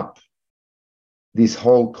work up this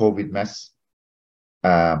whole COVID mess,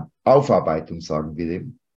 Aufarbeitung sagen wir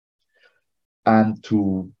dem, and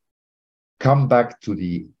to come back to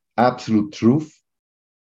the absolute truth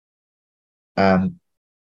and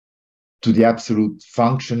to the absolute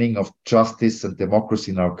functioning of justice and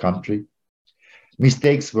democracy in our country.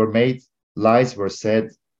 Mistakes were made, lies were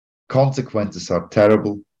said, consequences are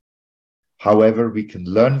terrible. However, we can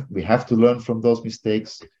learn, we have to learn from those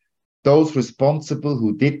mistakes. Those responsible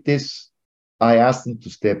who did this, I asked them to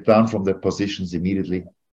step down from their positions immediately.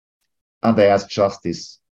 And I asked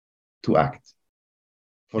justice to act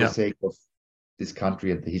for the sake of this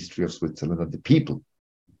country and the history of Switzerland and the people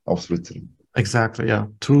of Switzerland. Exactly, yeah.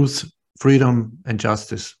 Truth, freedom, and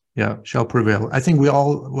justice, shall prevail. I think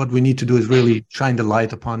what we need to do is really shine the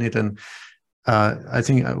light upon it. And I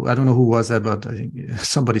think, I don't know who was that, but I think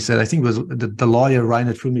somebody said, I think it was the lawyer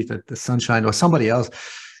Reinhard Frumlich, that the sunshine, or somebody else,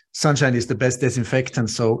 sunshine is the best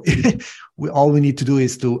disinfectant. So all we need to do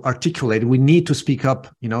is to articulate. We need to speak up,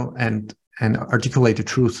 and articulate the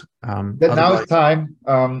truth. Now it's time,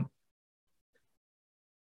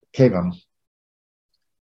 Kevan.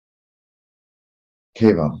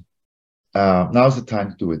 Now's the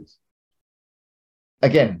time to do it.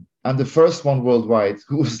 Again, I'm the first one worldwide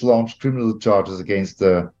who has launched criminal charges against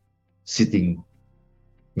the sitting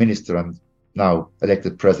minister and now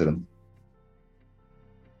elected president.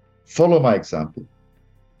 Follow my example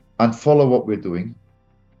and follow what we're doing.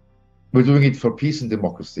 We're doing it for peace and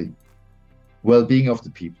democracy, well-being of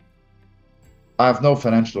the people. I have no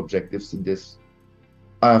financial objectives in this.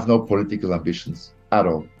 I have no political ambitions at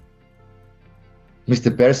all.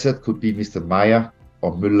 Mr. Berset could be Mr. Meyer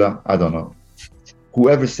or Müller, I don't know.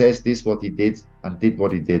 Whoever says this, what he did and did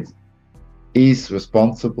what he did, is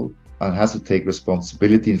responsible and has to take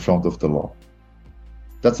responsibility in front of the law.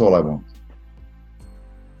 That's all I want.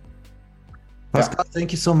 PASCAL,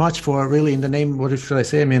 thank you so much for really, in the name, what should I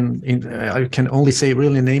say? I mean, I can only say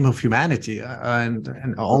really in the name of humanity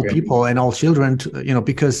and all people and all children,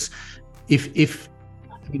 because if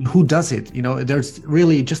who does it? There's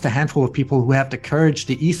really just a handful of people who have the courage,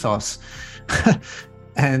 the ethos,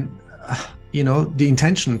 and the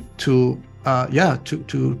intention to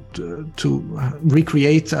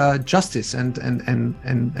recreate justice and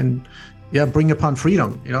bring upon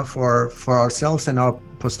freedom, for ourselves and our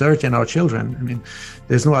posterity and our children. I mean,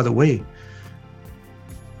 there's no other way.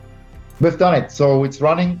 We've done it, so it's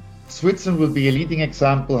running. Switzerland will be a leading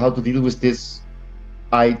example how to deal with this.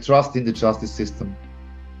 I trust in the justice system,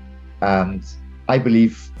 and I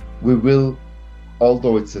believe we will,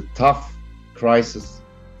 although it's a tough crisis,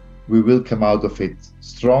 we will come out of it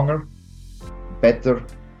stronger, better,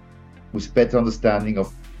 with better understanding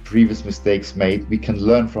of previous mistakes made. We can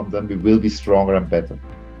learn from them. We will be stronger and better.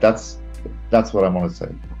 That's what I want to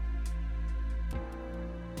say.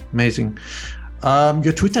 Amazing.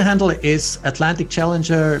 Your Twitter handle is Atlantic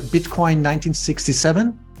Challenger Bitcoin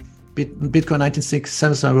 1967. Bitcoin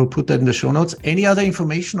 1967, so I will put that in the show notes. Any other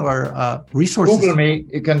information or resources? Google me.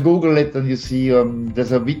 You can Google it and you see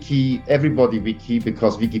there's a wiki, everybody wiki,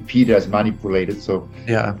 because Wikipedia is manipulated. So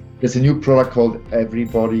there's a new product called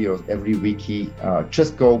Everybody or Every Wiki.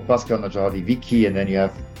 Just go PASCAL NAJADI wiki and then you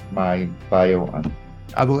have my bio. And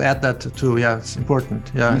I will add that too. Yeah, it's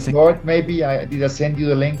important. Yeah, I think. Saw it maybe. Did I send you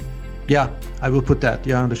the link? Yeah, I will put that.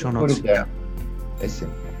 Yeah, on the show notes. Put it there. Yes.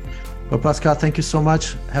 Well, PASCAL, thank you so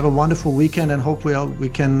much. Have a wonderful weekend, and hopefully we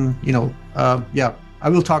can, I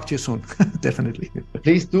will talk to you soon, definitely.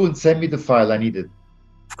 Please do and send me the file. I need it.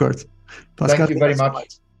 Of course. Pascal, thank you very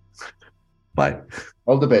much. Bye.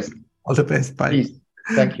 All the best. All the best. Bye. Peace.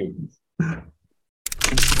 Thank you.